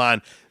media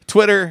sideline,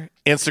 Twitter,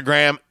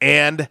 Instagram,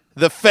 and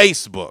the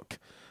Facebook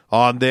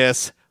on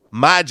this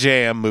My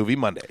Jam Movie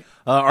Monday.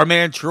 Our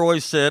man Troy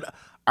said,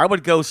 I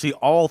would go see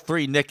all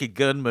 3 Naked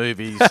Gun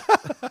movies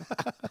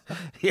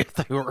if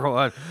they were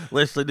on.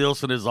 Leslie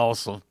Nielsen is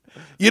awesome.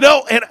 You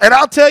know, and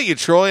I'll tell you,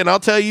 Troy, and I'll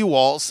tell you,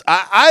 Waltz,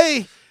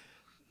 I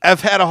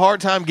have had a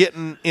hard time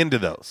getting into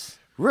those.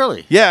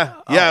 Really?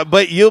 Yeah,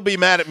 but you'll be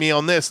mad at me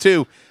on this,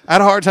 too. I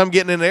had a hard time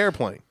getting in an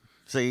airplane.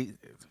 See,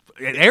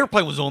 an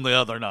airplane was on the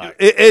other night.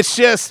 It's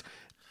just,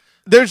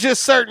 there's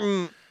just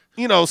certain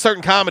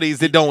comedies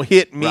that don't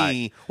hit me.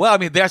 Right. Well, I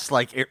mean, that's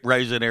like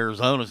Raising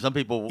Arizona. Some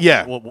people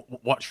will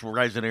watch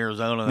Raising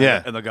Arizona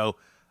and they'll go,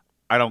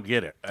 I don't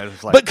get it. And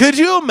it's like, but could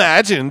you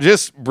imagine,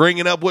 just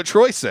bringing up what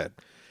Troy said,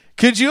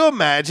 could you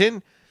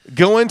imagine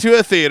going to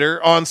a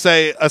theater on,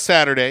 say, a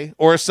Saturday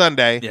or a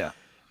Sunday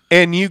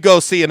and you go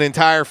see an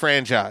entire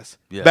franchise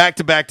back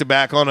to back to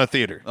back on a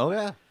theater. Oh,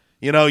 yeah.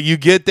 You know, you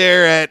get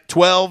there at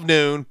 12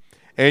 noon,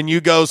 and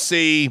you go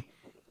see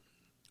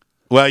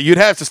 – well, you'd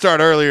have to start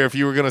earlier if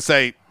you were going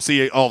to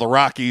see all the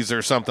Rockies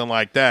or something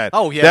like that.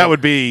 Oh, yeah. That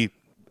would be –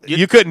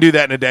 you couldn't do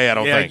that in a day, I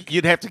don't think.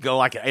 You'd have to go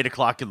like at 8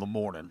 o'clock in the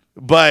morning.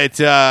 But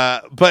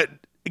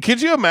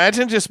could you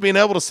imagine just being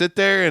able to sit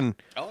there and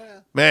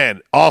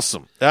man,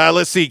 awesome.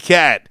 Let's see,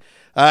 Kat.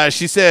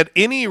 She said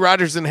any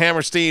Rodgers and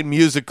Hammerstein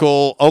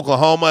musical,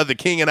 Oklahoma, The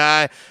King and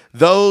I,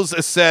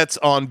 those sets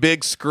on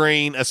big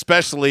screen,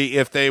 especially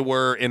if they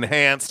were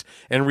enhanced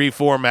and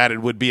reformatted,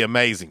 would be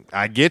amazing.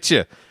 I get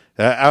you.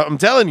 I'm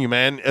telling you,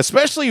 man,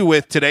 especially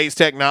with today's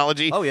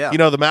technology. Oh, yeah. You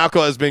know, the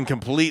Malco has been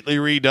completely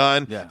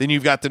redone. Yeah. Then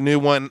you've got the new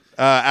one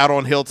out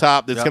on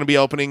Hilltop that's going to be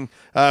opening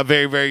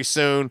very, very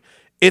soon.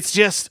 It's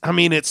just, I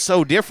mean, it's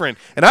so different.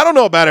 And I don't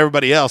know about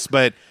everybody else,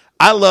 but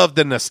I love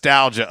the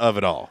nostalgia of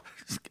it all.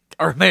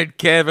 Our man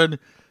Kevin,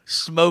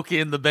 Smokey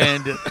and the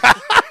Bandit.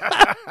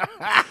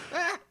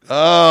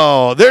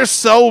 Oh, there's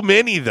so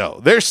many, though.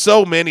 There's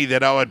so many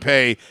that I would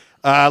pay.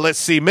 Let's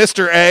see,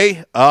 Mr.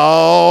 A.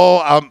 Oh,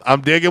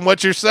 I'm digging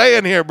what you're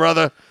saying here,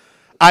 brother.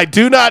 I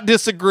do not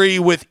disagree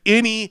with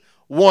any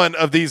one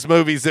of these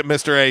movies that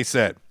Mr. A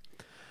said.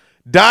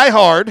 Die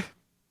Hard,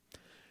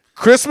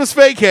 Christmas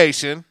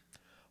Vacation,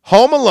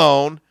 Home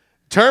Alone,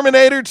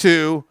 Terminator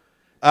 2,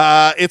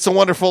 It's a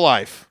Wonderful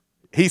Life.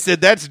 He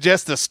said that's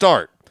just a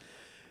start.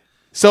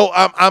 So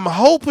I'm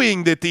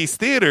hoping that these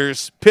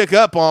theaters pick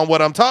up on what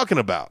I'm talking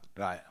about.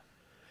 Right.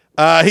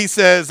 He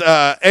says,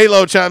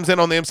 Alo chimes in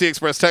on the MC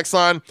Express text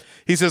line.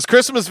 He says,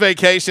 Christmas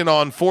Vacation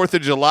on 4th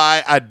of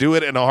July, I'd do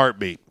it in a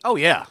heartbeat. Oh,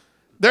 yeah.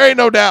 There ain't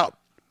no doubt.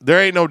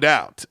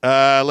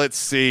 Let's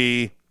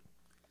see.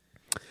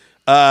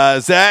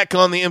 Zach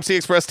on the MC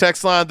Express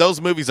text line. Those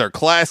movies are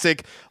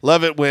classic.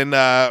 Love it when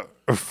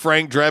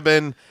Frank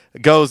Drebin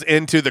goes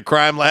into the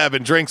crime lab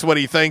and drinks what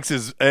he thinks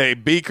is a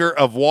beaker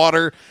of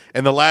water,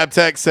 and the lab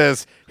tech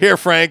says, "Here,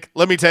 Frank,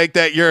 let me take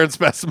that urine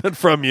specimen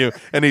from you,"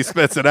 and he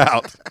spits it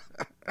out.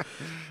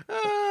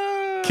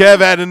 Kev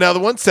had another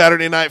one,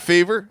 Saturday Night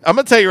Fever. I'm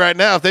going to tell you right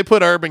now, if they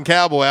put Urban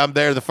Cowboy, I'm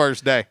there the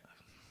first day.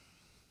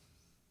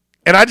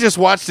 And I just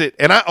watched it,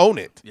 and I own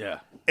it.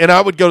 Yeah. And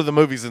I would go to the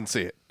movies and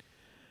see it.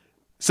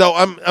 So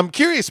I'm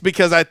curious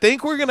because I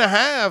think we could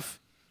have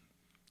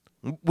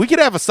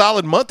a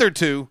solid month or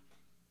two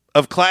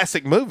of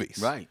classic movies.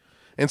 Right.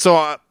 And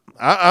so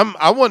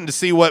I wanted to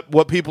see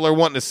what people are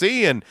wanting to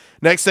see, and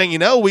next thing you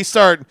know, we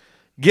start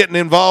getting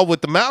involved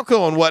with the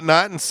Malco and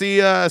whatnot and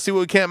see what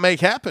we can't make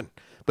happen.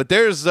 But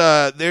there's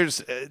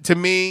to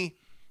me,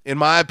 in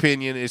my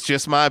opinion, it's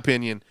just my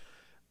opinion,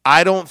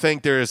 I don't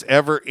think there is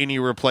ever any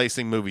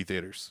replacing movie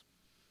theaters.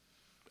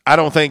 I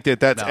don't think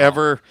that's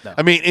ever. No.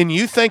 I mean, and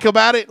you think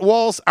about it,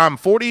 Walls, I'm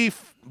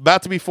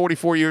about to be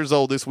 44 years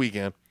old this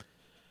weekend.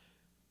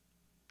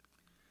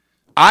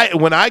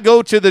 When I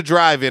go to the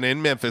drive-in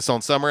in Memphis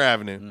on Summer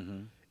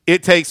Avenue,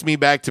 it takes me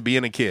back to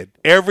being a kid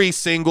every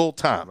single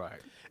time. Right.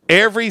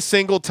 Every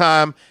single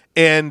time,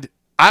 and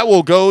I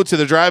will go to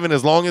the drive-in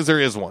as long as there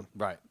is one.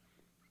 Right.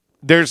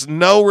 There's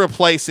no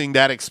replacing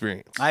that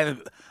experience. I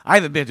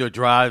haven't been to a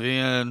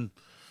drive-in.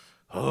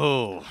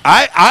 Oh.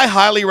 I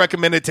highly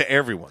recommend it to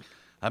everyone.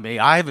 I mean,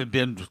 I haven't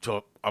been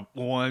to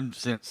one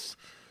since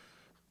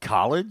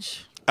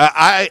college.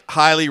 I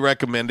highly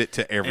recommend it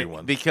to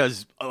everyone.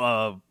 Because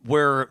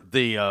where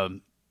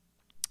the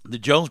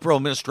Jonesboro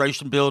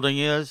Administration Building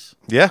is,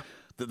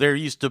 there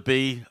used to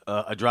be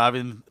a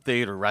drive-in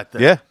theater right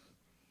there. Yeah.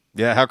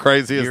 Yeah, how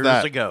crazy is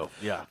that? Years ago,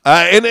 yeah.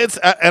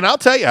 And I'll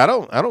tell you, I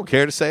don't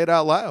care to say it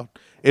out loud.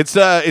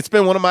 It's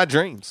been one of my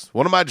dreams.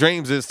 One of my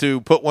dreams is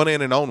to put one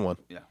in and own one.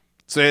 Yeah.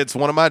 So it's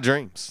one of my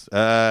dreams.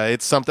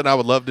 It's something I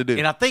would love to do.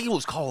 And I think it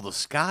was called the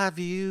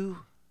Skyview.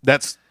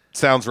 That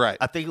sounds right.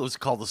 I think it was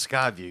called the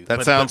Skyview.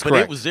 That sounds correct.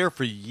 But it was there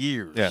for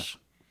years. Yeah.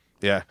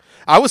 Yeah.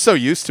 I was so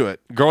used to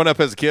it. Growing up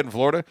as a kid in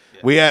Florida,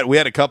 we had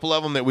a couple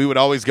of them that we would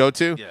always go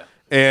to. Yeah.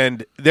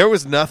 And there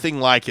was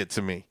nothing like it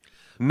to me.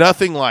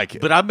 Nothing like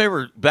it. But I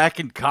remember back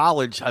in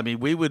college, I mean,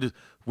 we would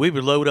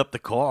load up the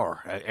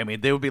car. I mean,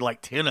 there would be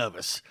like 10 of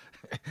us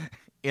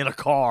in a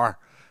car,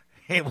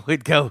 and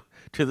we'd go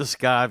to the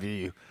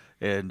Skyview.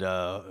 And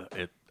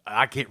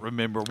I can't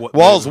remember what.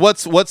 Walls,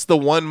 what's the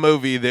one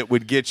movie that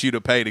would get you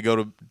to pay to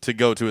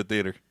go to a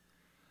theater?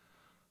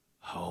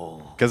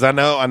 Oh, because I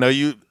know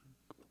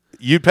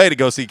you'd pay to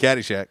go see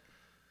Caddyshack.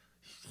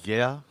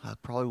 Yeah, I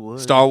probably would.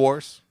 Star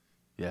Wars.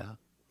 Yeah.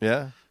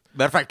 Yeah.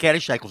 Matter of fact,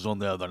 Caddyshack was on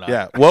the other night.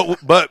 Yeah.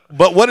 But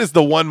what is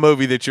the one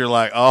movie that you're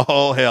like,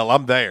 oh hell,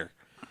 I'm there?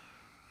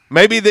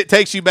 Maybe that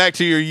takes you back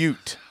to your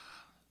Ute.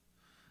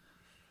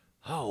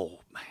 Oh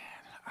man,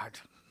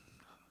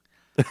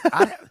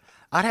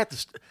 I'd have to.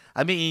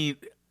 I mean,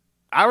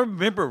 I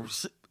remember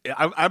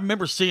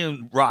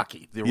seeing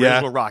Rocky, the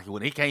original Rocky,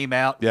 when he came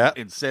out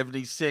in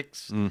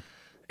 '76,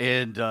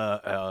 and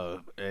I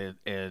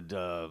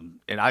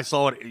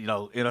saw it,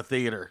 in a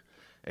theater,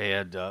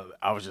 and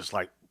I was just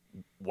like,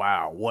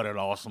 wow, what an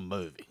awesome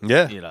movie!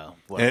 Yeah,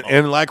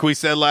 and like we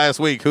said last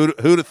week, who'd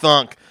have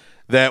thunk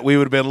that we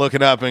would have been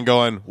looking up and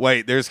going,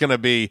 wait, there's going to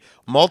be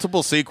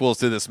multiple sequels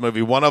to this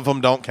movie. One of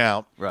them don't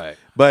count. Right.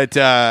 But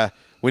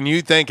when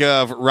you think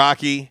of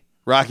Rocky,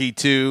 Rocky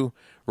 2,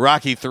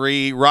 Rocky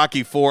 3,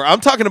 Rocky 4, I'm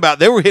talking about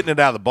they were hitting it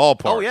out of the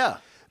ballpark. Oh, yeah.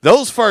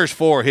 Those first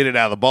 4 hit it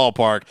out of the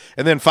ballpark,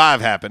 and then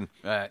 5 happened.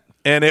 Right.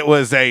 And it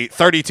was a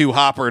 32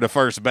 hopper to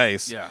first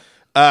base. Yeah.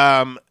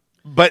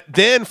 But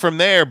then from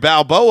there,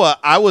 Balboa,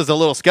 I was a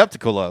little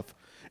skeptical of.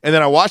 And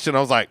then I watched it, and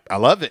I was like, I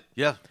love it.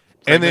 Yeah.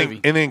 And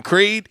then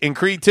Creed, in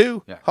Creed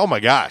 2, oh my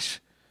gosh.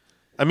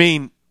 I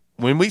mean,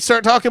 when we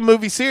start talking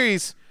movie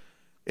series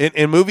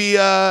and movie,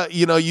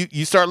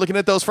 you start looking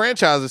at those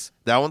franchises,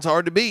 that one's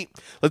hard to beat.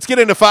 Let's get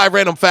into 5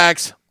 random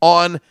facts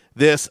on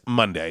this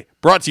Monday.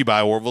 Brought to you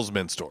by Orville's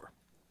Men's Store.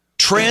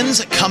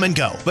 Trends come and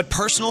go, but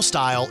personal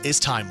style is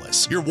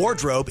timeless. Your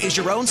wardrobe is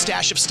your own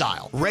stash of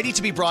style, ready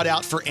to be brought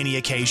out for any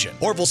occasion.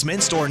 Orville's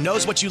Men's Store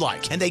knows what you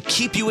like, and they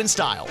keep you in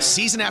style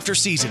season after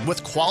season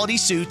with quality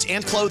suits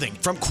and clothing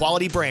from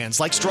quality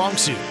brands like Strong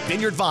Suit,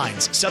 Vineyard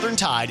Vines, Southern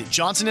Tide,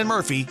 Johnson &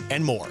 Murphy,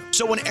 and more.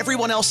 So when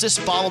everyone else is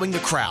following the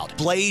crowd,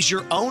 blaze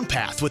your own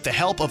path with the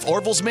help of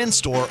Orville's Men's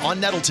Store on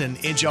Nettleton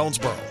in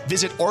Jonesboro.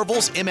 Visit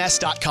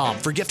orvillesms.com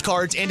for gift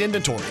cards and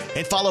inventory,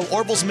 and follow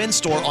Orville's Men's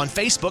Store on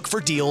Facebook for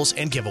deals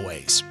and giveaways.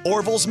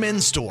 Orville's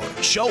Men's Store.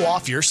 Show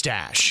off your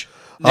stash.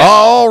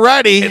 All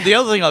righty. And the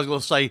other thing I was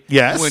going to say,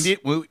 yes,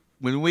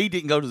 when we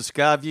didn't go to the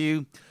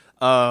Skyview,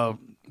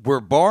 where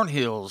Barn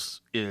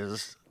Hills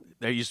is,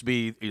 there used to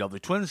be the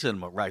Twin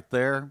Cinema right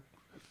there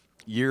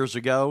years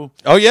ago.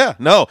 Oh yeah,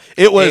 no,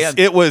 it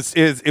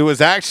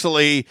was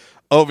actually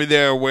over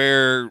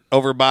there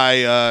over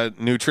by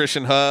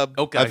Nutrition Hub.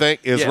 Okay. I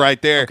think is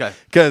right there. Okay,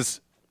 because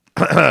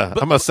I'm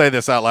gonna say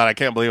this out loud. I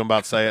can't believe I'm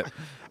about to say it.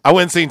 I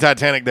went and seen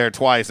Titanic there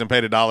twice and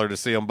paid $1 to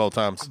see them both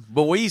times.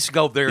 But we used to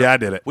go there. Yeah, I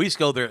did it. We used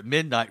to go there at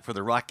midnight for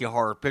the Rocky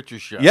Horror Picture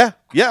Show. Yeah,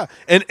 yeah.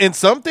 And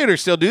some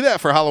theaters still do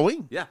that for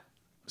Halloween. Yeah.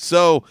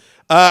 So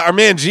our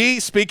man G,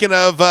 speaking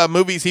of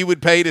movies he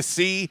would pay to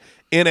see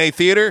in a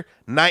theater,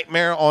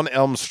 Nightmare on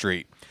Elm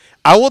Street.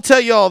 I will tell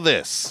you all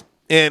this,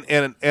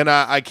 and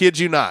I kid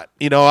you not.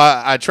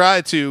 I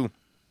try to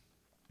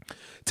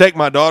take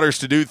my daughters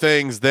to do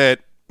things that,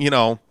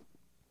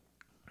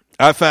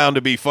 I found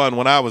to be fun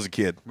when I was a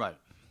kid. Right.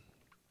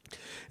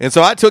 And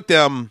so I took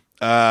them,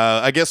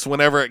 I guess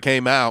whenever it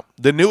came out,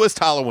 the newest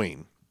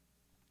Halloween.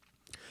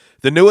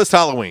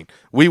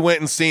 We went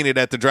and seen it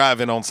at the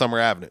drive-in on Summer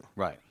Avenue.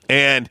 Right.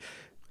 And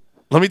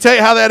let me tell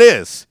you how that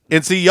is.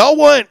 And see, y'all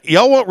want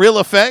real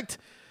effect?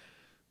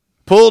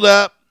 Pulled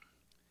up,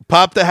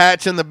 popped the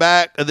hatch in the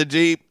back of the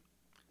Jeep,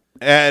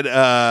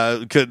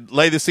 and could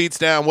lay the seats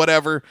down,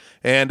 whatever.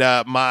 And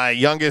my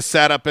youngest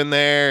sat up in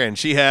there, and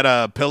she had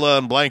a pillow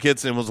and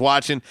blankets and was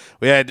watching.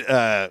 We had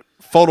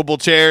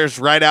foldable chairs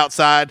right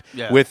outside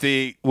with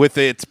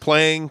its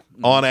playing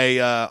on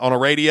a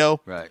radio.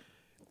 Right.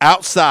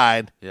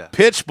 Outside,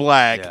 pitch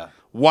black,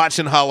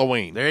 watching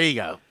Halloween. There you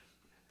go.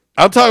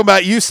 I'm talking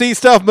about you see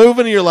stuff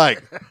moving and you're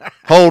like,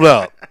 hold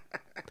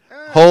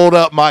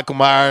up, Michael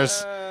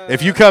Myers.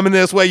 If you coming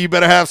this way, you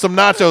better have some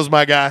nachos,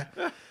 my guy.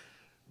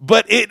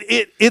 But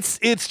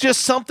it's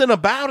just something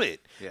about it.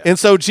 Yeah. And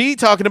so G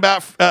talking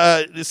about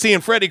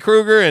seeing Freddy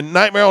Krueger and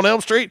Nightmare on Elm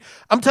Street,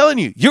 I'm telling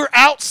you, you're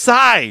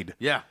outside.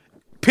 Yeah.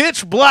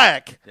 Pitch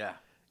black. Yeah.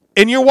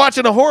 And you're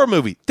watching a horror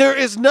movie. There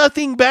is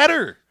nothing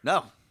better.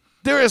 No.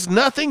 There is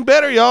nothing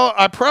better, y'all.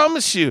 I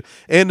promise you.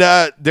 And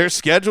they're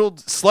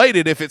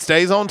slated, if it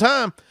stays on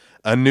time.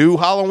 A new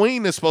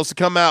Halloween is supposed to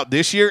come out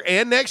this year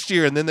and next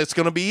year, and then that's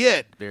going to be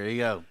it. There you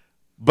go.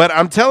 But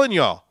I'm telling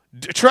y'all,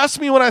 trust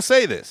me when I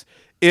say this.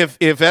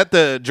 If at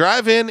the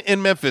drive-in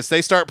in Memphis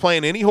they start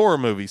playing any horror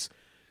movies,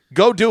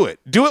 go do it.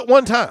 Do it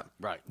one time.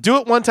 Right. Do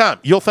it one time.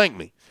 You'll thank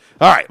me.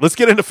 All right, let's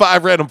get into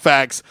 5 random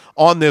facts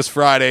on this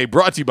Friday,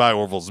 brought to you by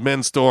Orville's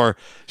Men's Store.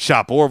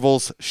 Shop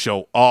Orville's,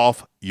 show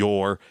off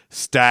your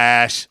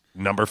stash.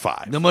 Number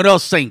 5. Numero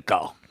 5.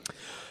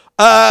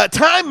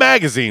 Time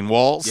Magazine,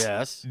 Walls,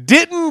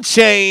 didn't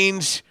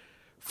change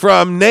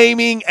from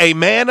naming a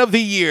man of the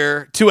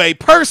year to a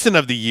person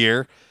of the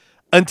year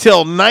until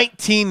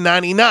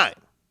 1999.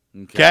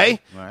 Okay?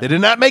 Right. They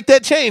did not make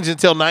that change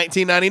until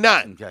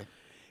 1999. Okay.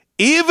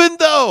 Even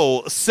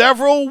though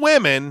several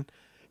women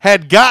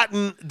had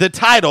gotten the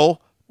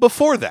title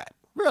before that.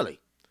 Really?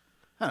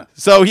 Huh.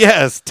 So,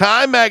 yes,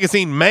 Time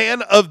Magazine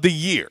Man of the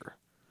Year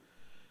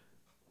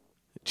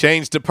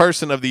changed to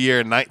Person of the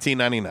Year in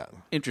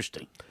 1999.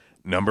 Interesting.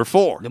 Number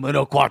 4.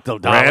 Numero 4.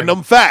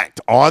 Random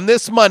fact on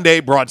this Monday,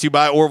 brought to you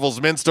by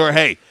Orville's Men's Store.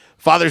 Hey,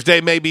 Father's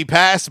Day may be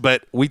past,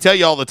 but we tell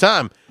you all the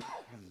time,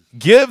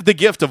 give the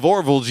gift of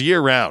Orville's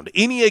year-round,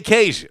 any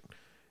occasion,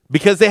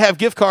 because they have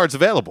gift cards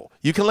available.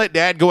 You can let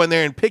Dad go in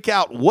there and pick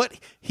out what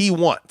he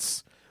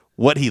wants.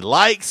 What he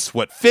likes,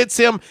 what fits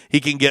him. He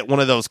can get one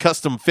of those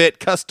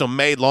custom-fit,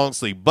 custom-made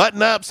long-sleeve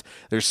button-ups.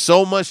 There's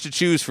so much to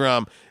choose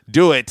from.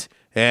 Do it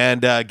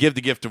and give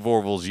the gift of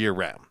Orville's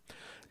year-round.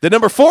 The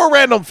number 4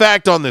 random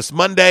fact on this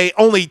Monday,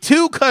 only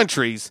 2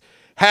 countries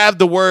have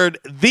the word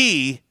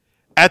 "the"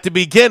 at the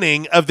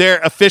beginning of their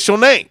official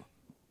name.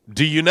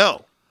 Do you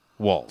know,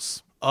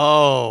 Walls?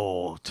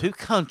 Oh, 2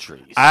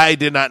 countries. I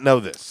did not know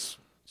this.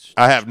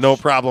 I have no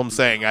problem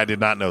saying I did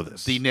not know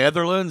this. The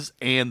Netherlands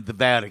and the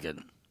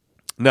Vatican.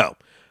 No.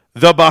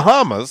 The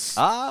Bahamas.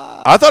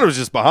 I thought it was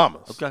just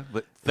Bahamas. Okay.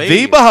 But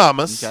the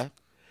Bahamas Okay.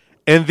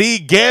 and the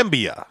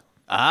Gambia.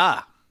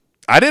 Ah.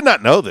 I did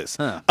not know this.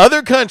 Huh.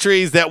 Other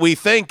countries that we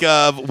think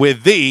of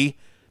with the,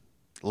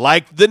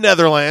 like the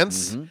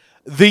Netherlands,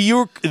 the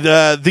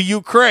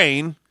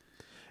Ukraine,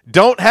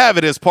 don't have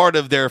it as part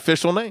of their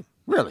official name.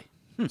 Really?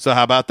 So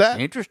how about that?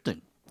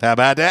 Interesting. How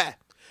about that?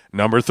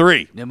 Number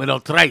 3.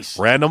 Número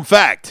 3. Random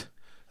fact.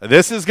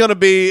 This is going to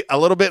be a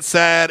little bit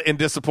sad and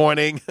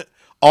disappointing,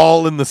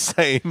 all in the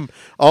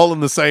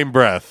same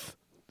breath.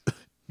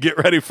 Get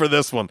ready for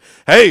this one.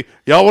 Hey,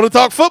 y'all want to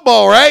talk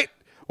football, right?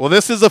 Well,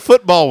 this is a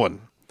football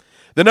one.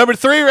 The number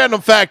 3 random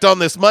fact on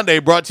this Monday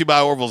brought to you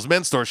by Orville's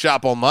Men's Store.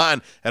 Shop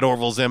online at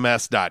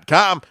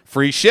orvillesms.com.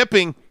 Free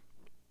shipping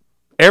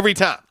every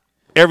time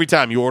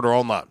you order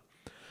online.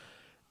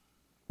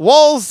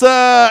 Walls,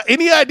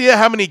 any idea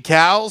how many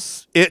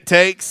cows it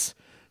takes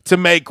to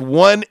make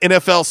one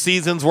NFL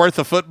season's worth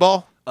of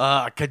football?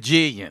 A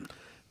kajillion.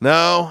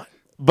 No,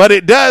 but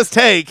it does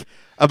take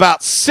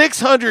about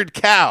 600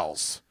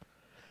 cows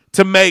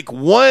to make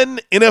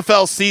one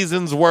NFL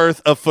season's worth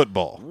of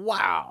football.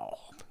 Wow.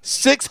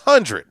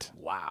 600.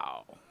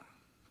 Wow.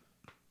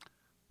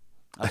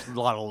 That's a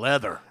lot of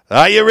leather.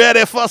 Are you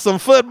ready for some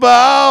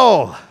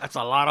football? That's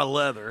a lot of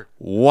leather.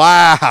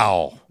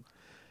 Wow.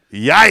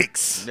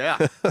 Yikes. Yeah.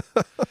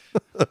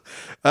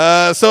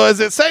 So is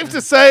it safe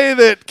to say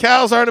that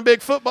cows aren't a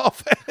big football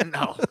fan?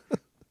 No.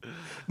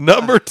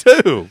 Number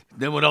 2.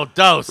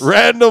 Número 2.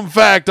 Random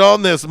fact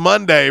on this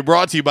Monday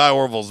brought to you by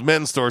Orville's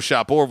Men's Store.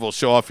 Shop Orville,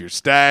 show off your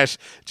stash.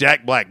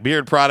 Jack Black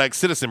beard products,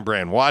 Citizen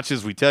brand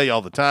watches. We tell you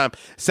all the time.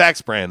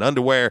 Saks brand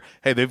underwear.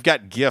 Hey, they've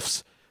got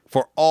gifts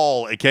for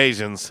all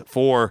occasions,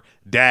 for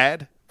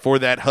dad, for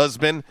that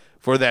husband,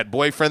 for that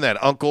boyfriend,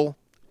 that uncle.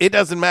 It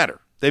doesn't matter.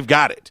 They've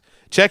got it.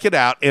 Check it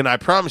out, and I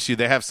promise you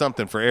they have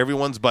something for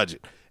everyone's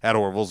budget at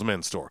Orville's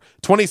Men's Store.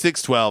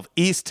 2612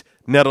 East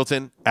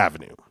Nettleton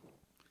Avenue.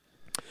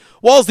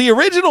 Walls, the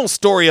original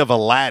story of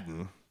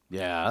Aladdin,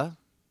 Yeah.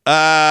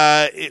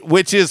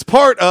 which is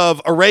part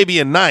of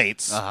Arabian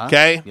Nights,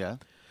 okay? Yeah.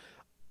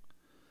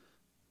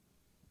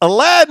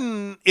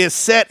 Aladdin is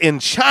set in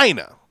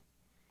China,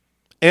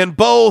 and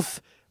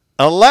both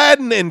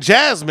Aladdin and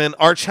Jasmine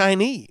are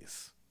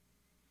Chinese.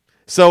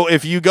 So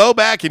if you go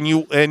back and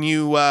you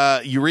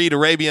read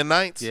Arabian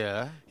Nights,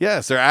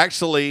 yes, they're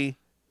actually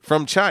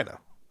from China.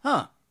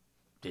 Huh.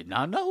 Did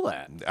not know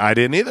that. I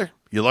didn't either.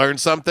 You learn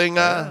something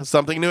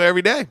something new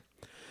every day.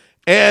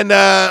 And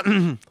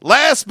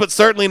last but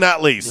certainly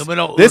not least,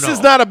 this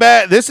is not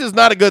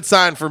a good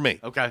sign for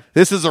me. Okay.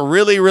 This is a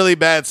really, really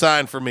bad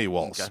sign for me,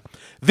 Walls. Okay.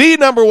 The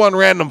number 1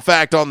 random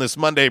fact on this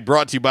Monday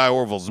brought to you by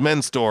Orville's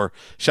Men's Store.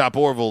 Shop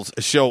Orville's,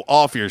 show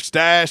off your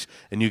stash,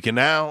 and you can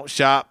now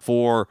shop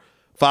for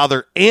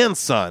father and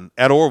son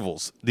at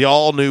Orville's, the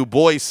all-new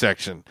boys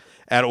section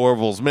at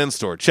Orville's Men's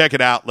Store. Check it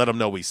out. Let them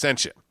know we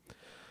sent you.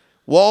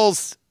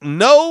 Walls,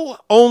 no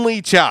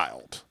only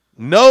child.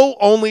 I'm an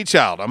only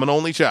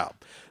child.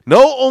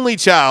 No only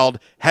child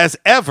has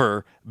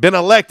ever been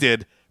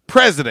elected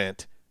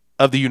president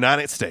of the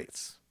United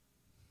States.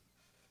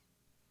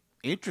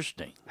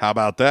 Interesting. How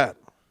about that?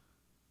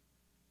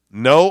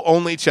 No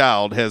only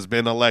child has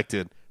been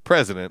elected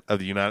president of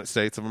the United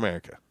States of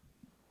America.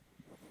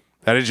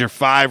 That is your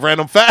 5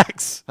 random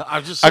facts.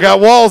 I got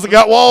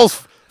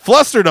Walls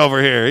flustered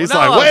over here. He's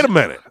like, wait a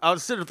minute. I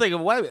was sitting there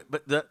thinking, wait a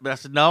minute. But I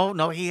said,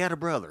 no, he had a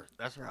brother.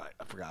 That's right.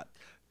 I forgot.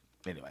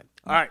 Anyway.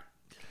 All right.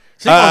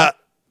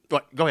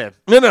 Go ahead.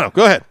 No,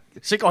 go ahead.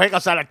 Cinco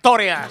Hecos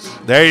Aleatorias.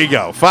 There you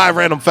go. 5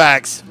 random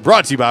facts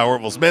brought to you by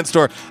Orville's Men's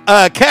Store.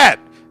 Kat,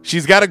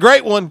 she's got a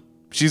great one.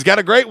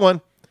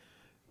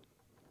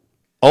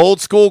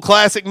 Old school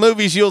classic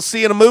movies you'll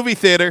see in a movie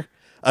theater.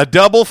 A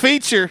double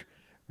feature.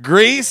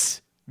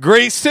 Grease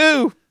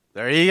 2.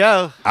 There you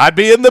go. I'd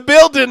be in the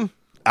building.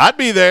 I'd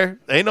be there.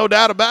 Ain't no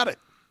doubt about it.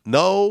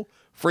 No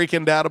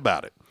freaking doubt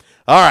about it.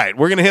 All right,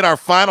 we're going to hit our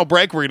final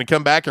break. We're going to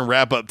come back and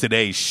wrap up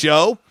today's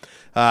show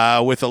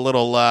with a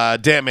little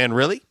Damn Man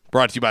Really,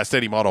 brought to you by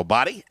Stadium Auto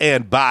Body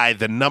and by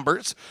The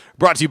Numbers,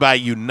 brought to you by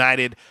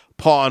United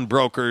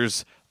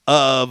Pawnbrokers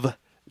of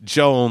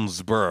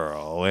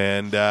Jonesboro.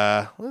 And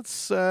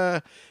let's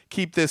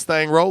keep this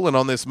thing rolling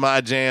on this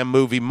My Jam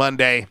Movie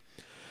Monday.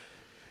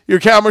 Your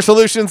Calmer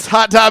Solutions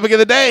hot topic of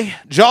the day,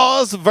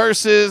 Jaws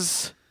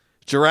versus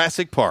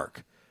Jurassic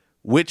Park.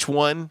 Which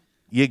one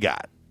you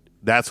got?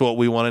 That's what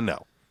we want to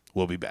know.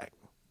 We'll be back.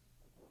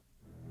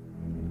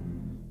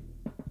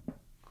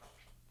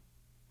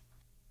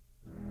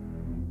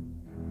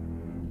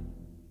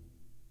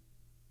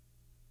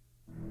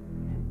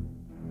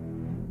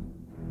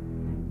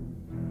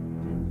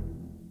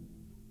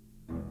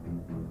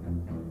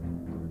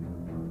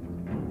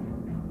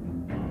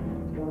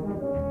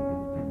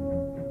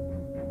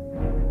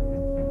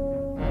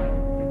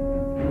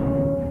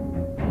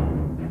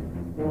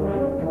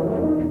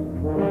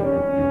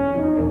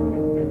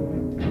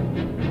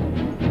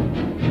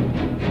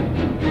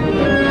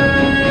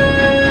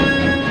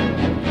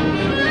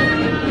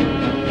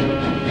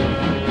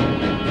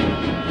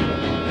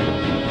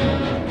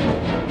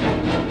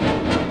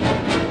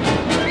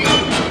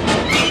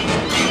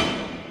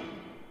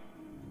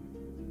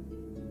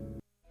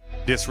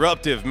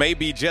 Disruptive may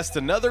be just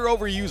another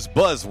overused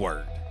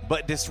buzzword,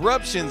 but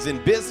disruptions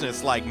in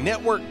business like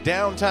network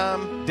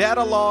downtime,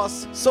 data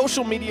loss,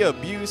 social media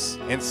abuse,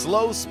 and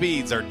slow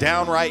speeds are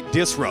downright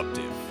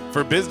disruptive.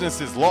 For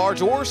businesses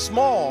large or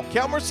small,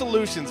 Calmer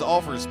Solutions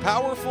offers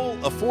powerful,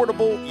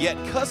 affordable, yet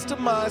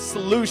customized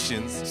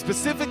solutions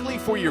specifically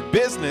for your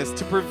business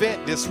to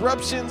prevent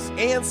disruptions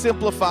and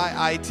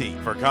simplify IT.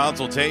 For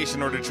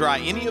consultation or to try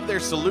any of their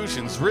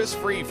solutions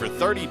risk-free for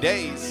 30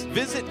 days,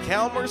 visit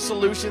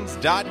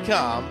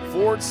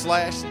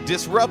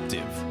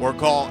calmersolutions.com/disruptive or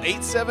call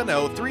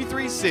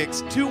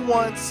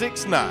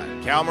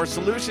 870-336-2169. Calmer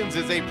Solutions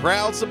is a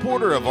proud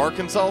supporter of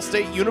Arkansas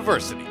State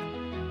University.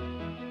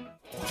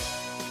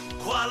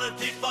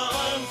 Quality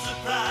Farm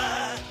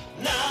Supply,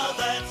 now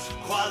that's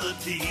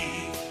quality.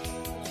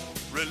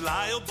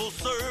 Reliable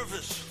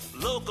service,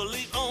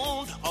 locally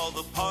owned, all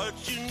the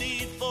parts you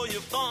need for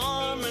your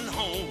farm and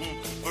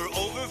home. For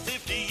over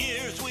 50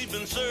 years we've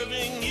been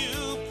serving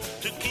you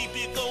to keep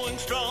you going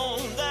strong,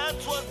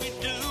 that's what we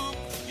do.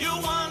 Your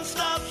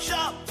one-stop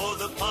shop for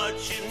the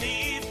parts you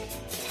need.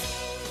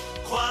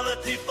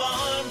 Quality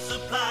Farm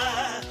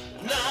Supply,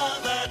 now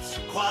that's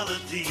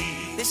quality.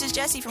 This is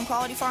Jessie from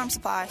Quality Farm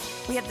Supply.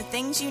 We have the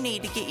things you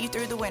need to get you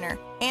through the winter.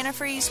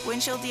 Antifreeze,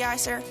 windshield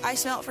deicer,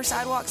 ice melt for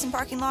sidewalks and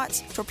parking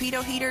lots,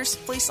 torpedo heaters,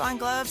 fleece line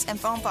gloves, and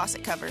foam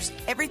faucet covers.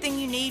 Everything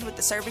you need with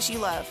the service you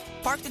love.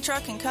 Park the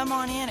truck and come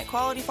on in at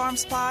Quality Farm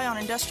Supply on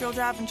Industrial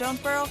Drive in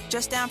Jonesboro,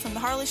 just down from the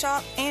Harley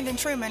Shop, and in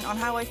Truman on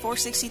Highway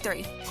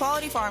 463.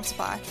 Quality Farm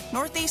Supply,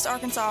 Northeast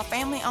Arkansas,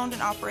 family owned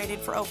and operated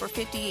for over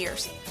 50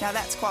 years. Now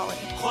that's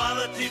quality.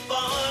 Quality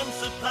Farm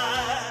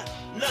Supply,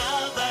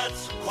 now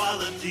that's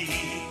quality.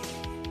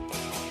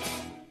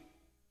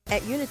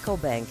 At Unico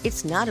Bank,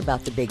 it's not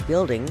about the big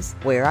buildings,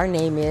 where our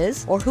name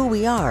is, or who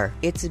we are.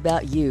 It's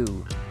about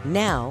you,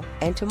 now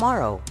and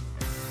tomorrow.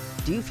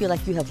 Do you feel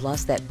like you have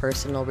lost that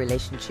personal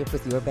relationship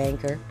with your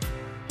banker?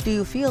 Do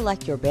you feel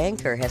like your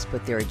banker has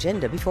put their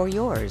agenda before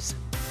yours?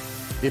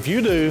 If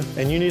you do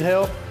and you need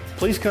help,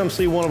 please come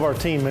see one of our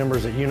team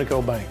members at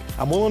Unico Bank.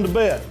 I'm willing to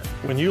bet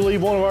when you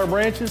leave one of our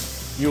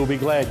branches, you will be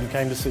glad you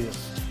came to see us.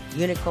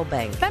 Unico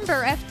Bank.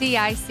 Member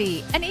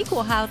FDIC, an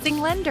equal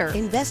housing lender.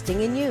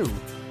 Investing in you.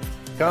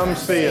 Come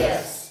see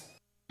us.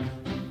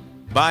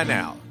 By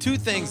now, two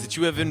things that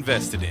you have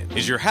invested in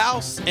is your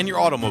house and your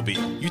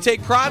automobile. You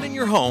take pride in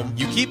your home,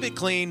 you keep it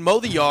clean, mow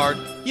the yard,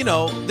 you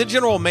know, the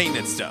general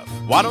maintenance stuff.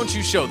 Why don't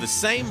you show the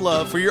same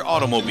love for your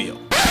automobile?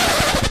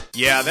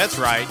 Yeah, that's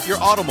right, your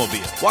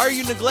automobile. Why are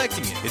you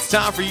neglecting it? It's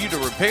time for you to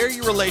repair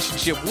your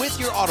relationship with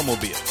your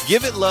automobile.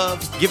 Give it love,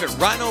 give it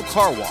Rhino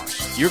Car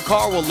Wash. Your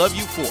car will love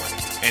you for it.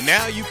 And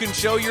now you can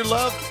show your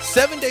love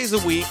 7 days a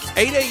week,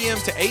 8 a.m.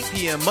 to 8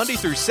 p.m. Monday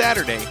through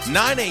Saturday,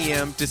 9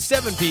 a.m. to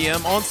 7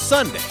 p.m. on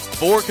Sunday.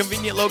 4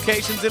 convenient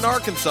locations in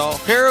Arkansas: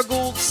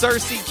 Paragould,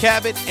 Searcy,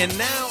 Cabot, and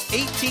now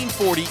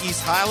 1840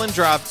 East Highland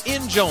Drive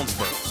in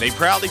Jonesboro. They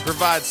proudly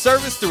provide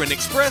service through an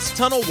express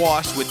tunnel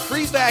wash with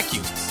free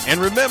vacuums. And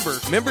remember,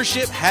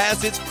 membership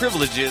has its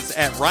privileges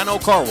at Rhino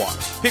Car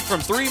Wash. Pick from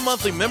 3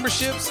 monthly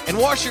memberships and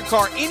wash your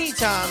car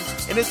anytime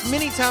and as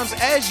many times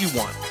as you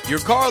want. Your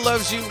car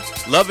loves you,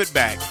 love it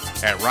back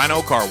at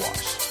Rhino Car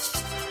Wash.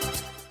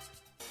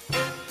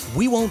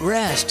 We won't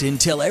rest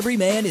until every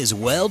man is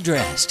well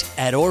dressed.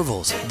 At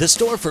Orville's, the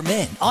store for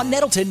men on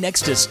Nettleton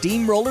next to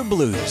Steamroller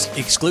Blues.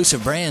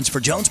 Exclusive brands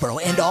for Jonesboro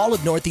and all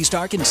of Northeast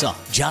Arkansas.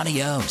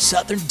 Johnny O,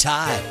 Southern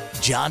Tide,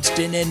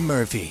 Johnston and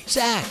Murphy,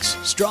 Saks,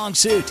 Strong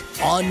Suit,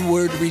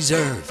 Onward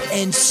Reserve,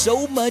 and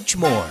so much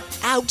more.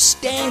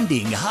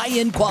 Outstanding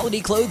high-end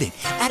quality clothing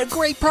at a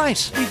great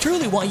price. We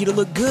truly want you to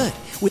look good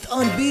with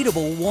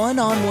unbeatable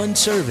one-on-one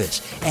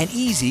service and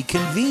easy,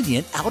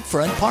 convenient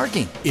out-front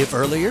parking. If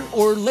earlier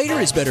or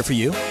later is better for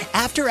you,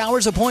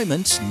 after-hours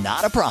appointments,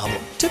 not a problem.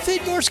 To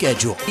fit your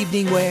schedule,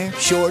 evening wear,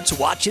 shorts,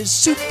 watches,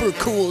 super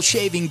cool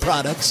shaving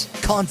products,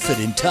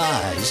 confident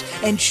ties,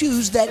 and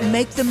shoes that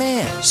make the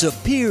man.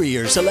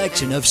 Superior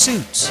selection of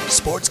suits,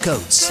 sports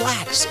coats,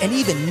 slacks, and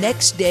even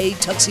next-day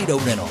tuxedo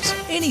rentals.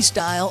 Any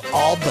style,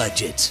 all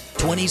budgets.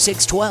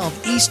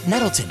 2612 East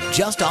Nettleton,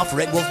 just off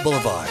Red Wolf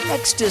Boulevard,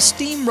 next to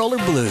Steamroller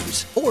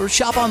Blues. Or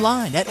shop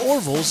online at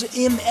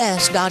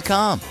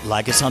orvillesms.com.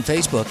 Like us on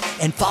Facebook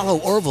and follow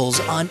Orville's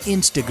on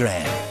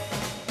Instagram.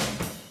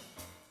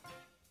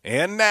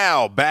 And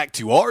now, back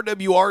to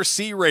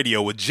RWRC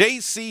Radio with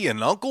JC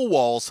and Uncle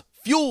Walls,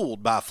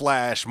 fueled by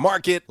Flash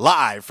Market,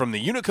 live from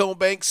the Unico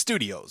Bank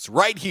Studios,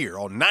 right here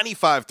on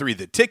 95.3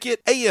 The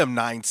Ticket, AM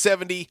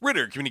 970,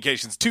 Ritter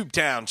Communications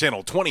Tubetown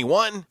Channel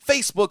 21,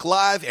 Facebook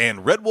Live,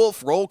 and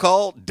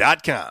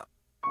RedWolfRollCall.com.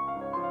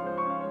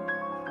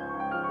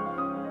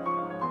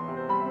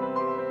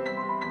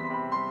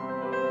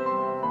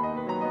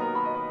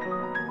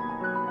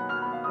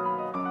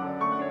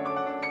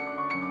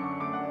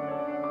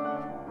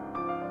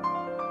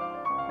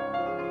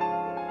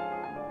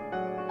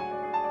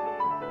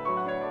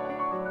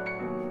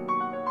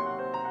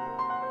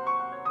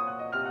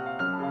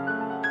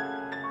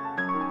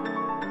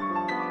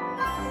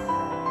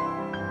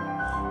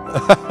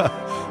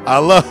 I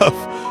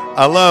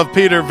I love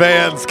Peter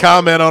Van's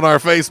comment on our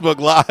Facebook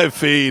Live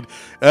feed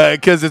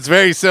because it's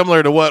very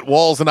similar to what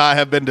Walls and I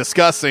have been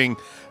discussing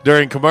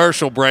during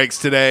commercial breaks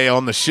today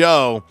on the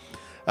show.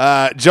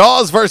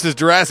 Jaws versus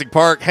Jurassic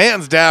Park,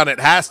 hands down,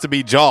 it has to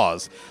be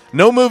Jaws.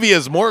 No movie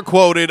is more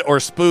quoted or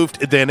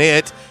spoofed than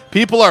it.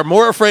 People are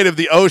more afraid of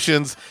the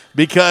oceans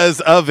because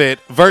of it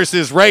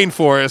versus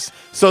rainforests,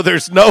 so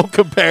there's no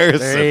comparison.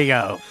 There you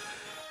go.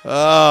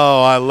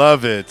 Oh, I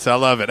love it. I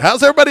love it.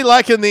 How's everybody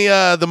liking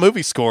the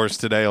movie scores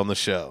today on the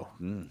show?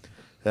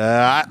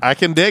 I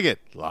can dig it.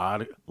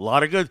 A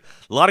lot of good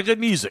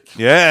music.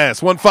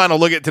 Yes. One final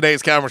look at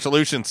today's Camera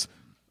Solutions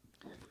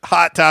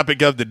hot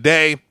topic of the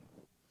day.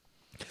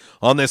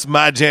 On this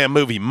My Jam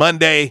Movie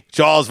Monday,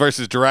 Jaws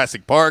versus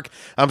Jurassic Park.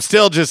 I'm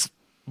still just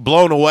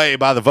blown away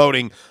by the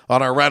voting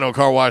on our Rhino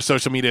Car Wash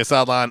social media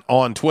sideline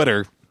on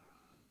Twitter.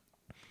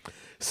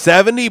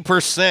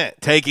 70%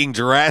 taking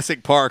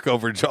Jurassic Park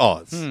over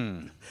Jaws.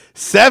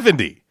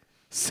 70%.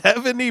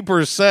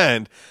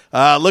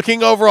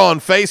 Looking over on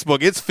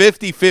Facebook, it's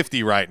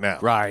 50-50 right now.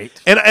 Right.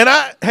 And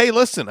hey,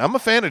 listen, I'm a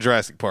fan of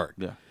Jurassic Park.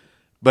 Yeah.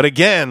 But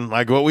again,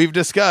 like what we've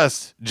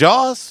discussed,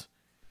 Jaws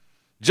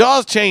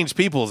changed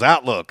people's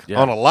outlook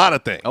on a lot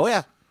of things. Oh,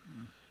 yeah.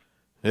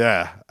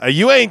 Yeah.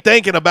 You ain't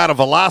thinking about a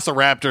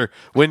velociraptor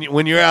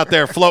when you're out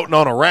there floating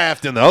on a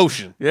raft in the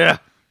ocean. Yeah.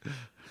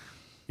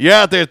 You're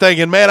out there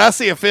thinking, man, I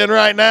see a fin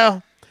right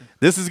now.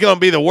 This is going to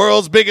be the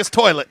world's biggest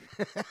toilet.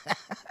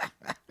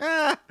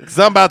 Because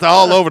I'm about to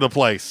all over the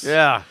place.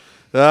 Yeah.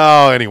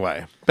 Oh,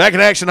 anyway. Back in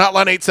action,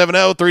 hotline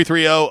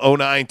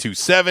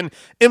 870-330-0927.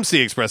 MC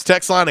Express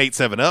text line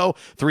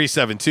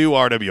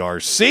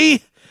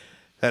 870-372-RWRC.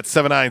 That's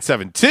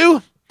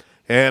 7972.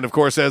 And, of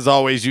course, as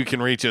always, you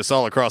can reach us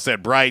all across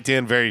that bright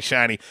and very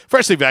shiny,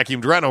 freshly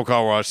vacuumed Rhino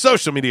Car Wash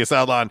social media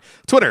sideline,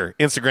 Twitter,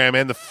 Instagram,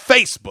 and the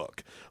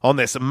Facebook on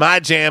this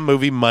My Jam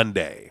Movie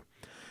Monday.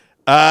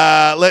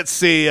 Let's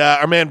see.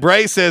 Our man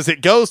Bray says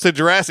it goes to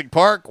Jurassic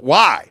Park.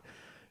 Why?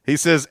 He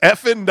says,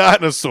 effing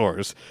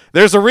dinosaurs.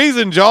 There's a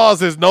reason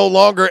Jaws is no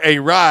longer a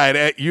ride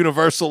at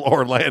Universal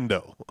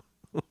Orlando.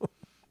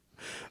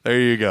 There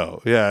you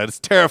go. Yeah, it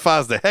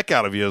terrifies the heck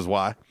out of you is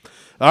why.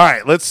 All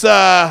right, let's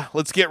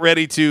get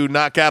ready to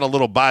knock out a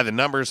little By the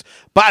Numbers.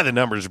 By the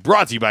Numbers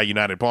brought to you by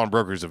United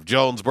Pawnbrokers of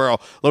Jonesboro,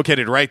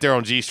 located right there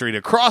on G Street,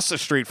 across the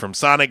street from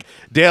Sonic.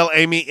 Dale,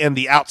 Amy, and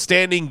the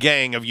outstanding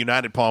gang of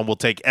United Pawn will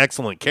take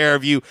excellent care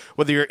of you,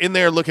 whether you're in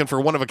there looking for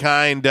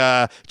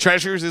one-of-a-kind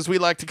treasures, as we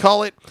like to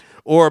call it,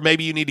 or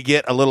maybe you need to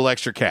get a little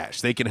extra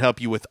cash. They can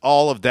help you with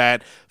all of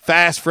that.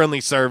 Fast,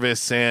 friendly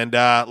service, and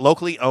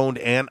locally owned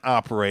and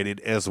operated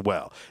as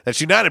well.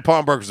 That's United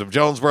Pawnbrokers of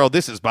Jonesboro.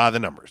 This is By the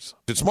Numbers.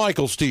 It's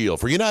Michael Steele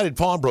for United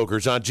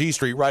Pawnbrokers on G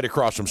Street right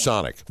across from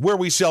Sonic, where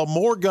we sell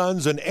more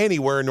guns than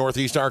anywhere in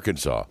Northeast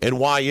Arkansas. And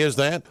why is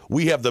that?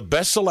 We have the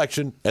best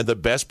selection and the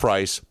best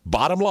price,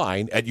 bottom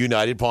line, at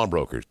United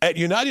Pawnbrokers. At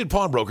United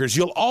Pawnbrokers,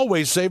 you'll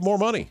always save more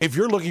money. If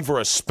you're looking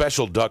for a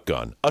special duck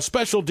gun, a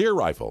special deer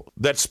rifle,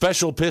 that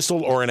special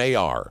pistol, or an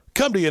AR,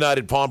 come to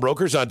United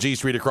Pawnbrokers on G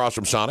Street across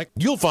from Sonic.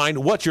 You'll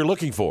find what you're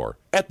looking for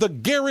at the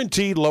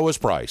guaranteed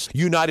lowest price.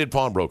 United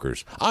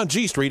Pawnbrokers on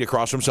G Street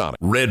across from Sonic.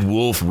 Red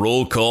Wolf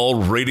Roll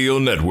Call Radio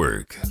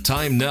Network.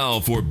 Time now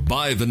for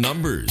By the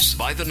Numbers.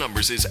 By the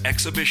Numbers is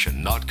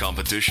exhibition, not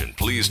competition.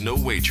 Please, no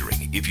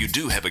wagering. If you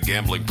do have a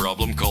gambling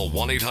problem, call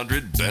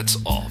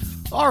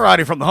 1-800-BETS-OFF. All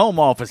righty, from the home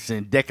office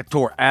in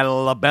Decatur,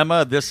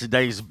 Alabama, this is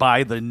today's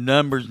By the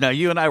Numbers. Now,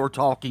 you and I were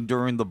talking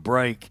during the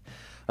break,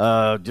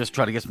 just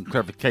trying to get some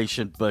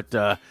clarification, but,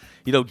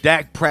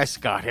 Dak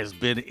Prescott has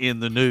been in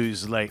the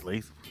news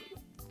lately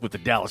with the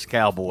Dallas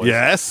Cowboys.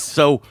 Yes.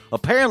 So,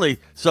 apparently,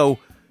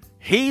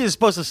 he is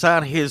supposed to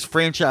sign his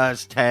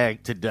franchise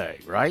tag today,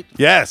 right?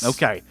 Yes.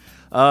 Okay.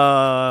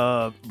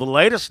 The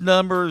latest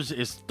numbers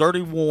is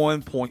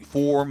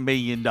 $31.4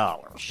 million.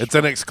 It's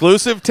an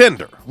exclusive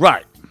tender.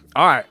 Right.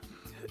 All right.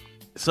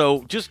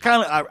 So just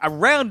kind of, I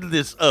rounded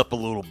this up a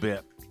little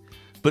bit,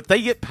 but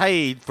they get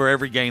paid for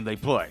every game they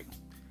play.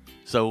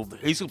 So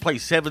he's going to play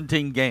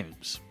 17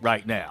 games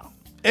right now.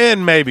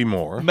 And maybe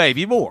more.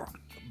 Maybe more.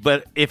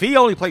 But if he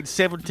only played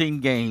 17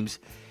 games,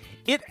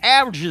 it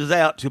averages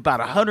out to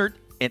about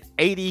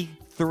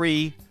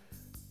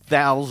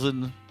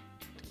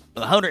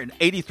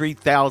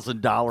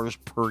 $183,000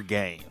 per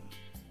game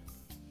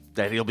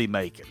that he'll be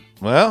making.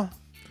 Well,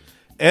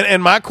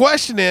 and my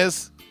question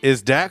is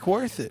Dak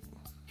worth it?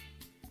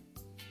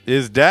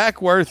 Is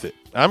Dak worth it?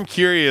 I'm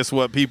curious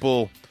what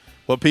people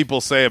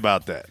say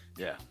about that.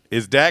 Yeah.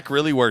 Is Dak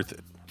really worth it?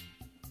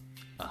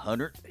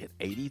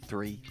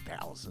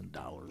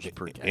 $183,000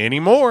 per game. Any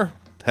more?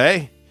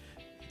 Hey,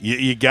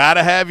 you got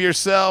to have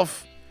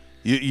yourself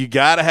you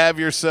got to have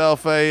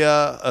yourself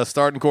a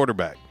starting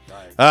quarterback.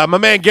 Right. My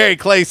man Gary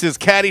Clay says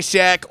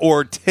Caddyshack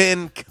or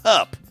Tin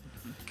Cup.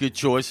 Good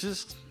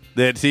choices.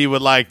 That he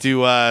would like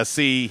to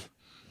see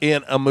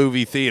in a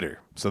movie theater.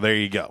 So there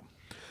you go.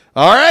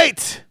 All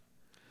right.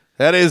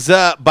 That is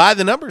By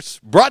the Numbers,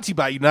 brought to you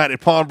by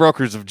United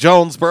Pawnbrokers of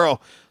Jonesboro,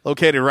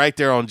 located right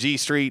there on G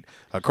Street,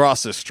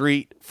 across the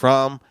street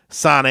from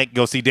Sonic.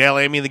 Go see Dale,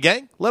 Amy, and the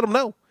gang. Let them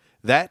know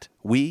that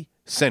we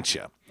sent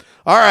you.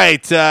 All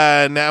right,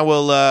 now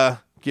we'll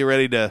get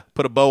ready to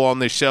put a bow on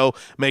this show.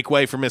 Make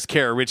way for Miss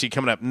Kara Ritchie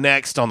coming up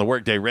next on the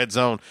Workday Red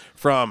Zone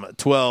from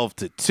 12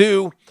 to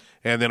 2.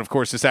 And then, of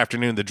course, this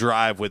afternoon, The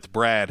Drive with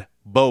Brad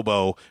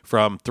Bobo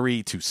from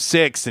 3 to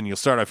 6. And you'll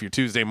start off your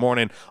Tuesday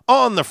morning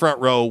on the front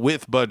row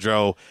with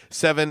Budrow,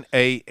 7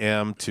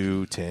 a.m.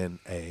 to 10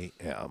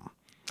 a.m.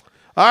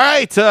 All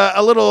right,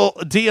 a little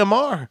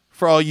DMR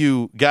for all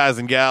you guys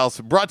and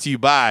gals, brought to you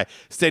by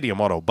Stadium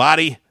Auto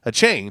Body. A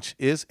change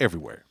is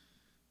everywhere.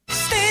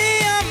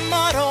 Stadium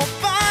Auto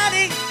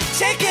Body,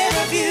 take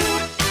care of you.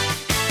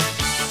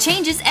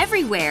 Changes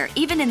everywhere,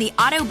 even in the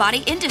auto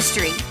body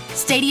industry.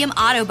 Stadium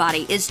Auto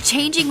Body is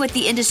changing with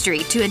the industry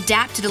to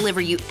adapt to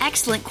deliver you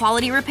excellent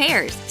quality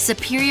repairs,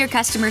 superior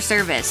customer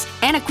service,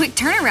 and a quick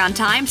turnaround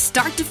time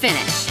start to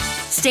finish.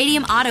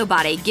 Stadium Auto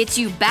Body gets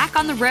you back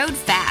on the road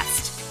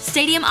fast.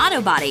 Stadium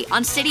Auto Body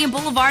on Stadium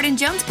Boulevard in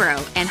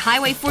Jonesboro and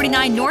Highway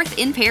 49 North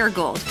in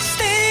Paragould.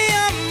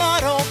 Stadium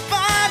Auto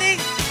Body,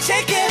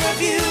 take care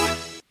of you.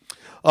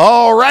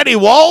 All righty,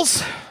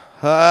 Walls.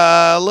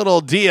 A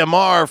little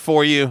DMR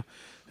for you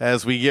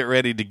as we get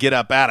ready to get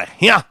up out of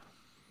here.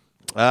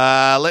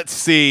 Let's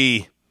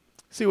see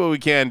what we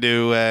can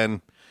do.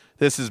 And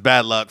this is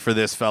bad luck for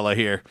this fella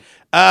here.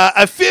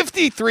 A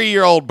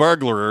 53-year-old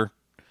burglar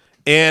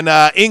in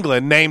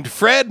England named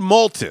Fred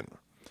Moulton.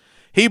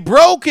 He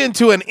broke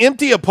into an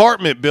empty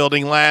apartment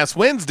building last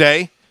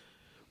Wednesday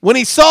when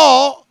he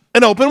saw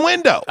an open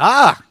window.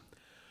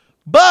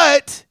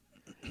 But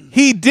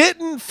he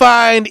didn't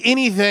find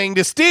anything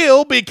to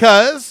steal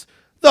because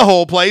the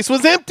whole place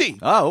was empty.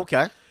 Oh,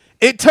 okay.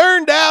 It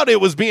turned out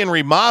it was being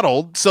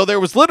remodeled, so there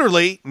was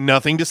literally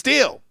nothing to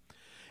steal.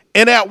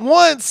 And at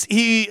once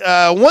he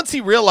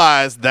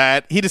realized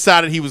that, he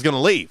decided he was going to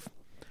leave.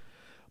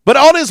 But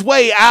on his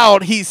way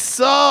out, he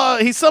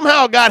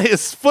somehow got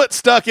his foot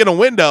stuck in a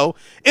window,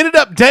 ended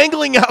up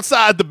dangling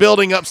outside the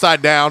building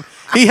upside down.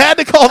 He had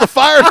to call the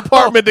fire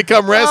department to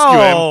come rescue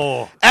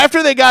him.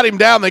 After they got him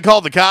down, they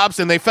called the cops,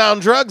 and they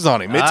found drugs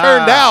on him. It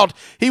turned out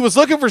he was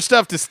looking for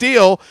stuff to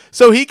steal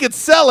so he could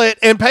sell it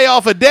and pay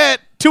off a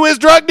debt to his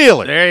drug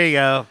dealer. There you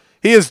go.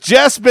 He has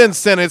just been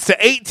sentenced to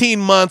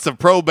 18 months of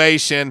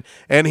probation,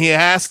 and he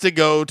has to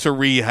go to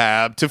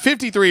rehab. To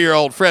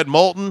 53-year-old Fred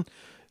Moulton,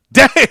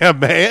 damn,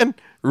 man.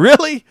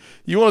 Really?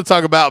 You want to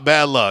talk about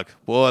bad luck?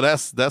 Boy,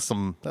 that's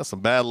some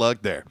bad luck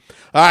there.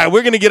 All right,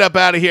 we're going to get up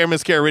out of here.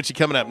 Miss Kara Ritchie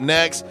coming up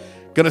next.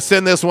 Going to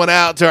send this one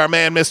out to our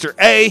man, Mr.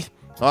 A,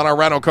 on our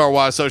Rhino Car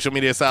Wash social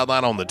media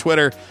sideline on the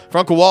Twitter. For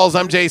Uncle Walls,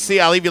 I'm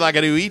JC. I'll leave you like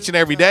I do each and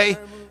every day.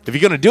 If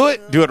you're going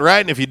to do it right.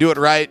 And if you do it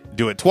right,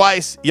 do it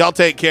twice. Y'all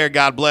take care.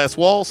 God bless.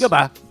 Walls.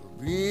 Goodbye.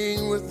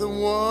 Being with the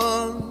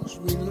ones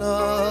we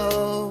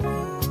love,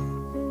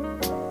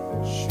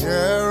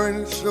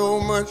 sharing so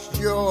much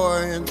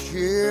joy and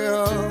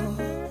cheer.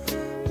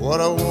 What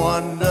a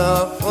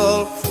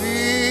wonderful feeling,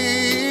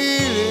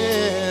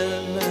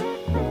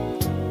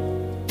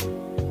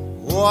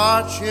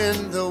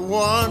 watching the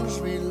ones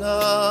we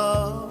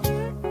love.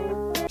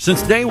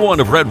 Since day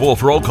one of Red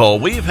Wolf Roll Call,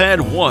 we've had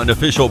one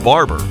official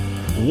barber.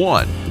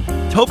 One.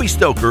 Toby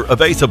Stoker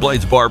of Ace of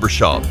Blades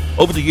Barbershop.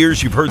 Over the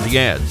years, you've heard the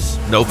ads.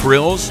 No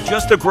frills,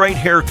 just a great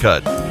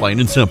haircut, plain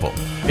and simple.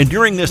 And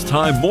during this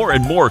time, more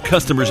and more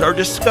customers are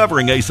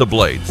discovering Ace of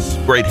Blades.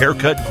 Great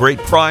haircut, great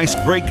price,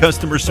 great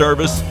customer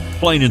service,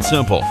 plain and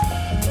simple.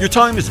 Your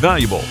time is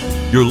valuable.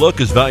 Your look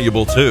is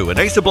valuable too, and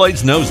Ace of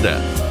Blades knows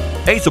that.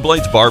 Ace of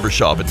Blades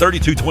Barbershop at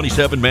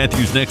 3227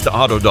 Matthews next to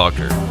Auto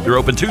Doctor. They're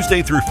open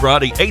Tuesday through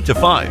Friday, 8 to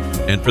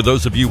 5. And for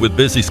those of you with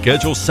busy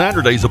schedules,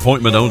 Saturday's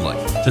appointment only.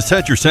 To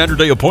set your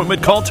Saturday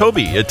appointment, call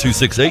Toby at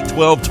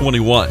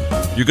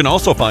 268-1221. You can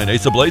also find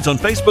Ace of Blades on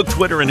Facebook,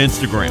 Twitter, and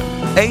Instagram.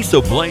 Ace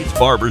of Blades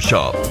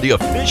Barbershop, the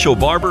official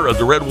barber of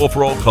the Red Wolf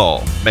Roll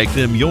Call. Make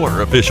them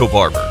your official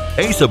barber.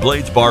 Ace of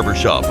Blades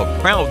Barbershop, a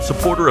proud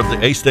supporter of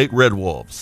the A-State Red Wolves.